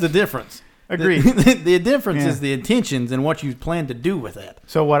that's the difference. Agreed. The difference is the intentions and what you plan to do with that.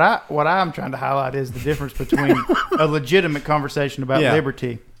 So what I'm trying to highlight is the difference between a legitimate conversation about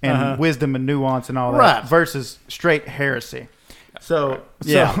liberty and wisdom and nuance and all that versus straight heresy. So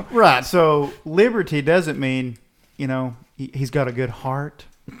liberty doesn't mean, he's got a good heart.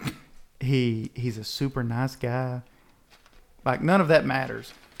 He's a super nice guy. Like, none of that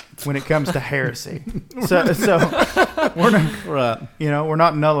matters when it comes to heresy. So we're not, we're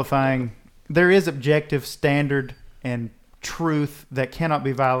not nullifying. There is objective standard and truth that cannot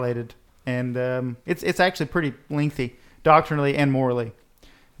be violated, and it's actually pretty lengthy doctrinally and morally.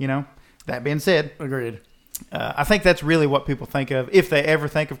 You know, that being said, Agreed. I think that's really what people think of. If they ever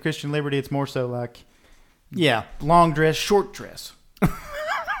think of Christian liberty, it's more so like, Yeah. long dress, short dress,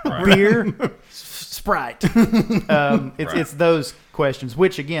 Right. beer, Sprite. It's those questions,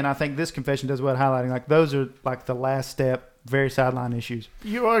 which again, I think this confession does well highlighting. Like those are like the last step, very sideline issues.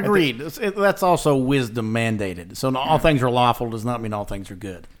 You are agreed. That's also wisdom mandated. So all things are lawful does not mean all things are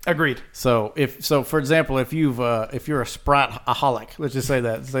good. Agreed. So for example, if you're a Sprite-aholic, let's just say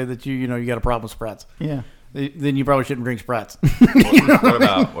that you got a problem with Sprites, Yeah. then you probably shouldn't drink Sprites.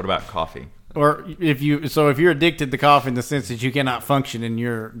 What about coffee? Or if you're addicted to coffee in the sense that you cannot function and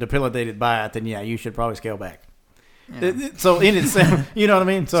you're debilitated by it, then yeah, you should probably scale back. Yeah. So in itself, you know what I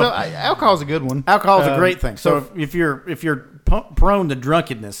mean. So alcohol's a good one. Alcohol's a great thing. so So if you're prone to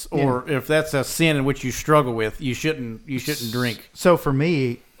drunkenness, or if that's a sin in which you struggle with, you shouldn't drink. So for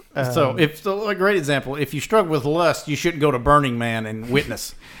me, So a great example, if you struggle with lust, you shouldn't go to Burning Man and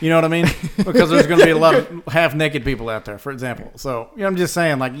witness. You know what I mean? Because there's going to be a lot of half naked people out there, for example. So I'm just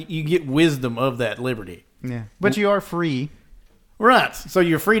saying, like you get wisdom of that liberty. yeah, but you are free. Right. So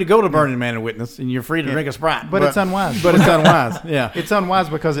you're free to go to Burning Man and witness, and you're free to drink a Sprite. But it's unwise. But it's unwise. Yeah. It's unwise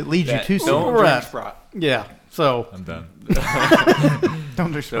because it leads you to sin. Don't Right. drink Sprite. Yeah. So I'm done.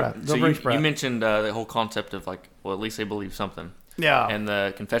 Don't drink So, Sprite. so drink you Sprite. mentioned the whole concept of like, well, at least they believe something. Yeah. And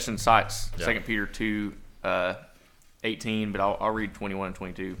the confession cites Yeah. 2 Peter 2, 18, but I'll read 21 and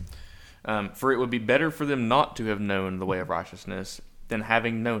 22. For it would be better for them not to have known the way of righteousness than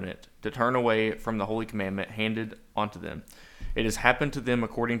having known it, to turn away from the holy commandment handed onto them. It has happened to them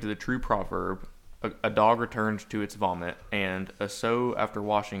according to the true proverb, a dog returns to its vomit, and a sow after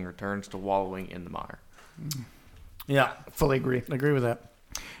washing returns to wallowing in the mire. yeah, Fully agree. agree with that.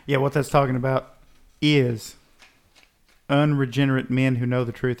 Yeah, what that's talking about is unregenerate men who know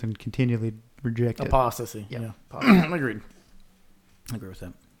the truth and continually reject it. Apostasy. Yeah. Yeah. Agreed. I agree with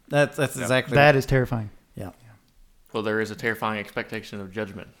that. That's exactly That is terrifying. Yeah. Well, there is a terrifying expectation of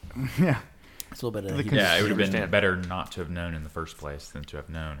judgment. Yeah. It's a little bit of The Yeah, it would have been Understand. better not to have known in the first place than to have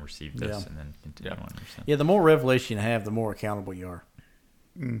known, received this, Yeah. and then continue on your sin. Yeah, the more revelation you have, the more accountable you are.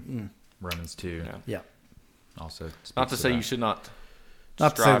 Romans 2 Yeah. Yeah. also speaks Not to say that. you should not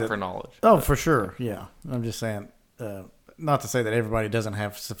Not to say strive that- for knowledge. Oh, for sure. Yeah. I'm just saying, not to say that everybody doesn't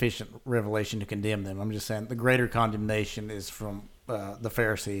have sufficient revelation to condemn them. I'm just saying the greater condemnation is from the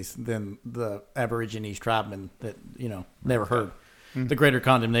Pharisees than the Aborigines tribemen that, never heard. The greater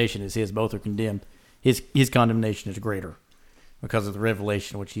condemnation is his. Both are condemned. His condemnation is greater because of the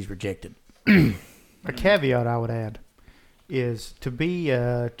revelation which he's rejected. A caveat I would add is to be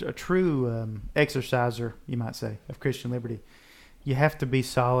a true exerciser, you might say, of Christian liberty, you have to be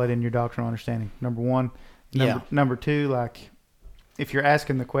solid in your doctrinal understanding. Number one. Number two, like, if you're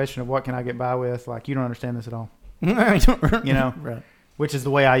asking the question of what can I get by with, like, you don't understand this at all. You know? Right. Which is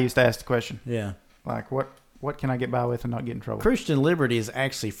the way I used to ask the question. Yeah. Like, what can I get by with and not get in trouble? Christian liberty is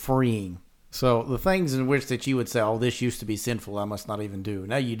actually freeing. So the things in which that you would say, oh, this used to be sinful, I must not even do.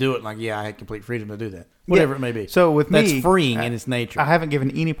 Now you do it like, yeah, I had complete freedom to do that. Whatever it may be. So with That's me, freeing in its nature. I haven't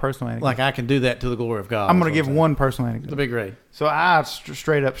given any personal anecdote. Like I can do that to the glory of God. I'm going to is what give saying. one personal anecdote. The big grade. So I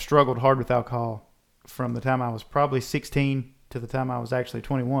straight up struggled hard with alcohol from the time I was probably 16 to the time I was actually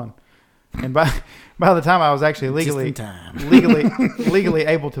 21. And by the time I was actually legally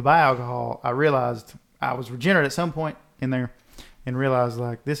able to buy alcohol, I realized I was regenerate at some point in there and realized,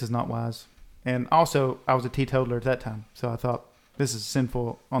 like, this is not wise. And also, I was a teetotaler at that time. So I thought, this is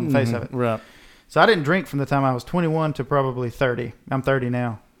sinful on the face of it. Right. So I didn't drink from the time I was 21 to probably 30. I'm 30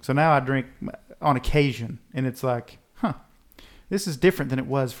 now. So now I drink on occasion. And it's like, this is different than it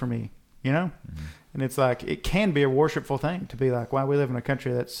was for me, you know? Mm-hmm. And it's like, it can be a worshipful thing to be like, wow, we live in a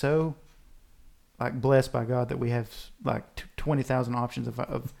country that's so, like, blessed by God that we have, like, 20,000 options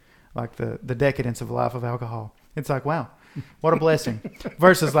of like, the decadence of a life of alcohol. It's like, wow, what a blessing.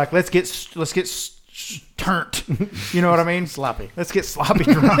 Versus, like, let's get turnt. You know what I mean? Sloppy. Let's get sloppy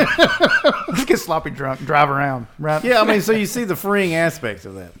drunk. Let's get sloppy drunk, drive around, right? Yeah, I mean, so you see the freeing aspects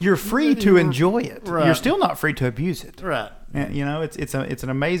of that. You're free to enjoy it. Right. You're still not free to abuse it. Right. And, you know, it's an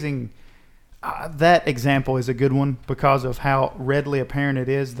amazing. That example is a good one because of how readily apparent it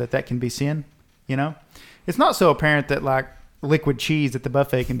is that can be sin. You know, it's not so apparent that, like, liquid cheese at the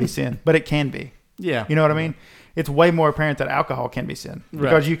buffet can be sin, but it can be. Yeah. You know what I mean? It's way more apparent that alcohol can be sin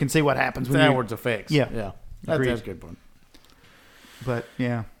because you can see what happens It's when you. outwards effects. Yeah. Yeah. Agreed. That's a good point. But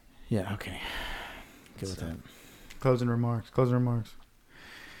yeah, Yeah. Okay. Good with that. closing remarks.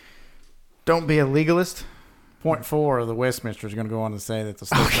 Don't be a legalist. Point 4 of the Westminster is going to go on to say that the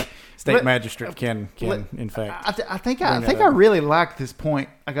state Let- magistrate can in fact. I think Bring that I up. really like this point.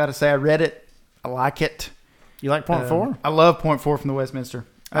 I got to say, I read it. I like it. You like point 4? I love point 4 from the Westminster.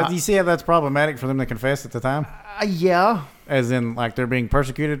 Do you see how that's problematic for them to confess at the time? Yeah. As in, like, they're being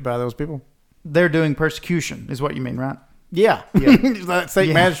persecuted by those people? They're doing persecution, is what you mean, right? Yeah. That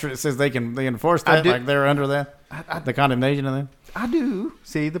state magistrate says they can enforce that. Like, they're under that, the condemnation of that. I do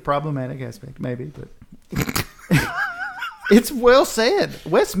see the problematic aspect, maybe, but it's well said.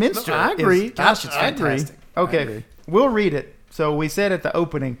 Westminster. No, I agree. Gosh, it's fantastic. Okay, we'll read it. So we said at the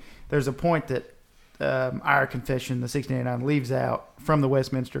opening, there's a point that our confession, the 1689, leaves out from the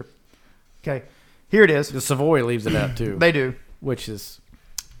Westminster. Okay, here it is. The Savoy leaves it out too. They do, which is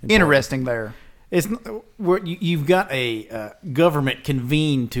interesting. There, it's you've got a government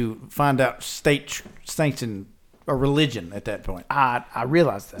convened to find out state sanction or religion at that point. I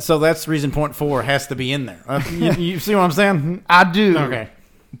realize that. So that's reason point 4 has to be in there. You see what I'm saying? I do. Okay,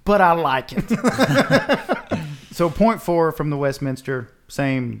 but I like it. So point 4 from the Westminster,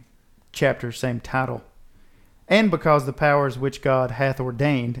 same chapter, same title. And because the powers which God hath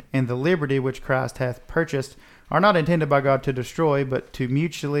ordained, and the liberty which Christ hath purchased, are not intended by God to destroy, but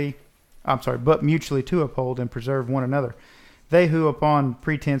mutually to uphold and preserve one another. They who upon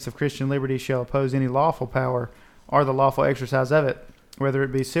pretense of Christian liberty shall oppose any lawful power, or the lawful exercise of it, whether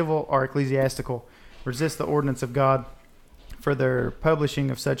it be civil or ecclesiastical, resist the ordinance of God, for their publishing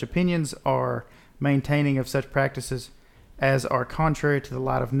of such opinions or maintaining of such practices as are contrary to the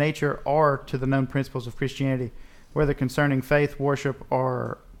light of nature or to the known principles of Christianity, whether concerning faith, worship,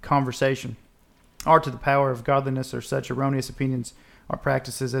 or conversation, or to the power of godliness, or such erroneous opinions or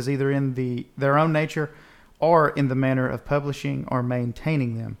practices as either in their own nature or in the manner of publishing or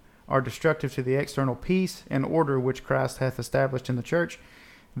maintaining them are destructive to the external peace and order which Christ hath established in the church,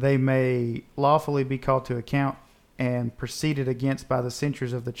 they may lawfully be called to account and proceeded against by the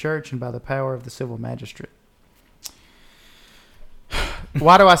censures of the church and by the power of the civil magistrate.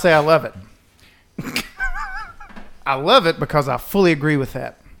 Why do I say I love it? I love it because I fully agree with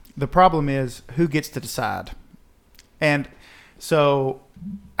that. The problem is who gets to decide. And so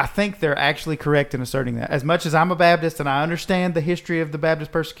I think they're actually correct in asserting that. As much as I'm a Baptist and I understand the history of the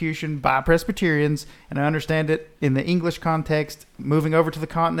Baptist persecution by Presbyterians, and I understand it in the English context, moving over to the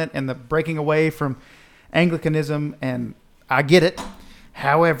continent and the breaking away from Anglicanism, and I get it.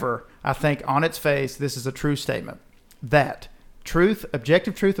 However, I think on its face, this is a true statement that truth,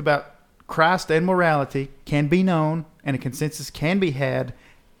 objective truth about Christ and morality can be known, and a consensus can be had,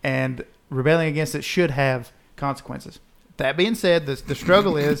 and rebelling against it should have consequences. That being said, the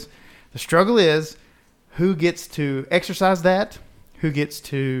struggle is who gets to exercise that, who gets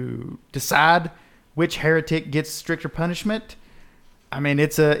to decide which heretic gets stricter punishment. I mean,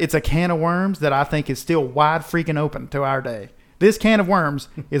 it's a can of worms that I think is still wide freaking open to our day. This can of worms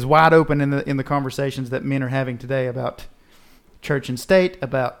is wide open in the conversations that men are having today about church and state.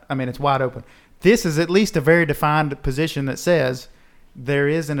 It's wide open. This is at least a very defined position that says there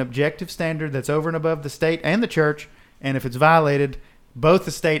is an objective standard that's over and above the state and the church, and if it's violated, both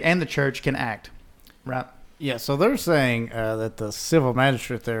the state and the church can act. Right? Yeah, so they're saying that the civil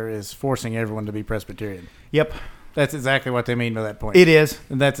magistrate there is forcing everyone to be Presbyterian. Yep. That's exactly what they mean by that point. It is.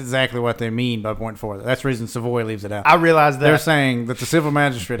 And that's exactly what they mean by point 4. That's the reason Savoy leaves it out. I realize that. They're saying that the civil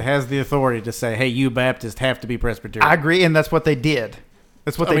magistrate has the authority to say, hey, you Baptists have to be Presbyterian. I agree, and that's what they did.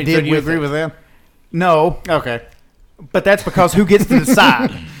 That's what they did. So do you agree with them? No. Okay. But that's because who gets to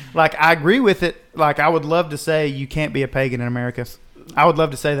decide? Like, I agree with it. Like, I would love to say you can't be a pagan in America. I would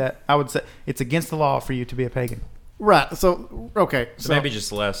love to say that. I would say it's against the law for you to be a pagan. Right. So, okay. So maybe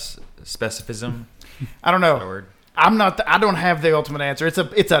just less specificism. I don't know. I'm not. I don't have the ultimate answer. It's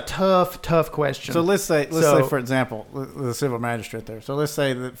a tough question. So let's say for example the civil magistrate there. So let's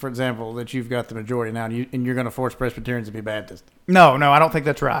say that for example that you've got the majority now, and you're going to force Presbyterians to be Baptist. No, I don't think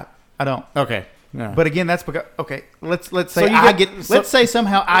that's right. I don't. Okay. Yeah. But again, that's because let's say let's say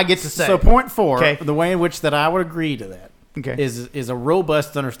somehow I get to say. So point 4, the way in which that I would agree to that is a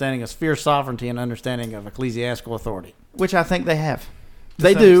robust understanding of sphere sovereignty and understanding of ecclesiastical authority, which I think they have.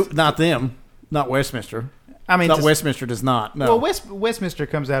 They do, not them, not Westminster. I mean, Westminster does not. No. Well, Westminster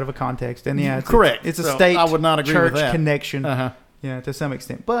comes out of a context, and it's correct. It's a state. I would not agree church with that. Connection. Yeah, to some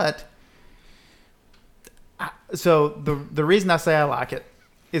extent. But so the reason I say I like it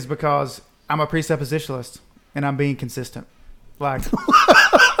is because I'm a presuppositionalist, and I'm being consistent. Like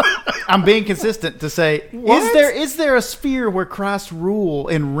I'm being consistent to say, is there a sphere where Christ's rule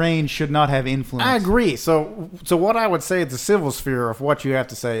and reign should not have influence? I agree. So what I would say is the civil sphere of what you have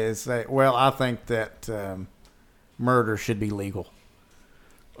to say is I think that murder should be legal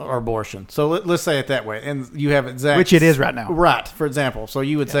or abortion. So let's say it that way, and you have exact which it is right now. Right. For example, so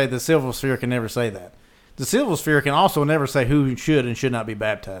you would say the civil sphere can never say that. The civil sphere can also never say who should and should not be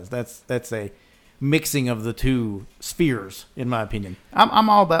baptized. That's a mixing of the two spheres, in my opinion. I'm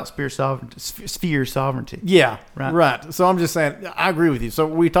all about sphere sovereignty. Yeah, Right. right. So I'm just saying, I agree with you. So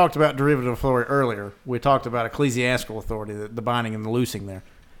we talked about derivative authority earlier. We talked about ecclesiastical authority, the binding and the loosing there,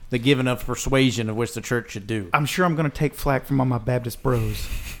 the giving of persuasion of which the church should do. I'm sure I'm going to take flack from all my Baptist bros.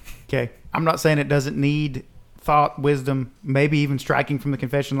 Okay, I'm not saying it doesn't need thought, wisdom, maybe even striking from the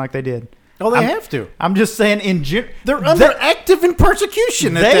confession like they did. Oh, they have to. I'm just saying in general. They're under active in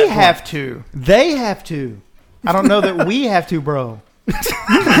persecution. They have to. They have to. I don't know that we have to, bro.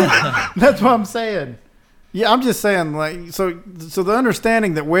 That's what I'm saying. Yeah, I'm just saying, like, so the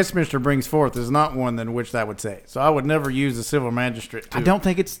understanding that Westminster brings forth is not one in which I would say. So I would never use the civil magistrate I don't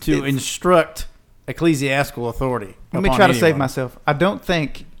think it's to instruct ecclesiastical authority. Let me try to save myself. I don't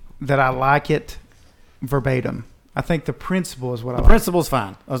think that I like it verbatim. I think the principle is what I like. The principle's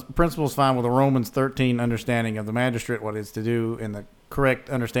fine. The principle's fine with the Romans 13 understanding of the magistrate, what it's to do, and the correct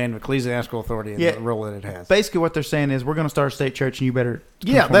understanding of ecclesiastical authority and the role that it has. Basically, what they're saying is we're going to start a state church, and you better.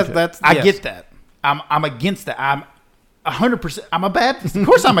 Yeah, that's. I get that. I'm against that. I'm 100%. I'm a Baptist. Of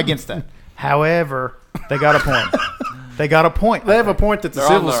course, I'm against that. However, they got a point. They got a point. They have a point that the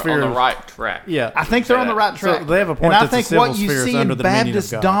civil sphere on the right track. Yeah, I think they're on the right track. So they have a point. And I that think the civil what you sphere see is under in the dominion of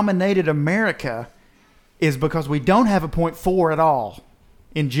God. Baptist-dominated America is because we don't have a 0.4 at all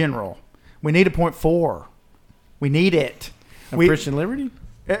in general. We need a 0.4. We need it. Christian liberty?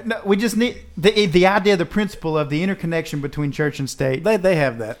 No, we just need the idea, the principle of the interconnection between church and state. They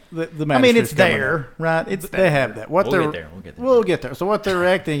have that. I mean, it's there, right? They have that. We'll get there. We'll get there. So what they're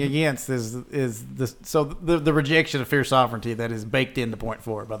acting against is the rejection of pure sovereignty that is baked into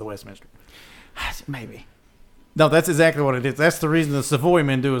 0.4 by the Westminster. Maybe. No, that's exactly what it is. That's the reason the Savoy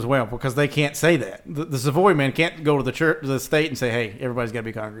men do as well, because they can't say that. The Savoy men can't go to the church, the state, and say, "Hey, everybody's got to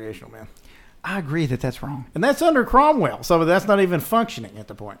be congregational, man." I agree that that's wrong, and that's under Cromwell, so that's not even functioning at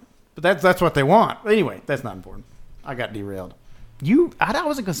the point. But that's what they want. Anyway, that's not important. I got derailed. I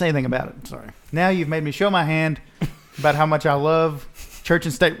wasn't going to say anything about it. Sorry. Now you've made me show my hand about how much I love church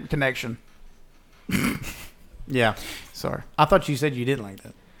and state connection. Yeah. Sorry. I thought you said you didn't like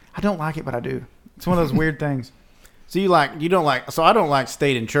that. I don't like it, but I do. It's one of those weird things. So you don't like. So I don't like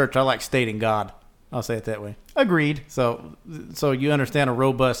state and church. I like state and God. I'll say it that way. Agreed. So you understand a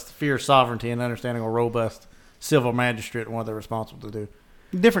robust fear of sovereignty and understanding a robust civil magistrate and what they're responsible to do.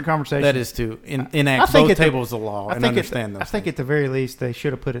 Different conversation. That is to enact both tables of law and understand those. I think at the very least they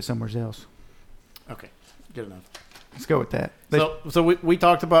should have put it somewhere else. Okay, good enough. Let's go with that. So we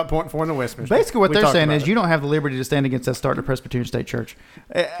talked about 0.4 in the Westminster. Basically, what they're saying is you don't have the liberty to stand against us starting a Presbyterian state church.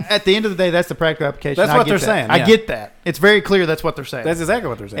 At the end of the day, that's the practical application. That's what they're saying. I get that. It's very clear that's what they're saying. That's exactly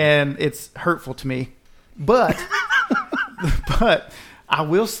what they're saying. And it's hurtful to me. But I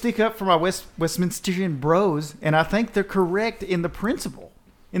will stick up for my Westminsterian bros, and I think they're correct in the principle.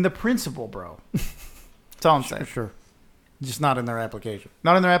 In the principle, bro. That's all I'm saying. Sure. Just not in their application.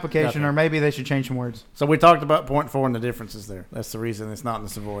 Not in their application, Nothing. Or maybe they should change some words. So we talked about 0.4 and the differences there. That's the reason it's not in the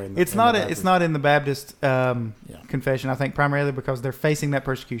Savoy. It's not in the Baptist confession. I think primarily because they're facing that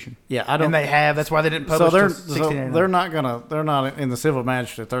persecution. Yeah, I don't. And they have. That's why they didn't publish. They're not in the civil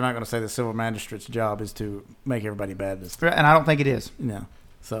magistrate. They're not gonna say the civil magistrate's job is to make everybody Baptist. And I don't think it is. No.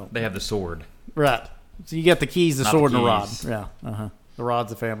 So they have the sword. Right. So you got the keys, the Not sword, the and the rod. keys. Yeah. The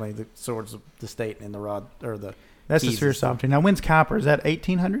rod's the family. The sword's the state, and the rod or the. That's the sphere of sovereignty. Now, when's Cowper? Is that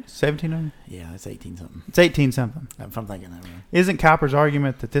 1800? 1700? Yeah, it's 18 something. It's 18 something. If I'm thinking that right. Isn't Cowper's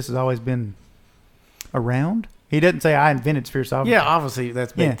argument that this has always been around? He doesn't say I invented sphere of sovereignty. Yeah, obviously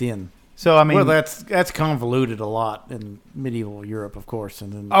that's baked in. So I mean, well, that's convoluted a lot in medieval Europe, of course,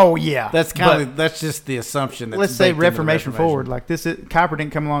 and then that's that's just the assumption. That's let's say Reformation forward, like this. Cowper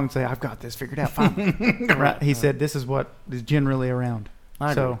didn't come along and say I've got this figured out. Fine, right? He said this is what is generally around.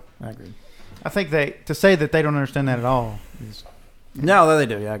 I agree. I think to say that they don't understand that at all is no, they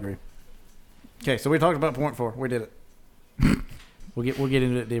do. Yeah, I agree. Okay, so we talked about 0.4. We did it. We'll get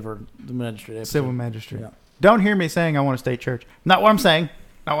into it deeper. The magistrate episode. Civil magistrate. Yeah. Don't hear me saying I want a state church. Not what I'm saying.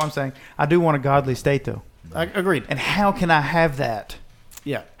 Not what I'm saying. I do want a godly state, though. Agreed. And how can I have that?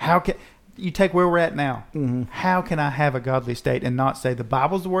 Yeah. How can you take where we're at now? Mm-hmm. How can I have a godly state and not say the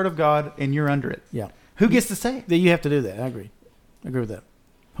Bible's the word of God and you're under it? Yeah. Who gets to say it? You have to do that. I agree. I agree with that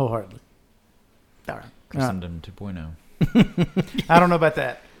wholeheartedly. All right. Christendom 2.0. I don't know about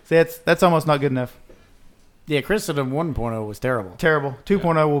that. See, that's almost not good enough. Yeah, Christendom 1.0 was terrible. Terrible.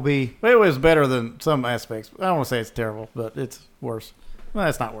 2.0 will be... Well, it was better than some aspects. I don't want to say it's terrible, but it's worse. Well,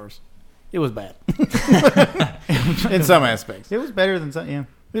 it's not worse. It was bad. In some aspects. It was better than some, yeah.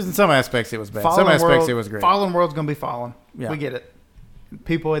 In some aspects, it was bad. Some aspects, it was great. Fallen world's going to be fallen. Yeah. We get it.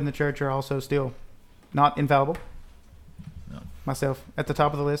 People in the church are also still not infallible. No. myself at the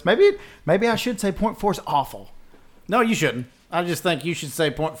top of the list. Maybe I should say 0.4 is awful. No, you shouldn't. I just think you should say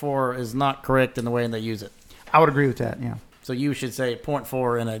 0.4 is not correct in the way they use it. I would agree with that, yeah. So you should say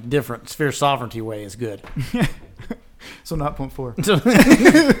 0.4 in a different sphere sovereignty way is good. So not 0.4. So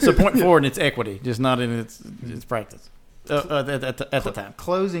 0.4 in its equity, just not in its practice at the time.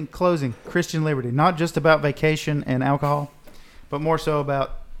 Closing. Christian liberty. Not just about vacation and alcohol, but more so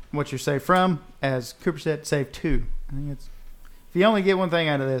about what you're saved from. As Cooper said, saved to. I think it's, if you only get one thing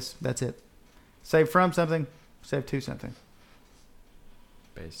out of this, that's it. Saved from something, saved to something.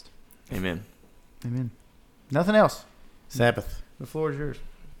 Based. Amen. Nothing else. Sabbath. The floor is yours.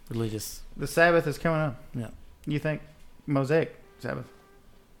 Religious. The Sabbath is coming up. Yeah. You think Mosaic Sabbath?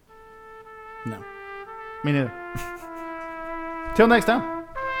 No. Me neither. Till next time.